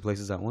they're in two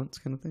places at once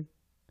kind of thing.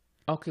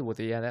 Okay, well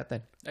that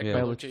then.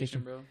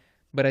 Biolocation, bro.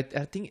 But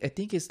I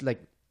think it's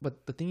like,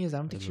 but the thing is, I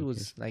don't think she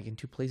was like in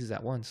two places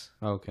at once.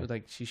 Oh, okay.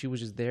 Like she was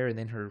just there, and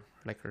then her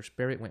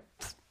spirit went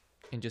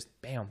and just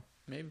bam.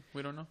 Maybe,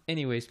 we don't know.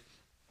 Anyways,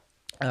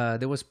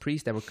 there was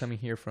priests that were coming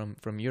here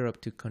from Europe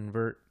to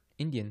convert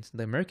Indians,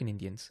 the American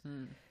Indians,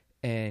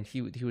 and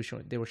he was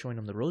showing, they were showing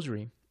them the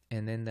rosary,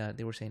 and then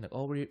they were saying like,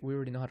 oh, we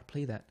already know how to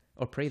play that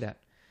or pray that,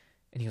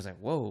 and he was like,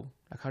 whoa,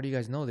 like how do you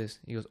guys know this?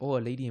 He goes, oh, a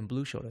lady in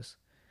blue showed us,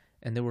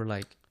 and they were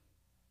like,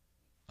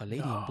 a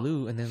lady in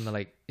blue, and then they're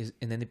like,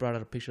 and then they brought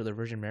out a picture of the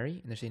Virgin Mary,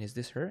 and they're saying, is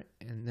this her?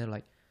 And they're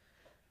like,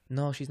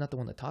 no, she's not the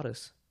one that taught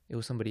us. It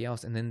was somebody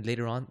else. And then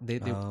later on, they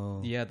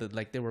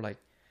were like,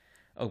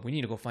 oh, we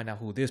need to go find out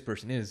who this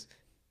person is.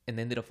 And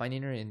they ended up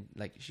finding her, and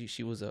like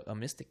she was a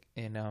mystic,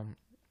 and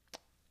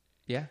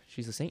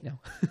she's a saint now.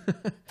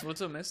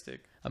 What's a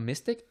mystic? A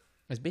mystic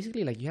is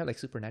basically like you have like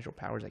supernatural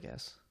powers, I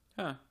guess.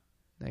 Huh.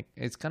 Like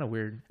it's kind of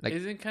weird. Like,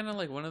 isn't kind of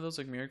like one of those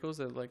like miracles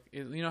that like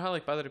you know how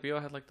like Padre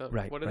Pio had like the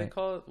what do they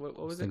call it? What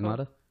was it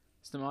called?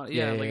 Stigmata.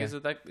 Yeah, like yeah. Is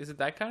it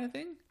that kind of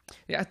thing?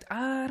 Yeah,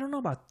 I don't know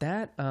about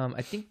that.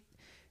 I think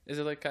is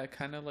it like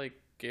kind of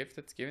like gift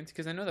that's given?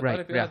 Because I know that Right, a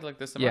lot of people yeah. have like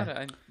the Yeah.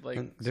 samara. Like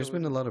And there's so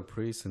been a lot of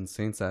priests and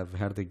saints that have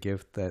had the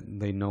gift that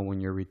they know when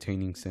you're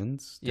retaining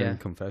sins during Yeah.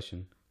 confession.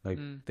 Like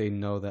Mm. they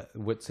know that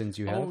what sins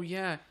you have. Oh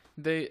yeah,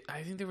 I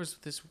think there was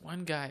this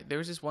one guy. There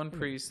was this one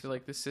priest.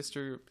 Like the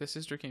sister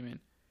came in,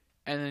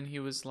 and then he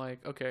was like,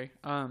 okay,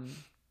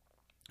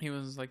 he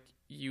was like,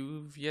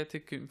 you've yet to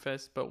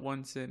confess but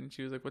one sin. And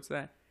she was like, what's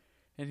that?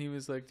 And he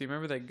was like, do you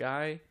remember that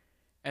guy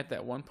at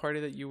that one party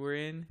that you were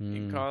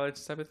in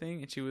college type of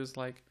thing? And she was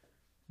like,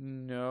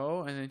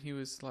 no. And then he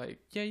was like,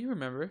 yeah, you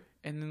remember.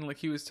 And then like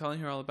he was telling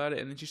her all about it,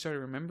 and then she started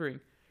remembering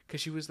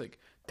because she was like,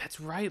 that's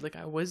right, like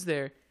I was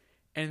there.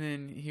 And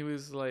then he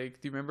was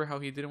like, do you remember how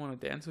he didn't want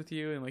to dance with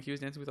you? And like he was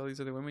dancing with all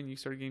these other women. You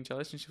started getting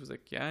jealous. And she was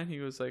like, yeah. And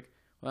he was like,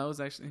 well, I was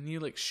actually, and he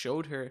like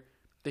showed her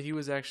that he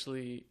was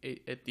actually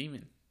a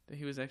demon. That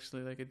he was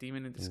actually like a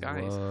demon in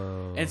disguise.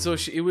 Whoa. And so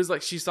it was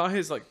like, she saw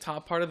his like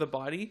top part of the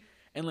body,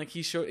 and like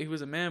he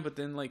was a man, but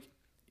then like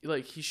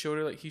he showed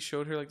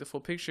her like the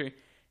full picture,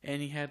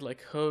 and he had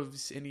like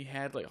hooves, and he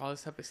had like all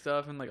this type of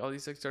stuff, and like all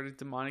these like started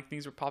demonic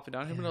things were popping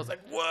down him. And I was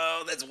like,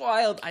 whoa, that's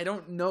wild. I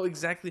don't know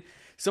exactly.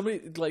 Somebody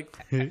like,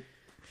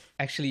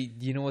 Actually,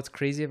 you know what's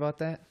crazy about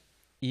that?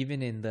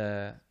 Even in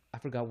I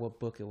forgot what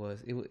book it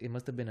was. It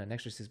must have been an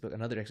exorcist book,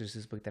 another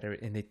exorcist book that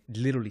and it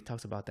literally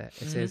talks about that.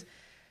 It says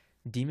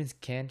demons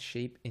can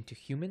shape into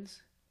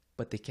humans,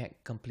 but they can't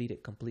complete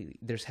it completely.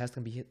 There has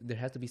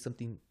to be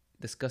something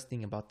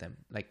disgusting about them,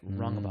 like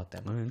wrong about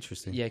them. Oh,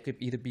 interesting. Yeah, it could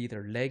either be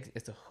their legs,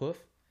 it's a hoof,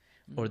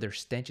 or their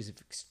stench is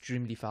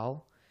extremely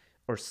foul,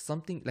 or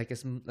something like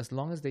as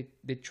long as they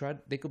tried,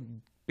 they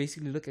could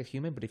basically look at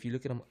human, but if you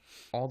look at them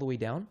all the way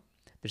down,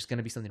 there's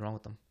gonna be something wrong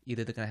with them.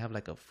 Either they're gonna have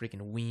like a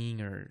freaking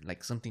wing or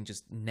like something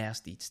just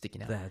nasty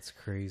sticking out. That's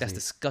crazy. That's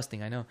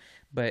disgusting, I know.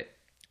 But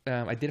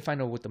I did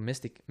find out what the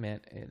mystic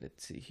meant.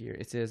 Let's see here.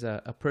 It says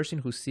a person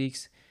who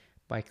seeks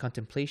by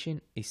contemplation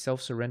a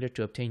self-surrender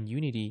to obtain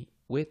unity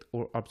with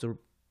or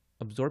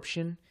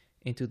absorption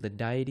into the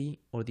deity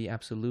or the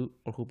absolute,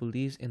 or who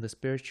believes in the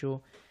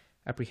spiritual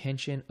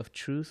apprehension of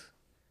truth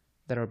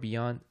that are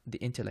beyond the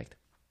intellect.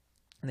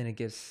 And then it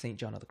gives St.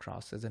 John of the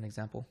Cross as an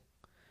example.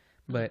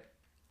 But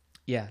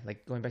yeah,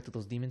 like going back to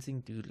those demon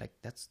things, dude, like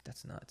that's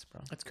nuts,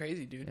 bro. that's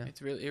crazy, dude. Yeah.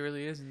 It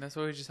really is, and that's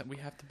why we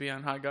have to be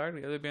on high guard.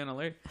 We have to be on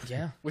alert.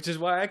 Yeah. Which is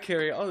why I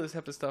carry all this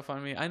type of stuff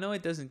on me. I know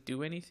it doesn't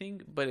do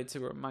anything, but it's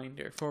a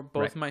reminder for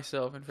both Right.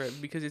 myself and for,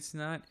 because it's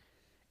not,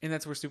 and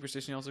that's where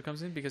superstition also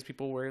comes in, because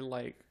people wear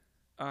like,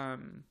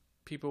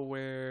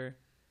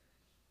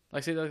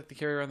 say like they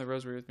carry around the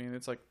rosary with me, and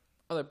it's like,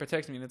 oh, that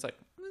protects me, and it's like,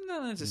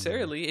 not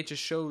necessarily. It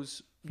just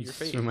shows your Just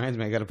faith. reminds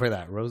me, I gotta pray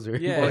that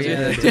rosary. Yeah, Oh, yeah, yeah,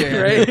 that's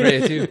it. right. Pray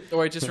it too.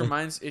 Or it just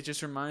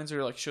reminds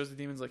or like shows the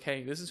demons like,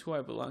 hey, this is who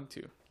I belong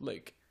to.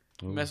 Like,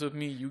 Ooh. mess with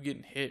me, you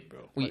getting hit,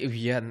 bro. Well, Like,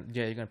 yeah,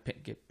 you're gonna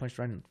get punched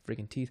right in the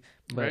freaking teeth.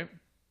 But right?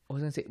 I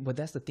was gonna say, but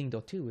that's the thing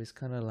though too. It's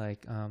kind of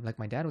like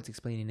my dad was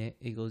explaining it.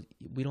 He goes,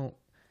 we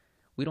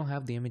don't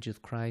have the image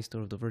of Christ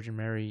or of the Virgin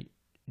Mary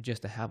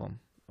just to have them,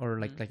 or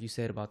like you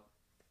said about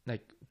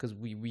like, because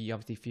we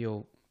obviously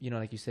feel,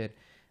 like you said,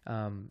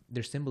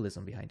 there's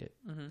symbolism behind it.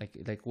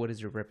 Like what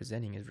is it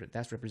representing?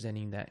 That's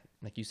representing that,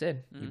 like you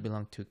said, we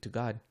belong to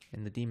God,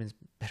 and the demons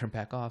better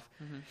back off.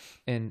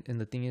 And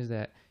the thing is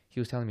that he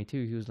was telling me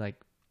too. He was like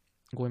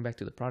going back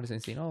to the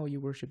Protestants, saying, "Oh, you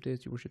worship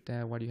this, you worship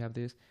that. Why do you have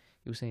this?"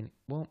 He was saying,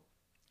 "Well,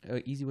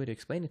 an easy way to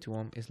explain it to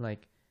him is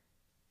like,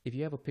 if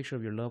you have a picture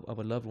of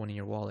a loved one in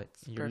your wallet,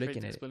 and you're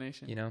looking at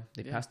it,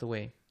 they passed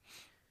away.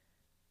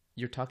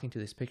 You're talking to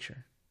this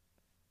picture.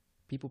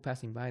 People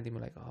passing by, they were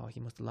like, "Oh, he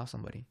must have lost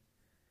somebody."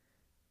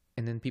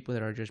 And then people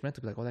that are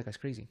judgmental be like, "Oh, that guy's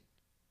crazy."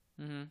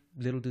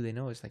 Little do they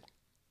know, it's like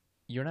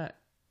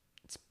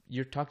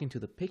you're talking to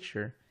the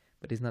picture,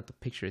 but it's not the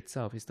picture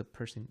itself. It's the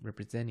person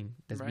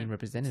that's being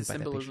represented by that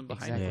picture. Symbolism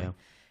behind Exactly. it. Yeah.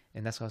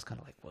 And that's why I was kind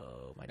of like,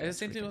 "Whoa, my." And the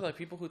same thing with like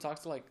people who talk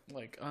to like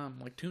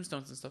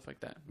tombstones and stuff like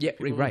that. Yeah,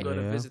 People right. who go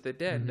to Yeah. visit the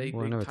dead. They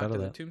Well, I never talk thought to of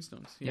the that.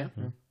 tombstones. Yeah.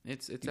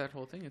 It's that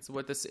whole thing. It's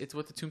what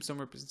the tombstone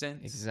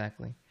represents.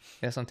 Exactly.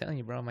 That's what I'm telling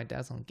you, bro. My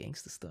dad's on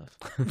gangsta stuff.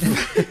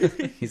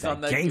 He's on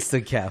a that-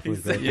 gangsta Catholic.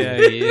 he's right like-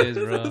 there. Yeah, he is,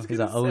 bro. He's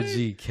an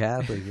OG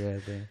Catholic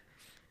right there.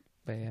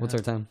 But yeah. What's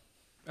our time?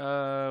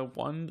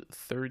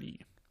 1:30.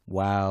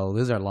 Wow,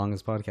 this is our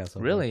longest podcast. so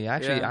far. Really?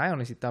 Actually, Yeah. I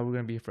honestly thought we were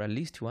gonna be here for at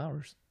least 2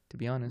 hours. To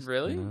be honest.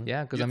 Really? Yeah.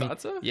 Yeah, because You I mean,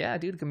 thought so? yeah,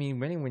 dude. I mean,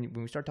 when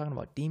we start talking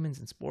about demons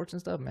and sports and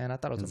stuff, man, I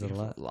thought it was It's gonna a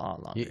be lot. a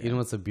lot longer. You know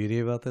what's the beauty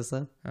about this,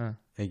 though? Huh.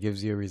 It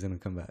gives you a reason to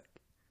come back.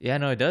 Yeah,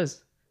 no, it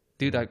does,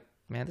 dude. Yeah.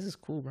 Man, this is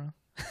cool, bro.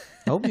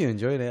 I hope you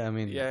enjoyed it. I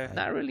mean, Yeah.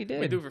 I really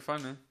did. We do it for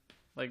fun, man.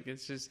 Like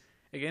it's just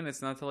again,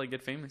 it's not to like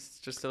get famous. It's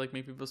just to like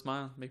make people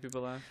smile, make people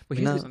laugh. But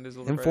Make here's Sundays a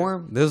little brighter.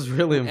 inform. This is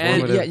really And-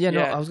 informative. yeah,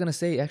 no, Yeah. I was gonna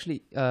say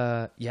actually,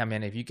 yeah,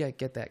 man, if you get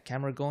that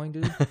camera going,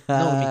 dude. I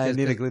because-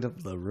 need to clean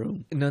up the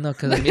room. No,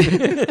 because I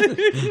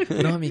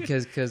mean, no, I mean,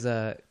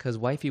 because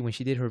wifey when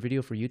she did her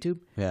video for YouTube,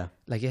 Yeah.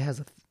 like it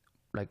has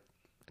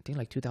I think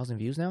like 2,000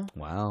 views now.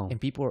 Wow. And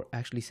people are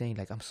actually saying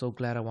like, I'm so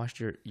glad I watched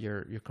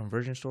your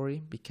conversion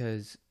story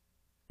because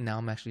now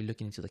I'm actually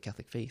looking into the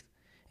Catholic faith.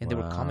 And they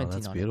were Wow, commenting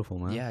that's on beautiful, it.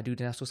 man. Yeah, dude.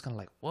 And I was kind of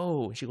like,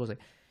 whoa. And she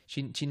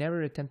She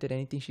never attempted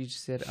anything. She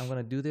just said, "I'm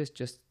gonna do this.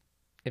 Just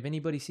if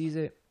anybody sees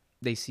it,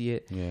 they see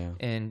it." Yeah.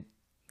 And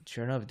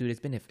sure enough, dude,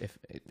 it's been All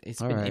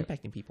right.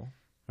 impacting people.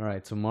 All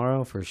right,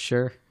 tomorrow for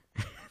sure.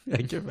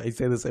 I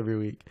say this every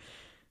week,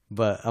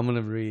 but I'm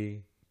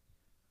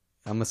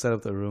gonna set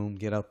up the room,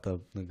 get out the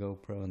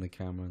GoPro and the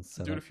camera, and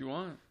set Do it up. if you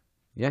want.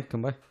 Yeah,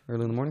 come by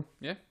early in the morning.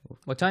 Yeah.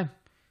 What time?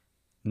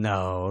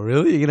 No,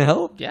 really? You gonna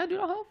help? Yeah, dude,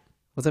 I'll help.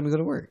 What time you go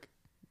to work?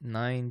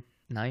 9.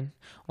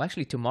 Well,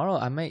 actually, tomorrow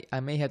I may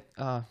have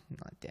I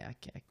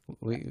can't.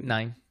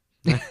 9.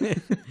 No,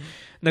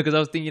 because I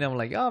was thinking, I'm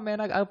like, oh man,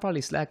 I'll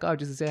probably slack off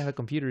just to say I have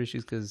computer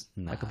issues because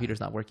my computer's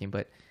not working.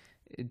 But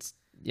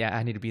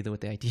I need to be there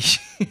with the IT.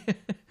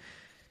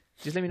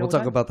 Just let me know. We'll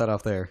talk about that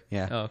off there.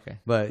 Yeah. Oh, okay.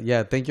 But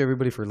yeah, thank you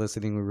everybody for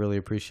listening. We really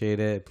appreciate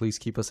it. Please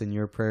keep us in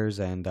your prayers,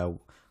 and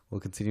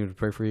we'll continue to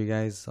pray for you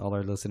guys, all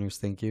our listeners.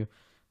 Thank you,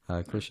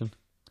 Christian.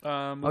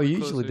 We'll You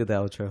be usually closer. did the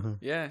outro, huh?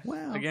 Yeah.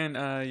 Wow. Again,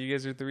 you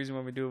guys are the reason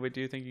why we do what we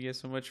do. Thank you guys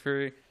so much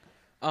for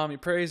your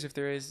prayers. If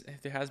there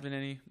has been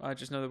any,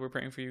 just know that we're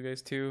praying for you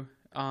guys too.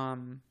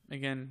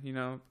 Again,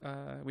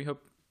 we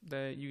hope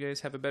that you guys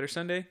have a better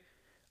Sunday.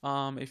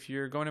 If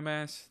you're going to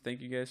mass, thank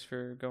you guys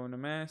for going to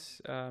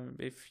mass.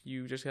 If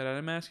you just got out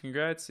of mass,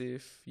 congrats.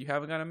 If you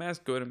haven't gone to mass,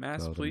 go to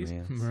mass, please.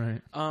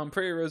 Right.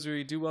 Pray your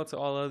rosary, do well to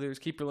all others,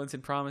 keep your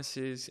Lenten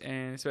promises,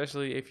 and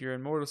especially if you're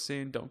in mortal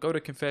sin, don't go to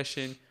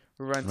confession,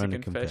 run to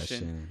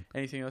confession.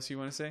 Anything else you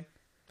want to say?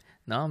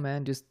 No,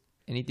 man. Just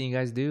anything you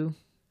guys do,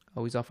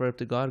 always offer up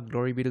to God.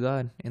 Glory be to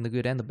God in the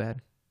good and the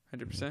bad.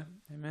 100%.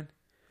 Amen.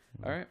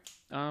 All right.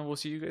 We'll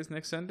see you guys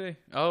next Sunday.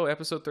 Oh,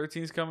 episode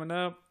 13 is coming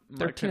up.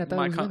 13, I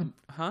thought it was 11.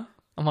 Huh?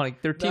 I'm on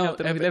like 13. No,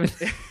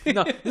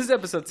 No, this is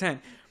episode 10.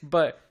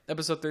 But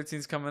episode 13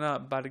 is coming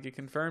up. About to get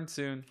confirmed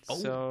soon.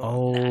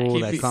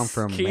 That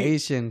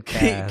confirmation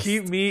cast.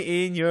 Keep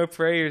me in your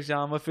prayers,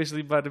 y'all. I'm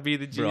officially about to be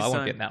the G bro, I son.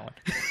 won't get that one.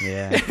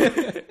 Yeah.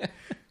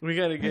 We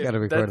gotta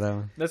record that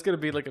one. That's gonna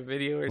be like a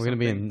video or We're something.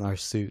 gonna be in our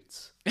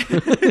suits.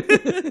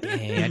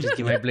 Dang, I just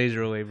give my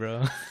blazer away,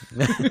 bro.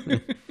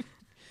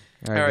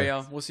 All right,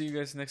 y'all. We'll see you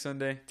guys next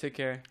Sunday. Take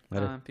care.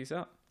 Later. Peace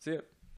out. See ya.